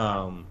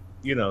mm-hmm.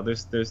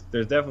 there's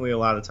definitely a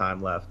lot of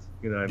time left.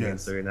 You know what I mean?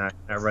 So Yes. you're not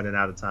running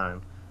out of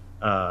time.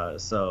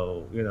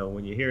 So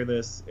when you hear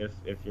this,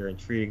 if you're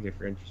intrigued, if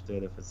you're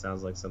interested, if it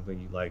sounds like something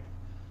you'd like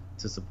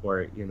to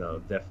support,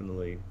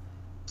 definitely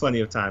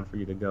plenty of time for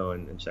you to go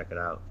and check it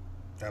out.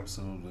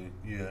 Absolutely,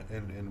 yeah,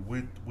 and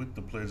with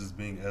the pledges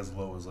being as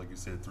low as like you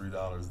said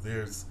 $3,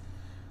 there's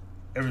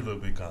every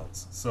little bit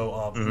counts. So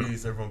Hmm.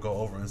 please, everyone, go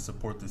over and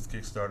support this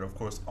Kickstarter. Of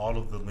course, all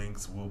of the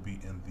links will be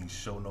in the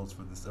show notes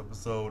for this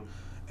episode,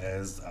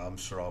 as I'm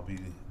sure I'll be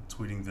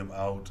tweeting them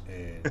out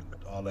and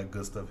all that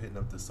good stuff, hitting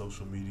up the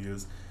social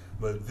medias.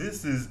 But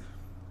this is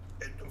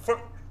for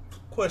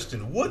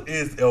question: what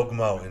is Elk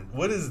Mountain?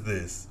 What is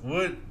this?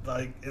 What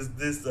like is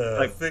this a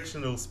Like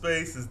fictional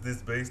space? Is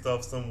this based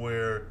off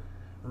somewhere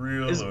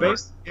real it's or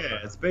based, yeah,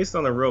 it's based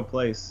on a real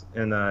place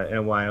in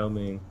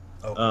Wyoming.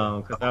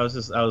 okay?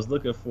 Because I was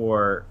looking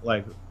for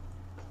like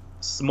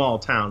small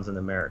towns in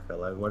America.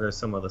 Like, what are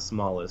some of the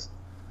smallest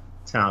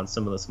towns,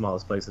 some of the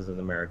smallest places in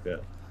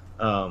America?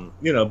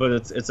 But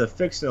it's a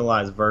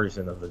fictionalized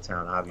version of the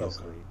town, Okay.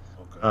 obviously.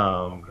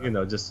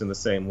 Okay. Just in the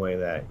same way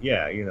that,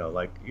 yeah,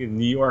 like in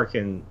New York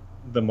and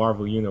the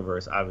Marvel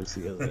universe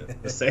obviously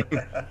isn't the same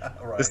the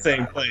Right.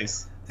 same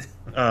place.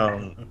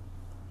 Um,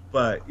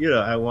 but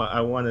I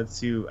wanted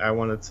to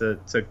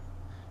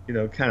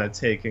kind of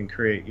take and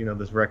create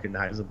this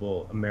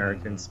recognizable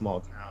American Hmm.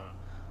 small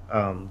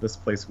town, this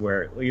place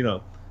where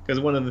because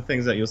one of the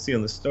things that you'll see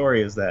in the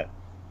story is that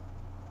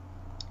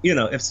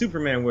if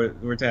Superman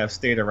were to have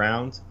stayed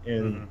around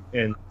in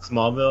Hmm.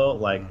 Smallville,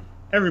 like Hmm.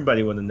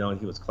 everybody would have known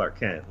he was Clark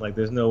Kent. Like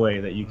there's no way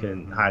that you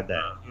can Hmm. hide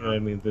that. You know what I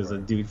mean? There's a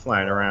Right. dude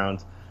flying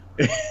around,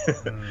 and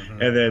Hmm.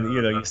 then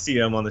you see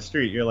him on the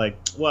street. You're like,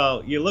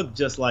 well, you look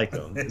just like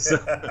him. So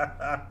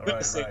I'm gonna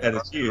Right. say Right. that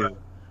it's you.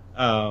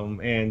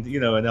 And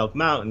in Elk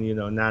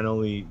Mountain, not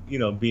only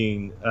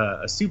being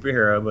a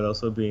superhero, but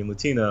also being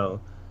Latino,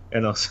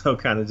 and also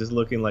kind of just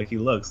looking like he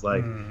looks.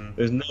 Like Hmm.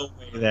 there's no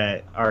way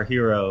that our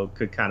hero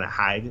could kind of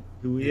hide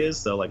who he Yeah. is.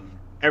 So like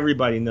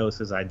everybody knows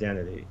his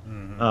identity.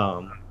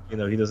 Hmm.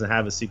 He doesn't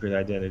have a secret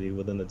identity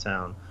within the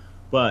town,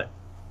 but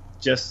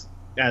just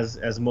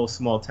as most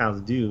small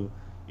towns do,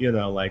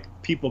 like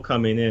people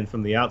coming in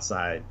from the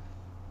outside,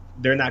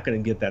 they're not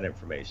going to get that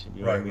information.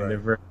 You know what I Right. mean? Right.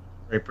 They're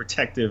very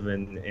protective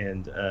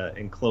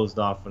and closed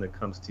off when it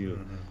comes to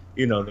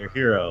Hmm. their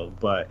hero.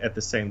 But at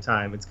the same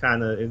time, it's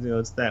kind of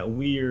it's that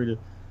weird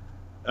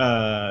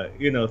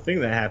thing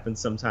that happens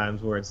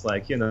sometimes where it's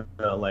like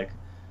like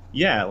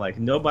yeah, like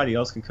nobody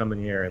else can come in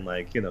here and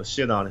like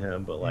shit on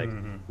him, but like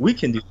Hmm. we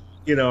can do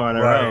on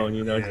our Right. own,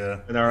 Yeah.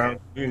 in our own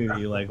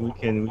community, like we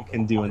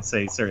can do and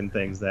say certain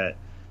things that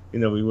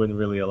we wouldn't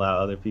really allow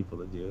other people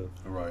to do.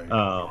 Right.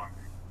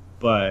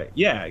 But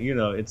yeah, it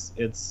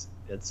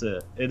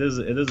is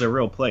a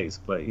real place,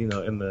 but in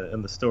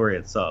the story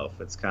itself,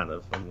 it's kind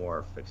of a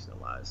more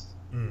fictionalized.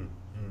 Mm,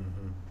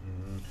 hmm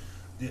hmm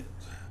Yeah.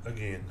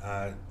 Again,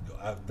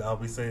 I'll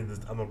be saying this.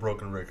 I'm a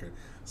broken record.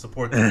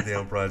 Support this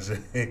damn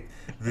project.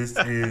 This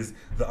is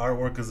the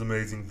artwork is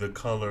amazing. The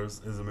colors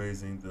is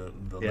amazing. The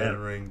Yeah,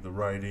 lettering, the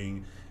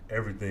writing,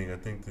 everything. I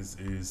think this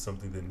is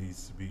something that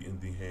needs to be in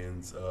the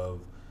hands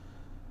of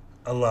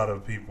a lot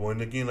of people.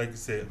 And again, like you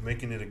said,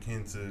 making it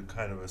akin to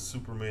kind of a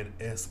Superman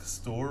esque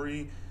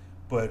story,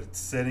 but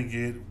setting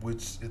it,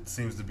 which it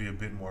seems to be a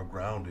bit more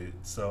grounded.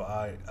 So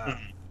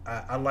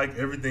I like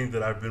everything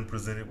that I've been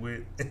presented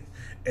with,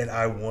 and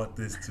I want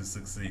this to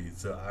succeed.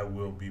 So I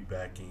will be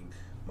backing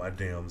my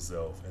damn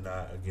self. And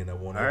I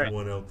want All right.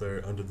 everyone out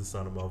there under the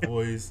sound of my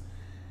voice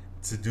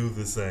to do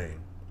the same.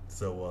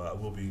 So I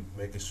will be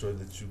making sure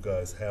that you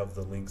guys have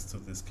the links to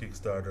this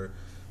Kickstarter.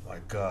 My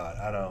God,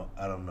 I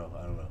don't know.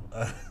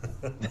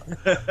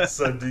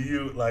 So, do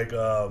you like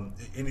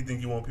anything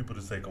you want people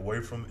to take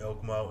away from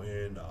Elk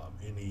Mountain?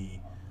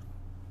 Any,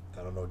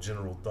 I don't know,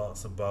 general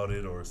thoughts about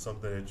it, or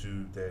something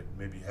that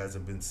maybe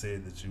hasn't been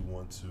said that you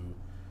want to,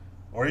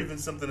 or even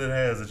something that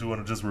has that you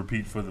want to just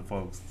repeat for the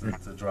folks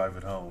to drive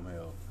it home?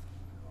 Hell,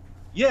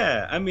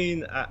 Yeah, I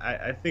mean,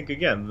 I think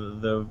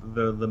again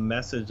the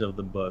message of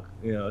the book,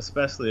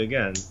 especially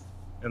again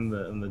in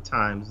the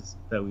times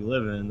that we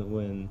live in,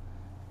 when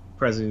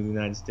President of the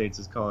United States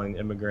is calling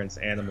immigrants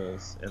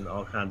animals and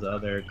all kinds of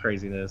other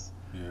craziness,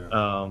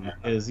 yeah,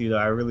 is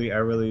I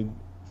really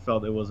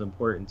felt it was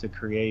important to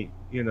create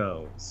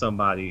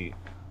somebody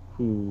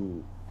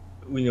who,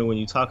 when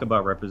you talk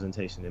about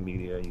representation in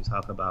media, you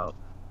talk about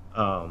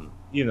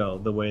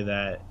the way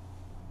that,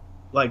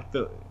 like,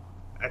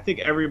 I think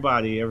every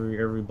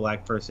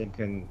black person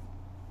can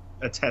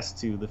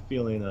attest to the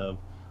feeling of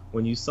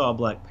when you saw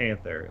Black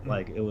Panther,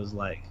 like it was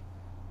like,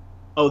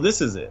 oh,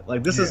 this is it.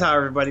 Like, this is how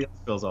everybody else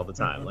feels all the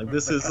time. Like,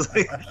 this is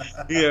like,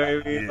 you know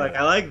what I mean? Yeah. Like,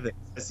 I like this.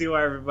 I see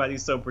why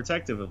everybody's so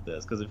protective of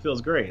this, because it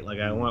feels great. Like,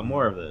 I want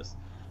more of this.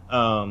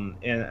 And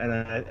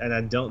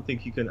I don't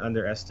think you can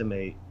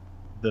underestimate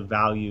the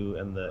value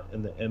and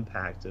the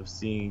impact of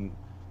seeing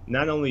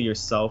not only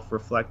yourself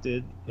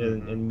reflected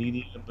in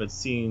media, but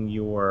seeing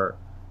your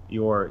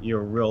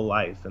real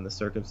life and the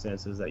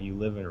circumstances that you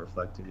live in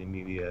reflected in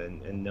media,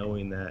 and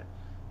knowing that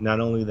not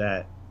only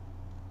that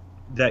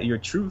your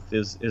truth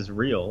is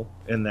real,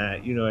 and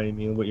that, you know what I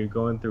mean, what you're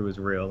going through is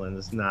real, and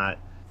it's not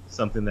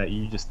something that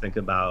you just think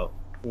about,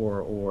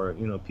 or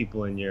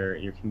people in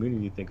your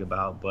community think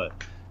about, but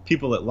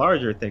people at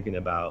large are thinking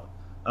about,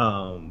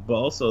 but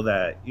also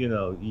that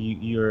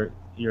you're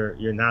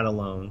not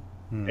alone,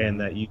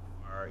 and that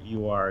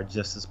you are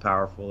just as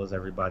powerful as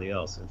everybody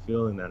else, and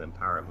feeling that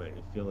empowerment,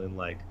 and feeling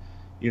like,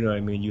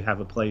 you have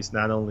a place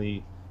not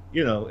only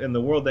in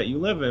the world that you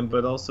live in,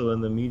 but also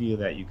in the media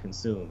that you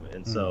consume.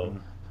 And so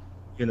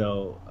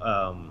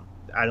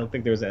I don't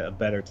think there's a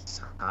better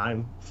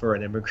time for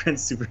an immigrant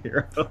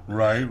superhero.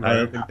 right. I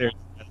don't think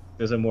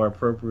there's a more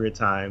appropriate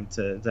time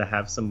to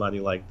have somebody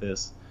like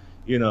this,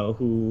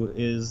 who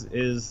is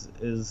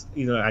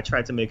I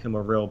tried to make him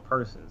a real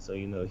person. So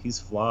he's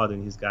flawed,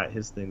 and he's got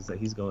his things that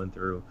he's going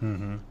through,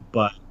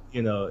 but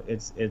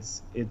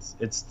it's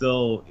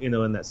still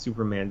in that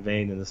Superman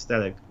vein and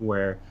aesthetic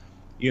where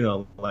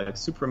like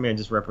Superman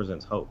just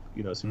represents hope.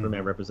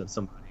 Superman represents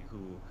somebody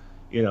who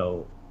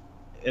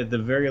at the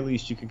very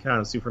least you can count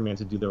on Superman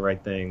to do the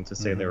right thing, to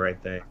say the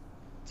right thing,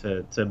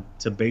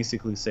 to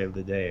basically save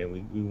the day.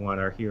 And we want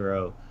our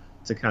hero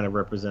to kind of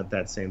represent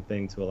that same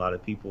thing to a lot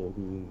of people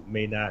who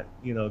may not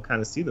kind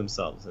of see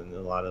themselves in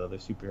a lot of other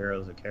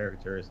superheroes or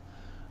characters,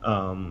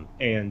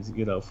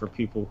 and for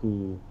people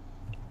who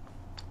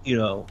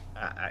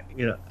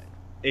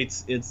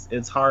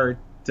it's hard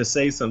to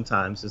say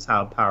sometimes just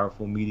how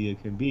powerful media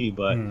can be,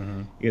 but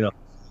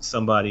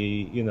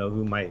somebody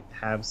who might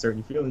have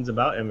certain feelings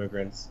about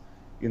immigrants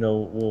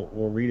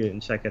will read it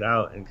and check it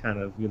out, and kind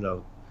of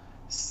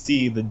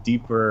see the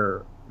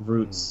deeper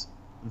roots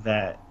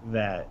that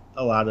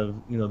a lot of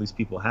these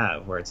people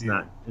have, where it's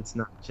not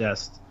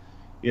just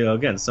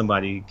again,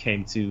 somebody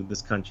came to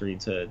this country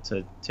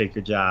to take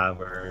your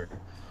job, or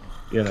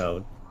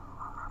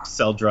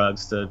sell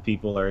drugs to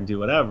people, or do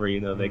whatever.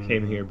 They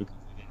came here because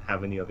they didn't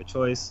have any other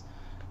choice,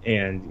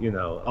 and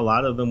a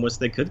lot of them wish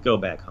they could go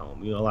back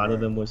home. A lot of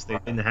them wish they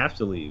didn't have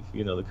to leave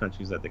the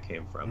countries that they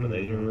came from, but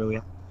they didn't really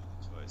have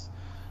a choice.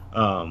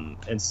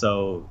 And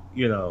so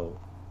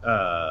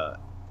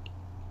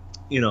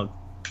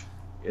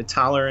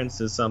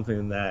tolerance is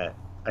something that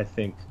I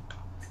think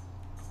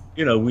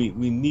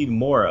we need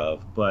more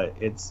of, but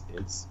it's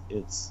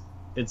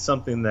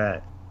something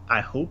that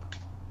I hope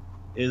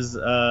is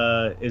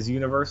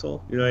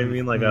universal. You know what I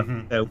mean? Like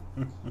that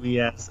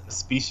we as a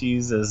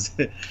species,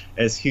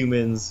 as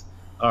humans,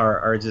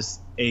 are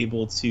just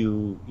able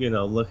to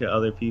look at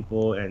other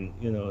people and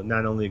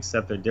not only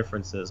accept their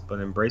differences, but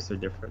embrace their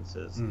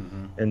differences,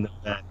 and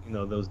that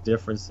those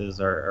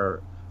differences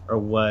are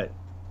what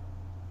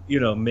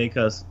make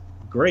us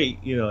great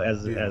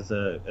as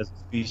a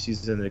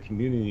species in the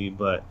community,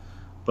 but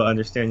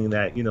understanding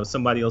that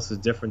somebody else's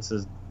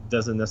differences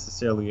doesn't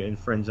necessarily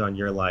infringe on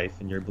your life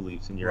and your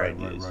beliefs and your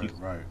ideas.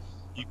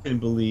 You can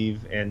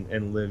believe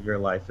and live your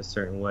life a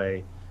certain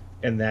way,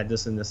 and that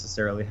doesn't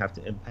necessarily have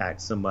to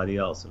impact somebody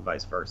else, and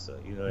vice versa.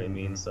 You know what I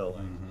mean? So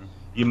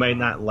you might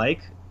not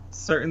like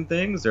certain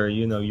things, or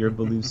your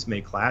beliefs may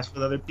clash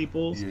with other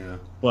people's,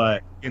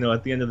 but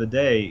at the end of the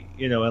day,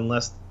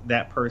 unless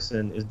that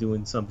person is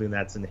doing something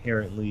that's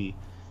inherently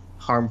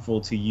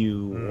harmful to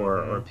you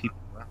or people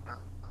around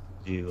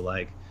you.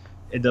 Like,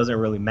 it doesn't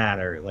really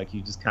matter. Like,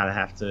 you just kind of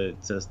have to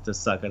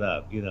suck it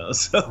up, you know.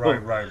 So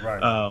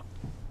Right.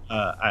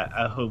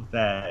 I hope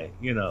that,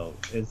 you know,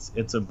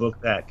 it's a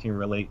book that can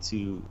relate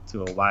to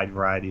a wide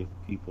variety of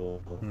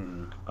people,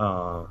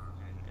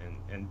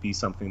 and be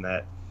something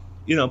that,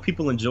 you know,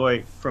 people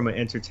enjoy from an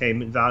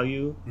entertainment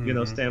value, you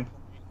know, standpoint.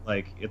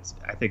 Like,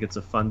 I think it's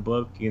a fun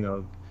book, you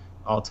know,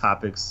 all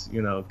topics,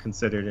 you know,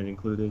 considered and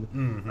included.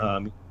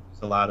 There's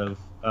a lot of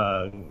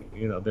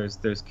you know, there's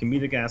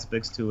comedic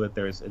aspects to it,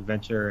 there's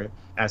adventure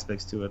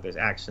aspects to it, there's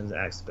actions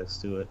aspects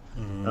to it,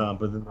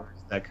 but then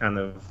there's that kind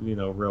of, you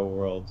know, real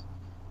world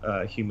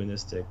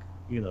humanistic,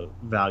 you know,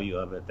 value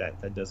of it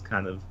that does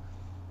kind of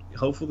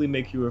hopefully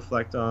make you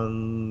reflect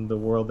on the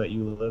world that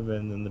you live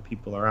in and the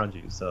people around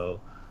you.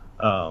 So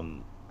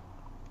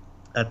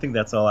I think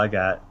that's all I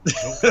got.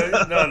 Okay,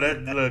 no,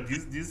 that look,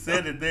 you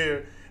said it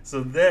there.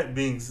 So that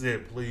being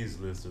said, please,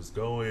 listeners,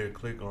 go ahead,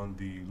 click on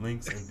the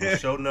links in the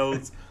show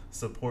notes.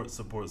 Support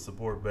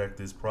back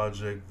this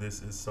project.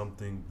 This is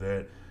something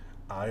that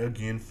I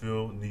again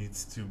feel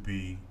needs to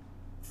be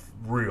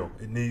real.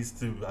 It needs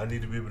to. I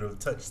need to be able to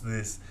touch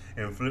this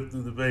and flip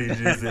through the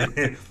pages,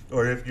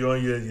 or if you're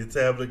on your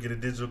tablet, get a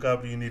digital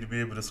copy. You need to be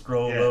able to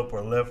scroll up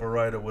or left or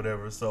right or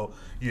whatever. So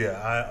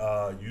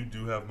yeah, you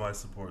do have my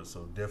support.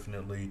 So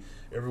definitely,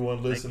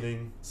 everyone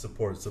listening,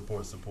 support.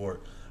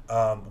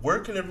 Where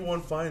can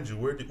everyone find you?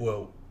 Where do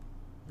you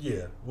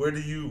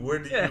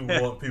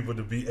want people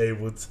to be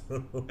able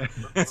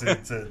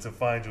to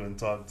find you and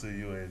talk to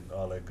you and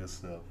all that good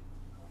stuff?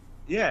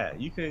 Yeah,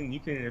 you can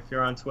if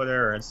you're on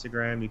Twitter or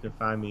Instagram, you can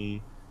find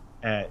me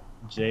at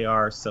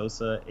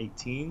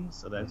JRSosa18.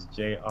 So that's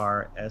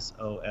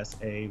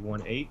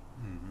JRSOSA18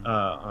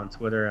 on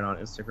Twitter and on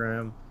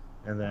Instagram.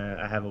 And then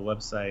I have a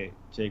website,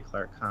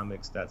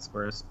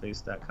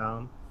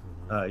 jclarkcomics.squarespace.com.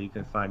 You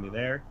can find me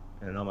there,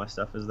 and all my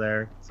stuff is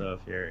there. So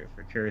if you're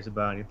curious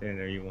about anything,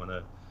 or you want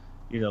to,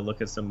 you know,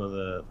 look at some of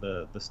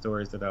the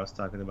stories that I was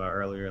talking about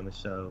earlier in the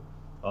show,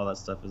 all that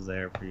stuff is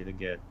there for you to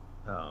get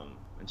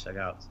and check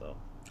out. So.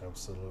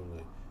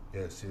 Absolutely.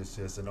 Yes.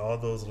 And all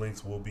those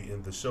links will be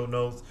in the show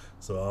notes.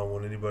 So I don't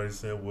want anybody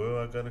saying, well,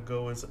 I got to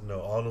go.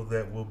 No, all of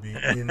that will be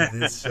in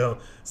this show.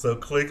 So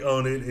click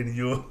on it and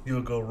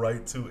you'll go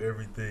right to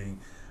everything.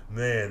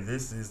 Man,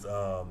 this is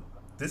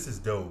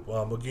dope.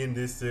 Again,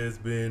 this has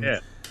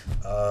been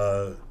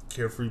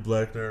Carefree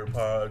Black Nerd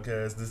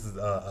Podcast. This is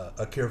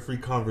a carefree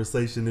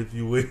conversation, if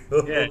you will.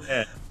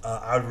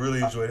 I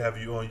really enjoyed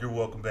having you on. You're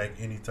welcome back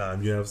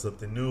anytime you have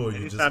something new or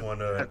you just want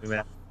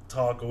to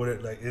talk or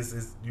whatever. Like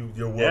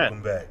you're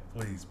welcome back.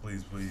 Please.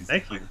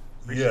 Thank you.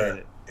 Appreciate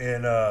it.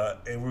 And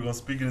we're gonna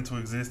speak it into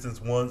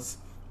existence once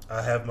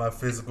I have my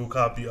physical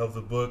copy of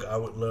the book. I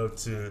would love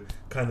to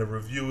kind of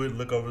review it,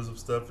 look over some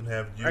stuff, and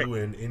have you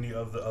and any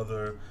of the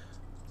other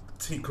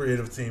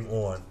creative team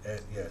on.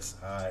 And yes,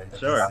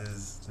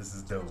 this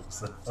is dope.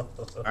 So,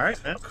 all right,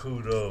 man.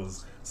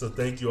 Kudos. So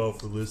thank you all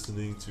for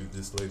listening to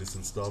this latest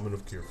installment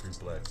of Carefree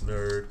Black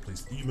Nerd.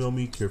 Please email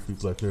me,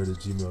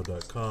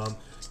 carefreeblacknerd@gmail.com.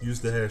 Use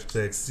the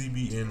hashtag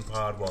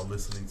CBNPod while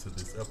listening to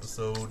this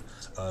episode.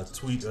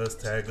 Tweet us,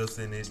 tag us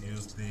in it.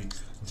 Use the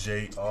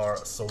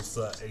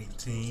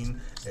JRSosa18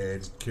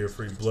 and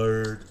Carefree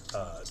Blurred.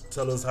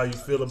 Tell us how you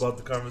feel about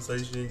the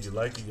conversation. You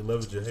like it, you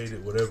love it, you hate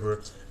it,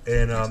 whatever.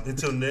 And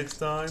until next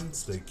time,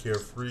 stay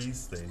carefree,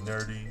 stay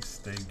nerdy,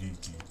 stay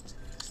geeky.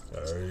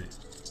 All right.